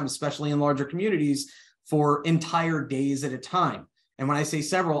attorneys' time, especially in larger communities, for entire days at a time. And when I say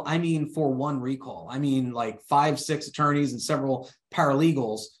several, I mean for one recall. I mean like 5, 6 attorneys and several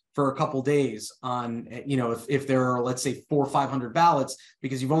paralegals for a couple days on, if there are, let's say, 400 or 500 ballots,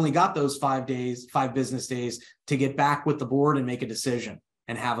 because you've only got those 5 business days to get back with the board and make a decision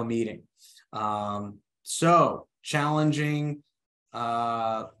and have a meeting. So challenging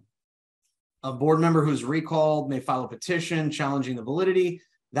a board member who's recalled may file a petition challenging the validity.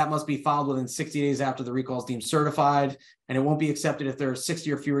 That must be filed within 60 days after the recall is deemed certified, and it won't be accepted if there are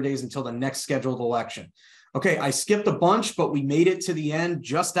 60 or fewer days until the next scheduled election. Okay, I skipped a bunch, but we made it to the end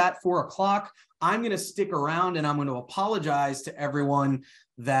just at 4 o'clock. I'm going to stick around, and I'm going to apologize to everyone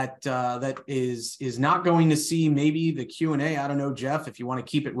that is not going to see maybe the Q&A. I don't know, Jeff, if you want to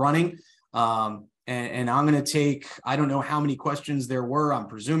keep it running. And I'm going to take, I don't know how many questions there were. I'm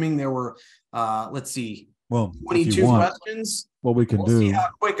presuming there were, let's see, 22 questions. What we can do. See how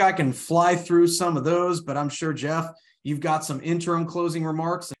quick I can fly through some of those, but I'm sure, Jeff, you've got some interim closing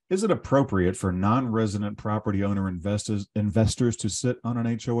remarks. Is it appropriate for non-resident property owner investors to sit on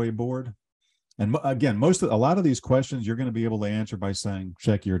an HOA board? And again, a lot of these questions you're going to be able to answer by saying,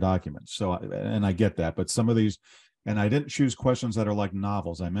 check your documents. So, and I get that, but some of these, and I didn't choose questions that are like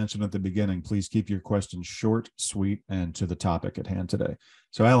novels. I mentioned at the beginning, please keep your questions short, sweet, and to the topic at hand today.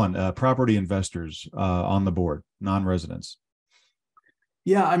 So Alan, property investors on the board, non-residents.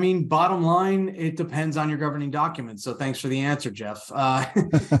 Yeah, I mean, bottom line, it depends on your governing documents. So thanks for the answer, Jeff.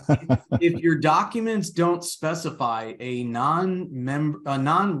 If your documents don't specify a non-resident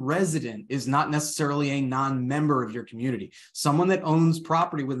is not necessarily a non-member of your community. Someone that owns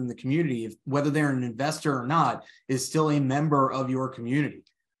property within the community, whether they're an investor or not, is still a member of your community.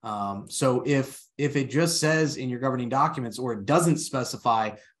 So if it just says in your governing documents, or it doesn't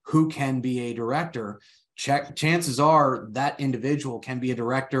specify who can be a director, chances are that individual can be a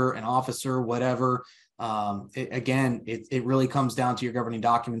director, an officer, whatever. It really comes down to your governing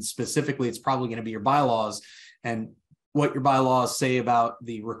documents. Specifically, it's probably going to be your bylaws and what your bylaws say about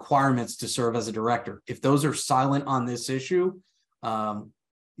the requirements to serve as a director. If those are silent on this issue,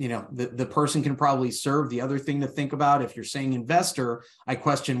 the person can probably serve. The other thing to think about, if you're saying investor, I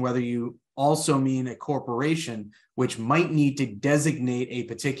question whether you also mean a corporation, which might need to designate a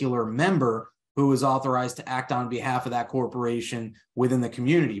particular member who is authorized to act on behalf of that corporation within the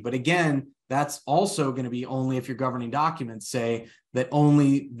community. But again, that's also going to be only if your governing documents say that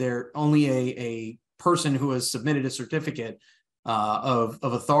only a person who has submitted a certificate of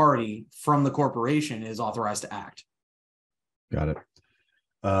authority from the corporation is authorized to act. Got it.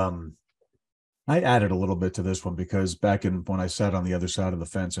 I added a little bit to this one because back when I sat on the other side of the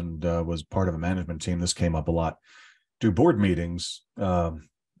fence and was part of a management team, this came up a lot. Do board meetings,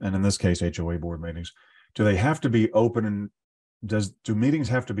 and in this case, HOA board meetings, do they have to be open, and do meetings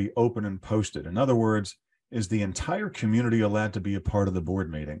have to be open and posted? In other words, is the entire community allowed to be a part of the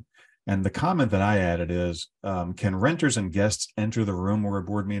board meeting? And the comment that I added is, can renters and guests enter the room where a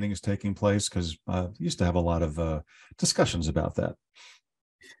board meeting is taking place? Because I used to have a lot of discussions about that.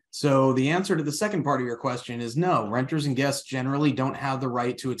 So the answer to the second part of your question is no. Renters and guests generally don't have the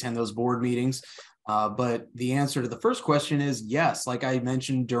right to attend those board meetings. But the answer to the first question is yes. Like I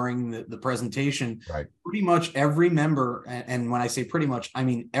mentioned during the presentation, right. Pretty much every member, and when I say pretty much, I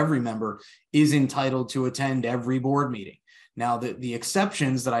mean every member, is entitled to attend every board meeting. Now, the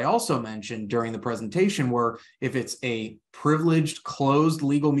exceptions that I also mentioned during the presentation were if it's a privileged, closed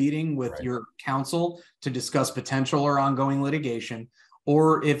legal meeting with your counsel to discuss potential or ongoing litigation,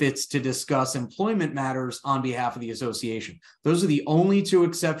 or if it's to discuss employment matters on behalf of the association. Those are the only two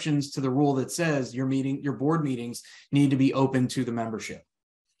exceptions to the rule that says your board meetings need to be open to the membership.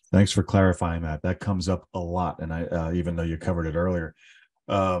 Thanks for clarifying that. That comes up a lot, and I even though you covered it earlier.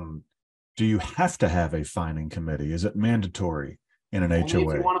 Do you have to have a fining committee? Is it mandatory in an HOA? If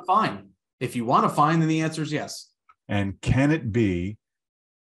you want to fine. If you want to fine, then the answer is yes. And can it be,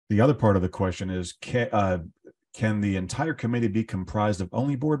 the other part of the question is, can the entire committee be comprised of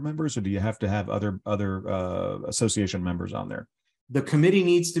only board members, or do you have to have other association members on there? The committee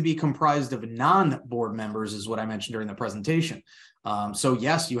needs to be comprised of non-board members, is what I mentioned during the presentation. So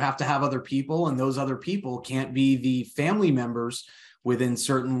yes, you have to have other people, and those other people can't be the family members within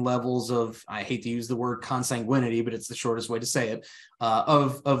certain levels of, I hate to use the word consanguinity, but it's the shortest way to say it,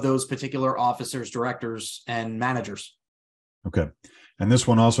 of those particular officers, directors, and managers. Okay. And this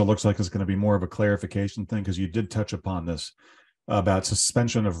one also looks like it's going to be more of a clarification thing, because you did touch upon this about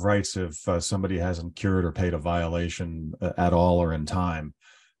suspension of rights if somebody hasn't cured or paid a violation at all or in time.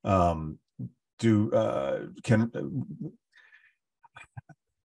 I'm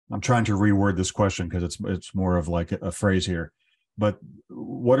trying to reword this question because it's more of like a phrase here. But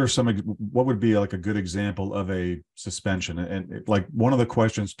what would be like a good example of a suspension? And like one of the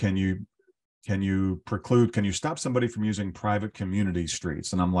questions, can you stop somebody from using private community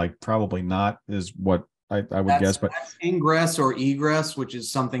streets? And I'm like, probably not, is what I would guess. But that's ingress or egress, which is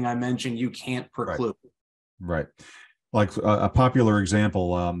something I mentioned you can't preclude. Right. Like a popular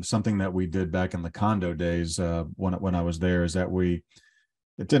example, something that we did back in the condo days when I was there, is that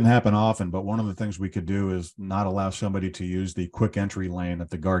it didn't happen often, but one of the things we could do is not allow somebody to use the quick entry lane at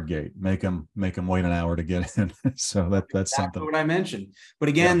the guard gate, make them wait an hour to get in. So that's something. What I mentioned. But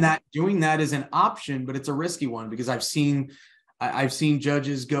again, doing that is an option, but it's a risky one, because I've seen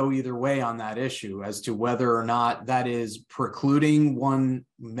judges go either way on that issue as to whether or not that is precluding one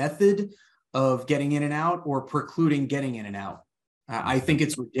method of getting in and out or precluding getting in and out. I think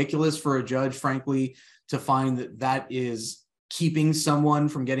it's ridiculous for a judge, frankly, to find that is keeping someone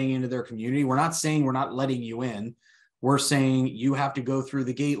from getting into their community. We're not saying we're not letting you in. We're saying you have to go through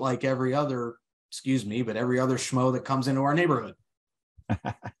the gate like every other schmo that comes into our neighborhood.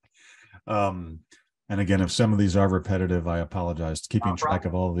 And again, if some of these are repetitive, I apologize. Keeping track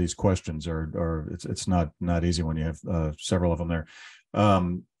of all of these questions it's not easy when you have several of them there.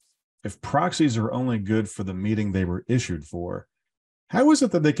 If proxies are only good for the meeting they were issued for, how is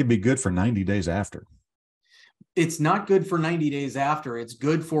it that they can be good for 90 days after? It's not good for 90 days after. It's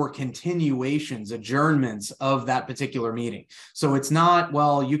good for continuations, adjournments of that particular meeting. So it's not,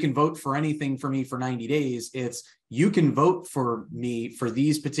 well, you can vote for anything for me for 90 days. It's, you can vote for me for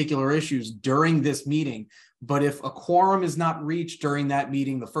these particular issues during this meeting. But if a quorum is not reached during that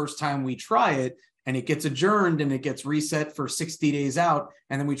meeting the first time we try it, and it gets adjourned and it gets reset for 60 days out,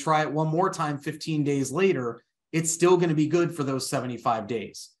 and then we try it one more time 15 days later, it's still going to be good for those 75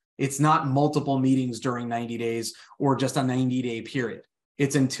 days. It's not multiple meetings during 90 days or just a 90-day period.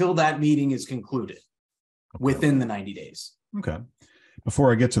 It's until that meeting is concluded within the 90 days. Okay.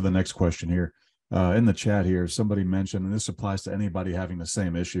 Before I get to the next question here, in the chat here, somebody mentioned, and this applies to anybody having the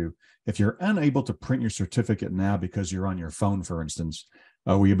same issue, if you're unable to print your certificate now because you're on your phone, for instance,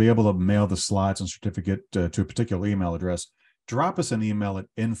 will you be able to mail the slides and certificate to a particular email address? Drop us an email at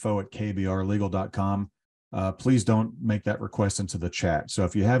info@kbrlegal.com. Please don't make that request into the chat. So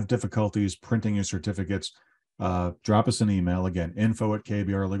if you have difficulties printing your certificates, drop us an email. Again,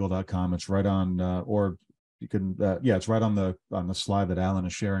 info@kbrlegal.com. It's right on, or you can, it's right on the slide that Alan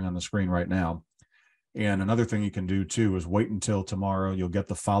is sharing on the screen right now. And another thing you can do too is wait until tomorrow. You'll get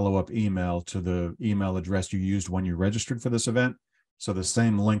the follow-up email to the email address you used when you registered for this event. So the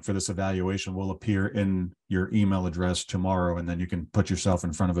same link for this evaluation will appear in your email address tomorrow, and then you can put yourself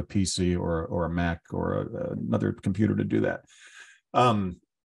in front of a PC or a Mac or another computer to do that.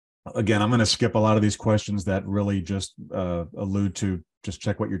 Again, I'm going to skip a lot of these questions that really just allude to just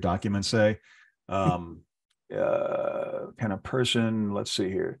check what your documents say. Kind of person, let's see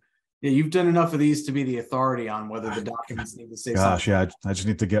here. Yeah, you've done enough of these to be the authority on whether the documents need to say something. Gosh, yeah, I just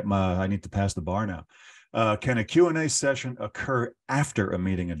need to I need to pass the bar now. Can a Q&A session occur after a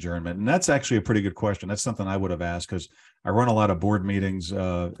meeting adjournment? And that's actually a pretty good question. That's something I would have asked, because I run a lot of board meetings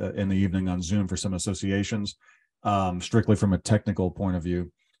in the evening on Zoom for some associations, strictly from a technical point of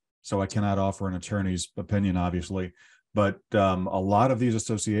view. So I cannot offer an attorney's opinion, obviously. But a lot of these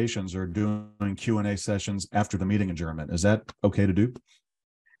associations are doing Q&A sessions after the meeting adjournment. Is that okay to do?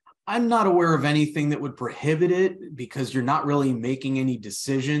 I'm not aware of anything that would prohibit it because you're not really making any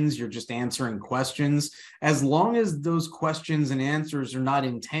decisions. You're just answering questions. As long as those questions and answers are not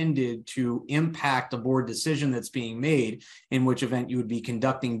intended to impact a board decision that's being made, in which event you would be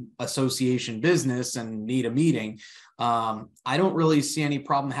conducting association business and need a meeting. I don't really see any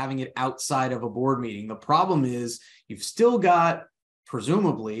problem having it outside of a board meeting. The problem is you've still got,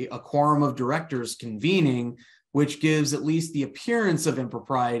 presumably, a quorum of directors convening, which gives at least the appearance of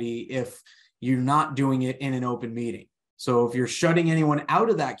impropriety if you're not doing it in an open meeting. So if you're shutting anyone out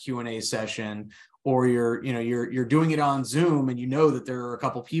of that Q&A session, or you're doing it on Zoom and you know that there are a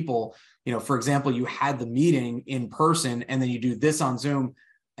couple people, for example, you had the meeting in person and then you do this on Zoom,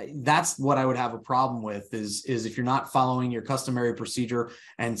 that's what I would have a problem with is if you're not following your customary procedure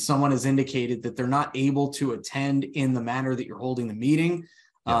and someone has indicated that they're not able to attend in the manner that you're holding the meeting.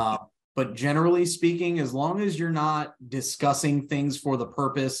 Yeah. But generally speaking, as long as you're not discussing things for the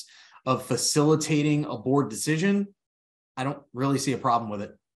purpose of facilitating a board decision, I don't really see a problem with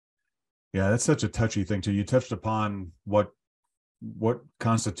it. Yeah, that's such a touchy thing too. You touched upon what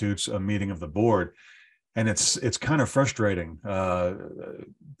constitutes a meeting of the board, and it's kind of frustrating.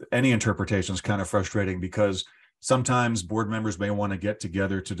 Any interpretation is kind of frustrating because sometimes board members may want to get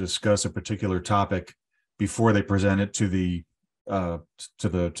together to discuss a particular topic before they present it to the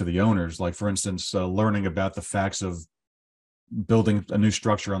owners, like for instance, learning about the facts of building a new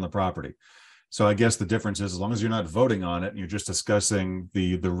structure on the property. So I guess the difference is, as long as you're not voting on it and you're just discussing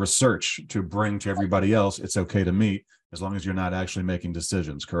the research to bring to everybody else, it's okay to meet as long as you're not actually making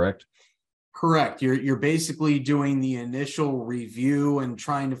decisions, correct? Correct. You're basically doing the initial review and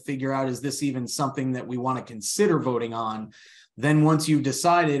trying to figure out, is this even something that we want to consider voting on? Then once you've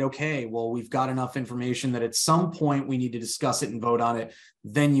decided, okay, well, we've got enough information that at some point we need to discuss it and vote on it,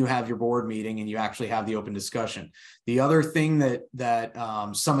 then you have your board meeting and you actually have the open discussion. The other thing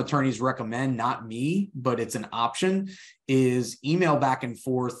that some attorneys recommend, not me, but it's an option, is email back and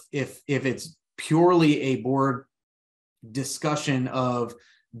forth if it's purely a board discussion of,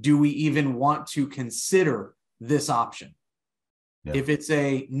 do we even want to consider this option? Yeah. If it's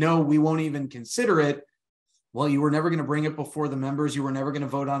a no, we won't even consider it, well, you were never going to bring it before the members. You were never going to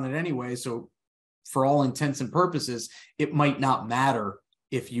vote on it anyway. So for all intents and purposes, it might not matter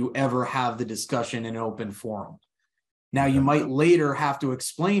if you ever have the discussion in an open forum. Now, you might later have to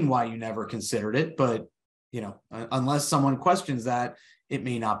explain why you never considered it, but unless someone questions that, it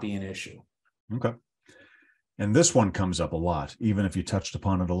may not be an issue. Okay. And this one comes up a lot, even if you touched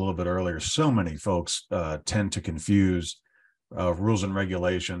upon it a little bit earlier. So many folks tend to confuse rules and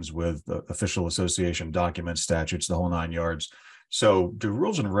regulations with official association documents, statutes, the whole 9 yards. So do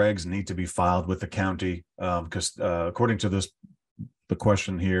rules and regs need to be filed with the county? Because according to the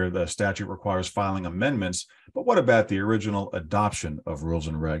question here, the statute requires filing amendments. But what about the original adoption of rules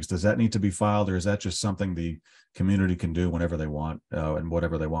and regs? Does that need to be filed, or is that just something the community can do whenever they want and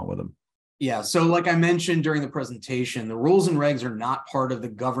whatever they want with them? Yeah, so like I mentioned during the presentation, the rules and regs are not part of the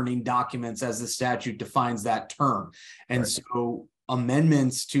governing documents as the statute defines that term. And so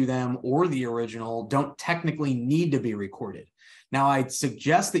amendments to them or the original don't technically need to be recorded. Now, I'd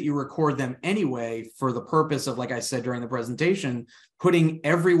suggest that you record them anyway for the purpose of, like I said during the presentation, putting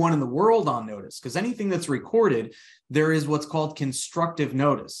everyone in the world on notice, because anything that's recorded, there is what's called constructive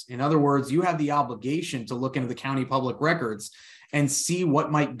notice. In other words, you have the obligation to look into the county public records and see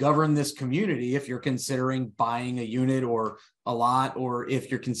what might govern this community if you're considering buying a unit or a lot, or if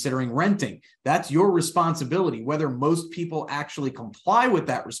you're considering renting. That's your responsibility. Whether most people actually comply with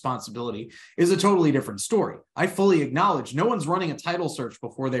that responsibility is a totally different story. I fully acknowledge no one's running a title search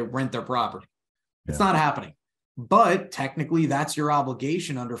before they rent their property. It's not happening. But technically, that's your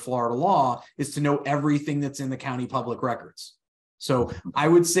obligation under Florida law, is to know everything that's in the county public records. So I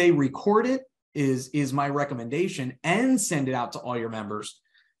would say record it is my recommendation, and send it out to all your members.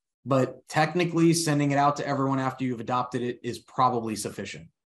 But technically, sending it out to everyone after you've adopted it is probably sufficient.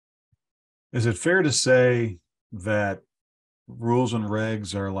 Is it fair to say that rules and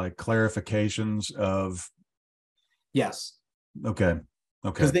regs are like clarifications of? Yes. Okay.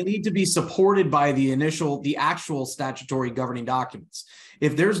 Because they need to be supported by the actual statutory governing documents.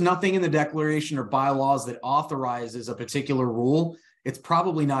 If there's nothing in the declaration or bylaws that authorizes a particular rule, it's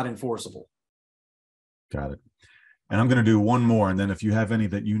probably not enforceable. Got it. And I'm going to do one more, and then if you have any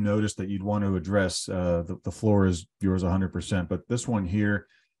that you noticed that you'd want to address, the floor is yours 100%. But this one here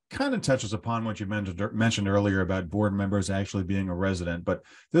kind of touches upon what you mentioned earlier about board members actually being a resident. But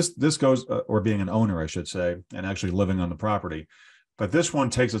this goes, or being an owner, I should say, and actually living on the property. But this one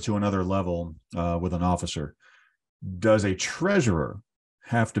takes it to another level with an officer. Does a treasurer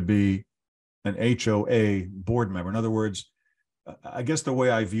have to be an HOA board member? In other words, I guess the way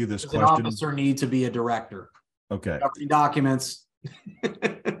I view this Does an question, officer need to be a director? okay, Governing documents.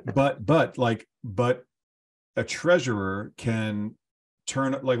 but a treasurer can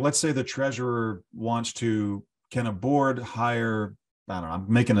turn, like, let's say the treasurer wants to, can a board hire, I don't know, I'm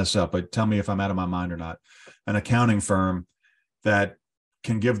making this up, but tell me if I'm out of my mind or not, an accounting firm that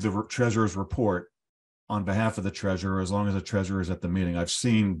can give the treasurer's report on behalf of the treasurer, as long as the treasurer is at the meeting. I've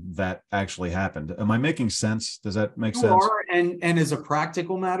seen that actually happen. Am I making sense? Does that make sense? Are, and as a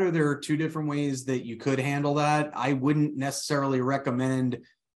practical matter, there are two different ways that you could handle that. I wouldn't necessarily recommend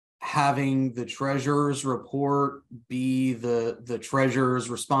having the treasurer's report be the treasurer's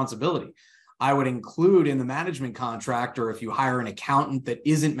responsibility. I would include in the management contract, or if you hire an accountant that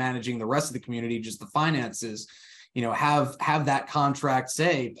isn't managing the rest of the community, just the finances, have that contract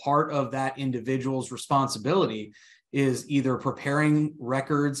say part of that individual's responsibility is either preparing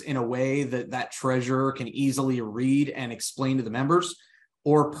records in a way that that treasurer can easily read and explain to the members,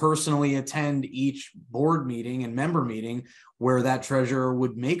 or personally attend each board meeting and member meeting where that treasurer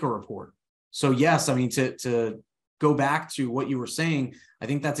would make a report. So yes, I mean, to go back to what you were saying, I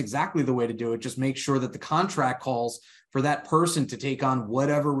think that's exactly the way to do it. Just make sure that the contract calls for that person to take on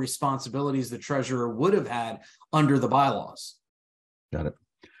whatever responsibilities the treasurer would have had under the bylaws. Got it.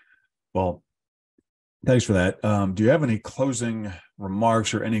 Well, thanks for that. Do you have any closing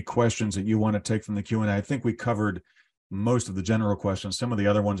remarks or any questions that you want to take from the Q&A? I think we covered most of the general questions. Some of the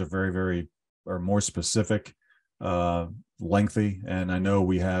other ones are very or more specific, lengthy, and I know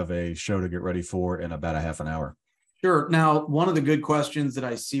we have a show to get ready for in about a half an hour. Sure. Now, one of the good questions that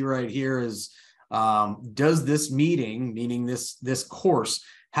I see right here is, does this meeting, meaning this course,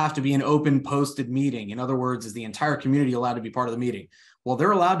 have to be an open posted meeting? In other words, is the entire community allowed to be part of the meeting? Well,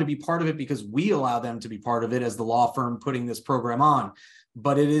 they're allowed to be part of it because we allow them to be part of it as the law firm putting this program on.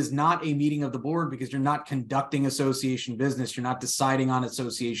 But it is not a meeting of the board because you're not conducting association business. You're not deciding on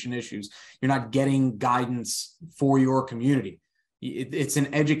association issues. You're not getting guidance for your community. It's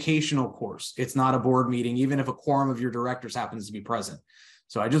an educational course. It's not a board meeting, even if a quorum of your directors happens to be present.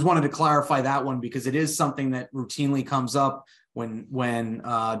 So I just wanted to clarify that one because it is something that routinely comes up when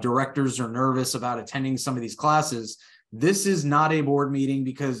directors are nervous about attending some of these classes. This is not a board meeting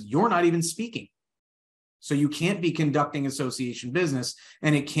because you're not even speaking. So you can't be conducting association business,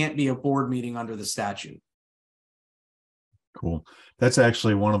 and it can't be a board meeting under the statute. Cool. That's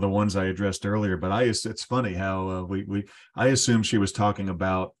actually one of the ones I addressed earlier, but it's funny how I assumed she was talking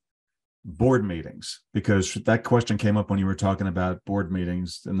about board meetings because that question came up when you were talking about board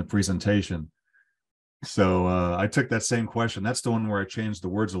meetings in the presentation. So I took that same question. That's the one where I changed the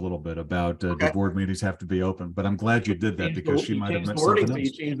words a little bit about do board meetings have to be open? But I'm glad you did that because she might have meant something else.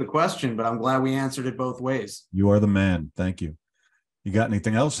 You changed the question, but I'm glad we answered it both ways. You are the man. Thank you. You got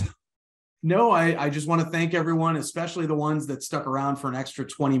anything else? No, I just want to thank everyone, especially the ones that stuck around for an extra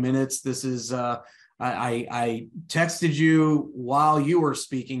 20 minutes. This is, I texted you while you were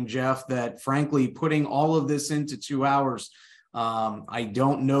speaking, Jeff, that frankly, putting all of this into 2 hours, I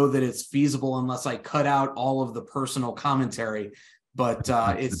don't know that it's feasible unless I cut out all of the personal commentary, but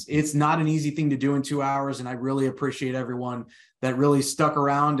it's not an easy thing to do in 2 hours. And I really appreciate everyone that really stuck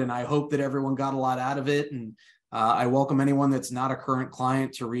around, and I hope that everyone got a lot out of it. And I welcome anyone that's not a current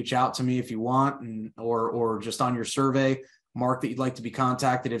client to reach out to me if you want, and or just on your survey, mark that you'd like to be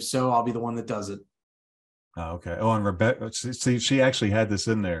contacted. If so, I'll be the one that does it. Okay. Oh, and Rebecca, see, she actually had this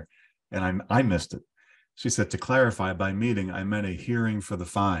in there, and I missed it. She said, to clarify, by meeting, I meant a hearing for the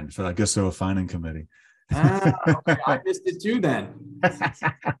fine. So I guess so, a fining committee. Okay. I missed it too then.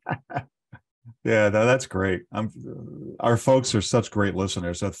 Yeah, that's great. Our folks are such great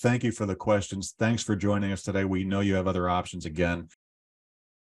listeners. So thank you for the questions. Thanks for joining us today. We know you have other options again.